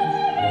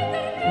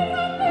l'éternel appelle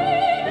les campagnes.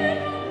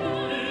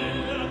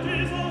 Ils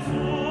disent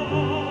ensemble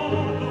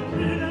de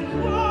cris de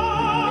joie.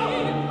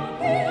 Ils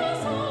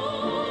ensemble crie les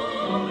joies.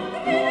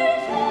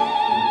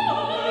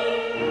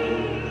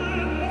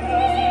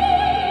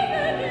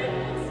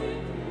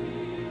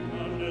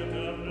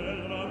 L'Éternel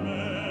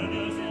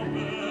ramène son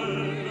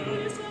peuple,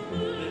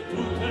 et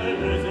toutes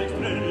les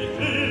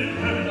extrémités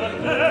de la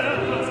terre.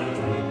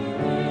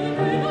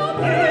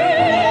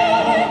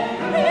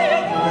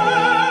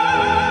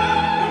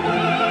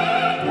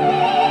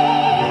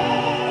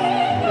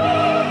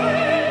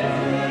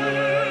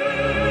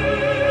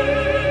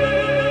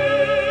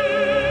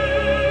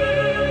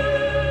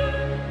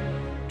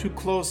 To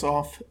close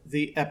off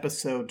the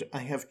episode,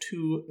 I have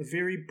two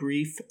very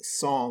brief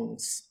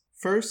songs.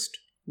 First,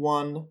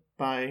 one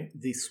by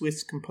the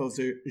Swiss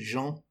composer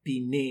Jean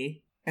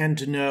Binet.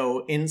 And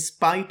no, in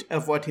spite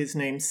of what his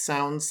name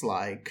sounds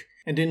like,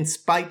 and in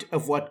spite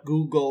of what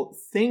Google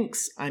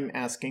thinks I'm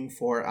asking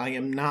for, I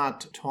am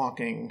not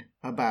talking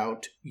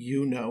about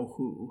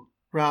you-know-who.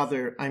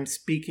 Rather, I'm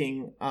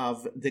speaking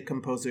of the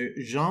composer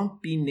Jean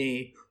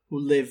Binet, who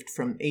lived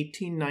from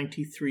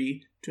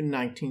 1893 to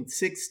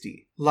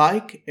 1960.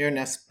 Like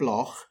Ernest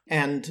Bloch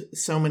and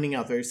so many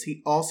others,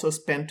 he also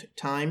spent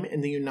time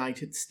in the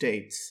United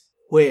States,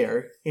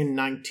 where, in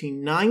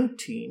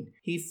 1919,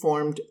 he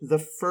formed the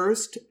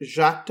first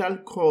Jacques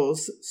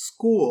Dalcroze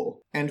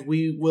school, and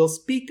we will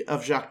speak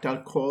of Jacques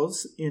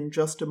Dalcroze in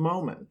just a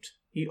moment.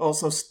 He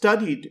also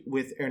studied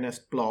with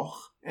Ernest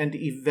Bloch and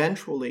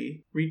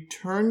eventually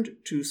returned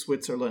to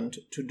Switzerland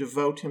to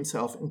devote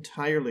himself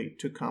entirely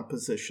to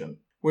composition.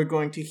 We're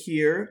going to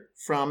hear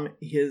from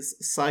his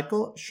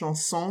cycle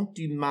Chansons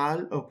du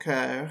mal au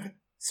cœur,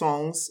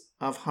 Songs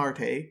of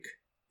Heartache,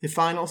 the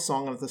final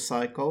song of the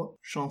cycle,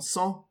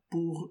 Chansons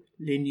pour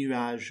les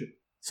nuages,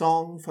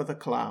 Song for the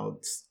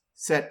Clouds,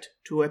 set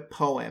to a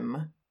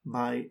poem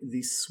by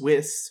the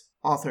Swiss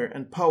author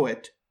and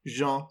poet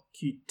Jean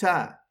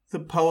Cuttat. The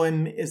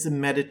poem is a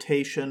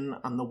meditation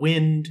on the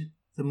wind,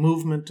 the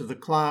movement of the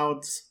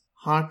clouds,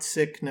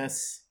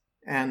 heartsickness,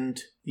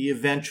 and the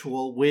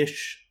eventual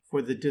wish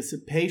for the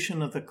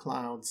dissipation of the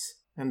clouds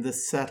and the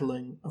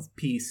settling of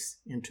peace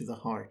into the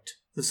heart.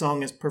 The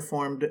song is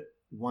performed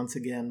once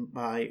again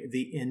by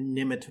the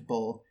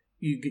inimitable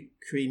Hugues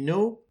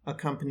Crinot,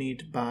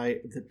 accompanied by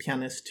the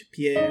pianist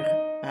Pierre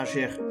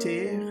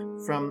Agerter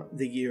from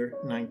the year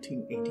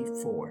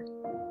 1984.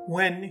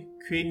 When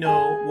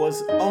Crinot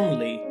was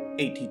only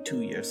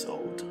 82 years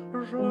old.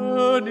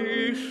 Je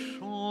n'ai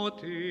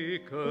chanté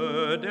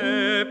que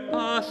des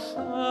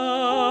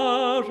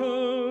passages.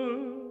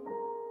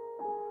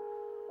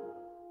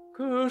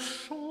 Que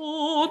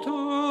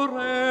chanterai-je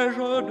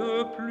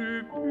de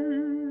plus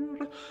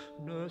pur?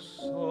 Ne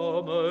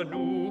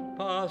sommes-nous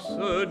pas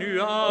ce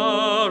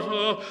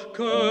nuage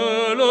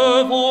que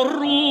le vent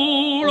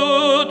roule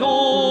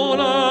dans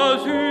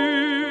l'azur?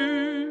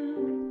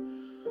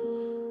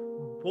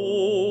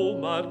 Beau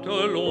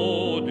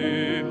matelot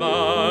du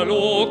mal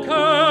au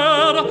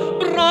cœur,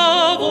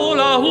 bravo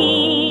la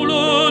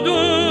houle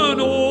de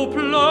nos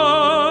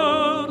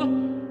pleurs.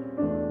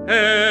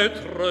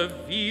 Être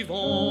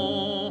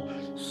vivant,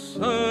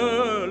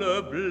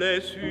 seule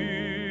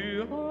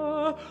blessure,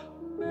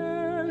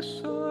 mais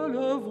seul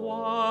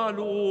voile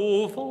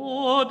au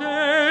vent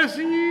des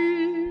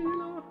îles.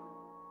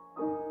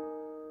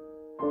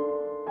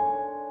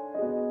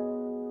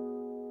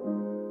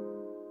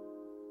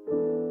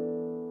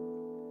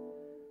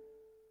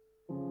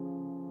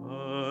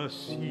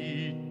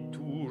 Ainsi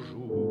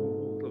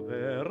toujours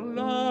vers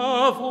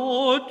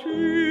l'aventure,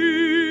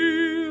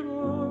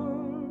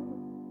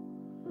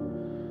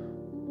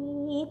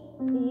 mon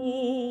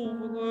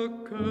pauvre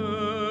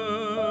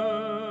cœur,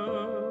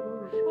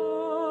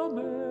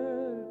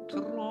 jamais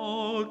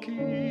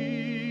tranquille.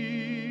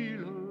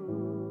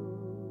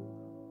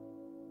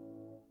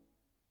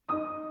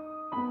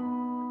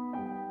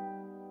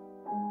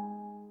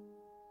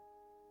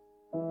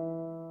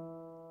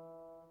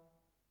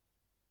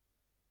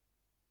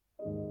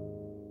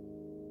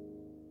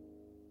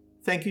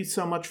 Thank you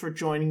so much for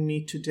joining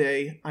me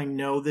today. I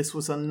know this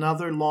was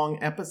another long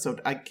episode.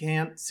 I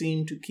can't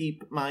seem to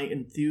keep my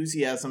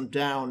enthusiasm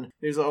down.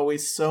 There's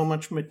always so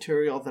much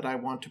material that I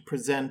want to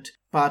present,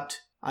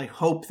 but I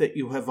hope that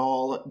you have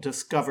all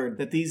discovered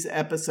that these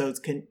episodes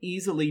can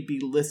easily be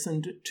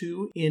listened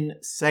to in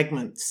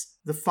segments.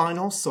 The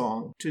final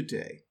song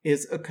today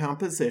is a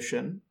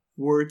composition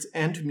words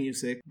and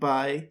music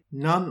by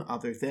none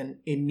other than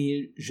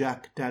Émile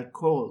Jacques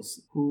Dalcroze,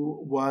 who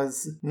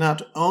was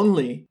not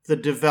only the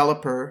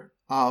developer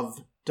of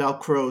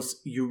Dalcroze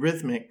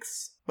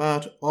Eurythmics,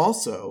 but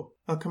also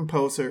a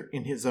composer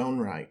in his own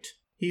right.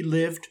 He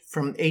lived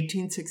from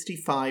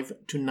 1865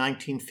 to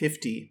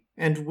 1950,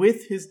 and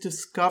with his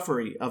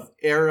discovery of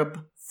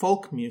Arab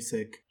folk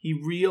music, he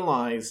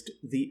realized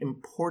the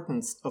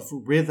importance of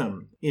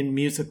rhythm in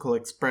musical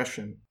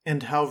expression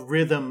and how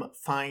rhythm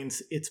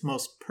finds its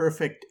most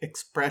perfect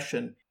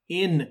expression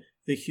in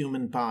the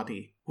human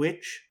body,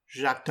 which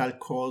Jacques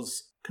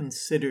Dalcroze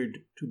considered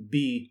to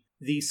be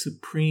the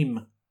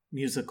supreme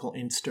musical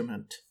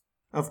instrument.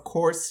 Of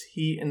course,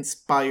 he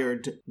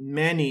inspired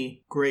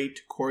many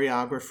great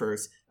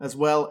choreographers, as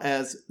well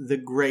as the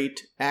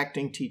great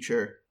acting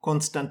teacher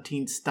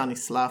Konstantin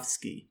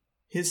Stanislavski.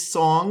 His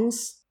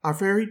songs are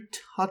very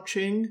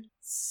touching,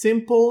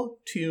 simple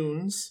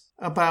tunes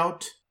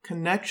about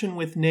connection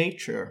with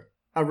nature.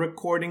 A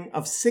recording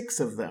of 6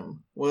 of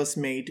them was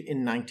made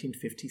in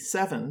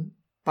 1957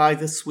 by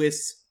the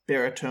Swiss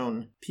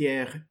baritone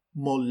Pierre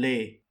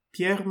Mollet.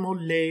 Pierre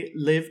Mollet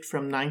lived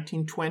from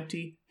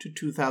 1920 to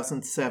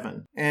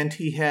 2007, and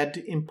he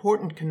had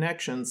important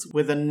connections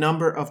with a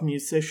number of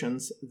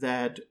musicians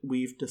that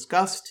we've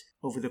discussed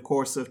over the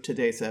course of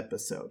today's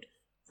episode.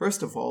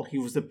 First of all, he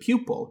was a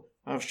pupil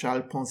of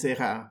Charles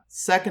Poncerat.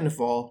 Second of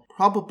all,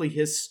 probably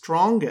his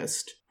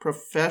strongest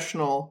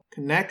professional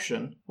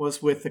connection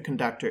was with the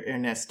conductor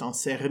Ernest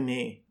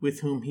Ansermet,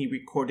 with whom he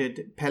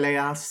recorded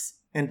Pelléas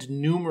and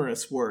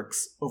numerous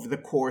works over the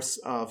course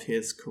of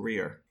his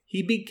career.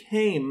 He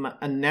became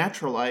a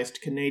naturalized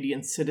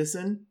Canadian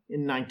citizen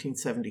in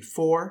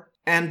 1974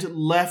 and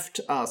left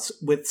us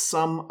with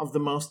some of the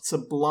most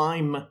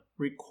sublime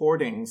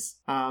recordings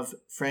of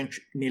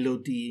French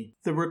Mélodie.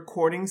 The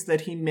recordings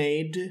that he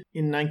made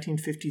in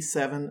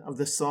 1957 of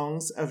the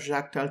songs of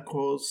Jacques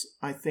Dalcroze,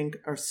 I think,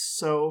 are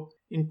so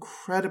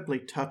incredibly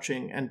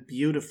touching and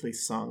beautifully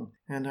sung.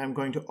 And I'm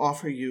going to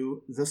offer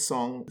you the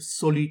song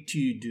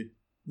Solitude.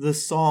 The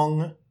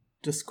song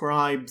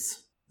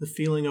describes the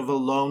feeling of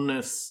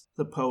aloneness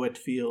the poet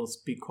feels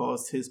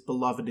because his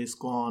beloved is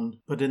gone.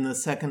 But in the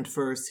second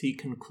verse he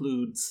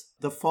concludes,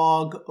 "The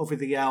fog over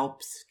the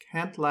Alps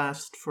can't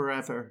last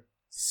forever.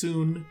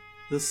 Soon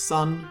the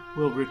sun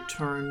will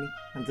return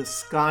and the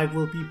sky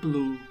will be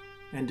blue,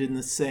 and in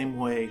the same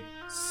way,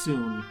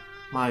 soon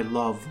my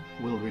love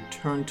will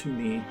return to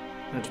me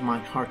and my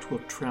heart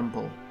will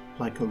tremble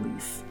like a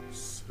leaf."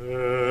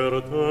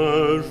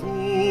 Certains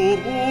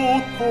jours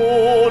où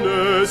qu'on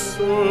est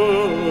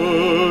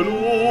seul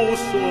au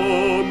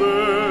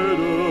sommet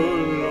de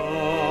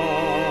l'Alpe,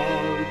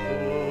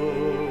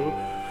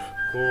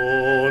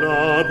 quand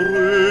la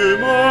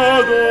brume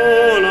de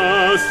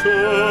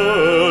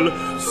linceul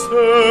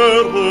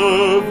serre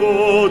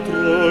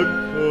votre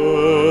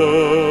cœur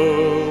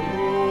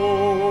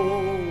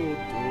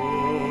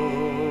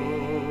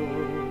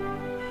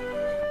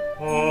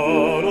automne.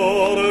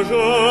 Alors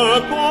je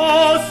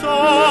pense à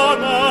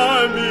un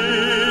ami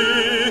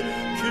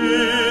qui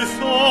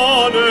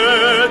s'en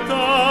est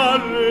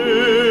allé,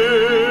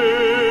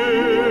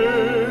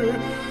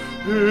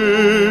 et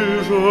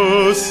je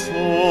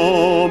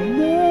sens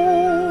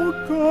mon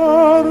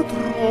cœur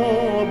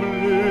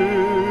trembler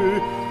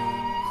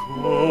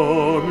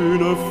comme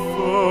une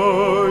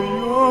feuille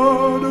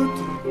de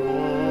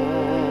tremble.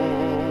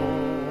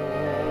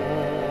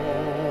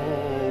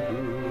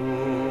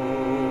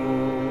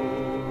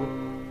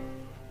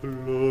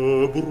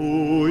 Le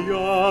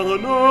brouillard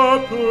ne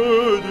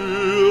peut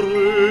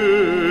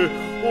durer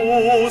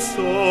au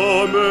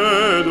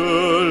sommet de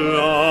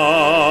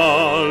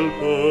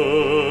l'Alpe.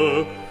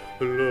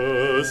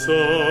 Le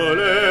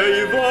soleil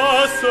va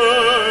se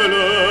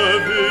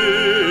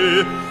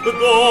lever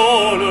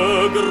dans le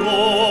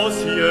grand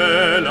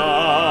ciel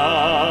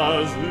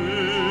azuré.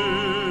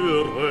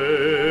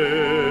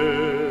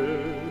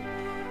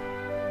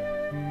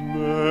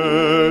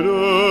 Mais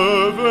ne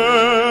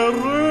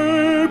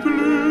verrai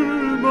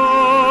plus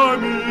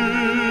mamie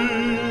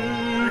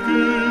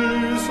qui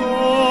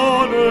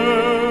s'en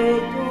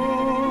est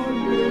allée,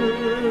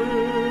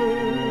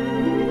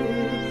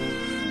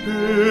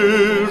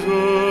 et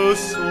je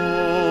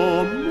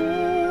sens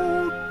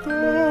mon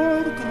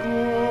cœur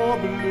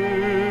trembler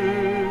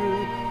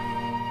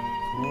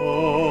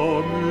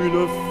comme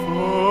une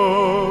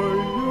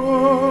feuille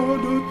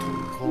de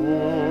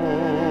tremble.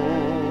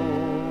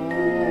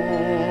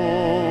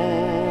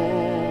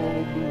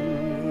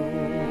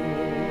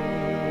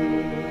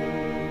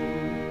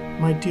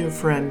 My dear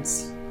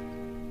friends,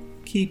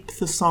 keep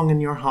the song in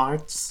your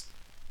hearts.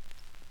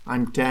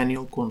 I'm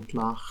Daniel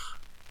Gundlach.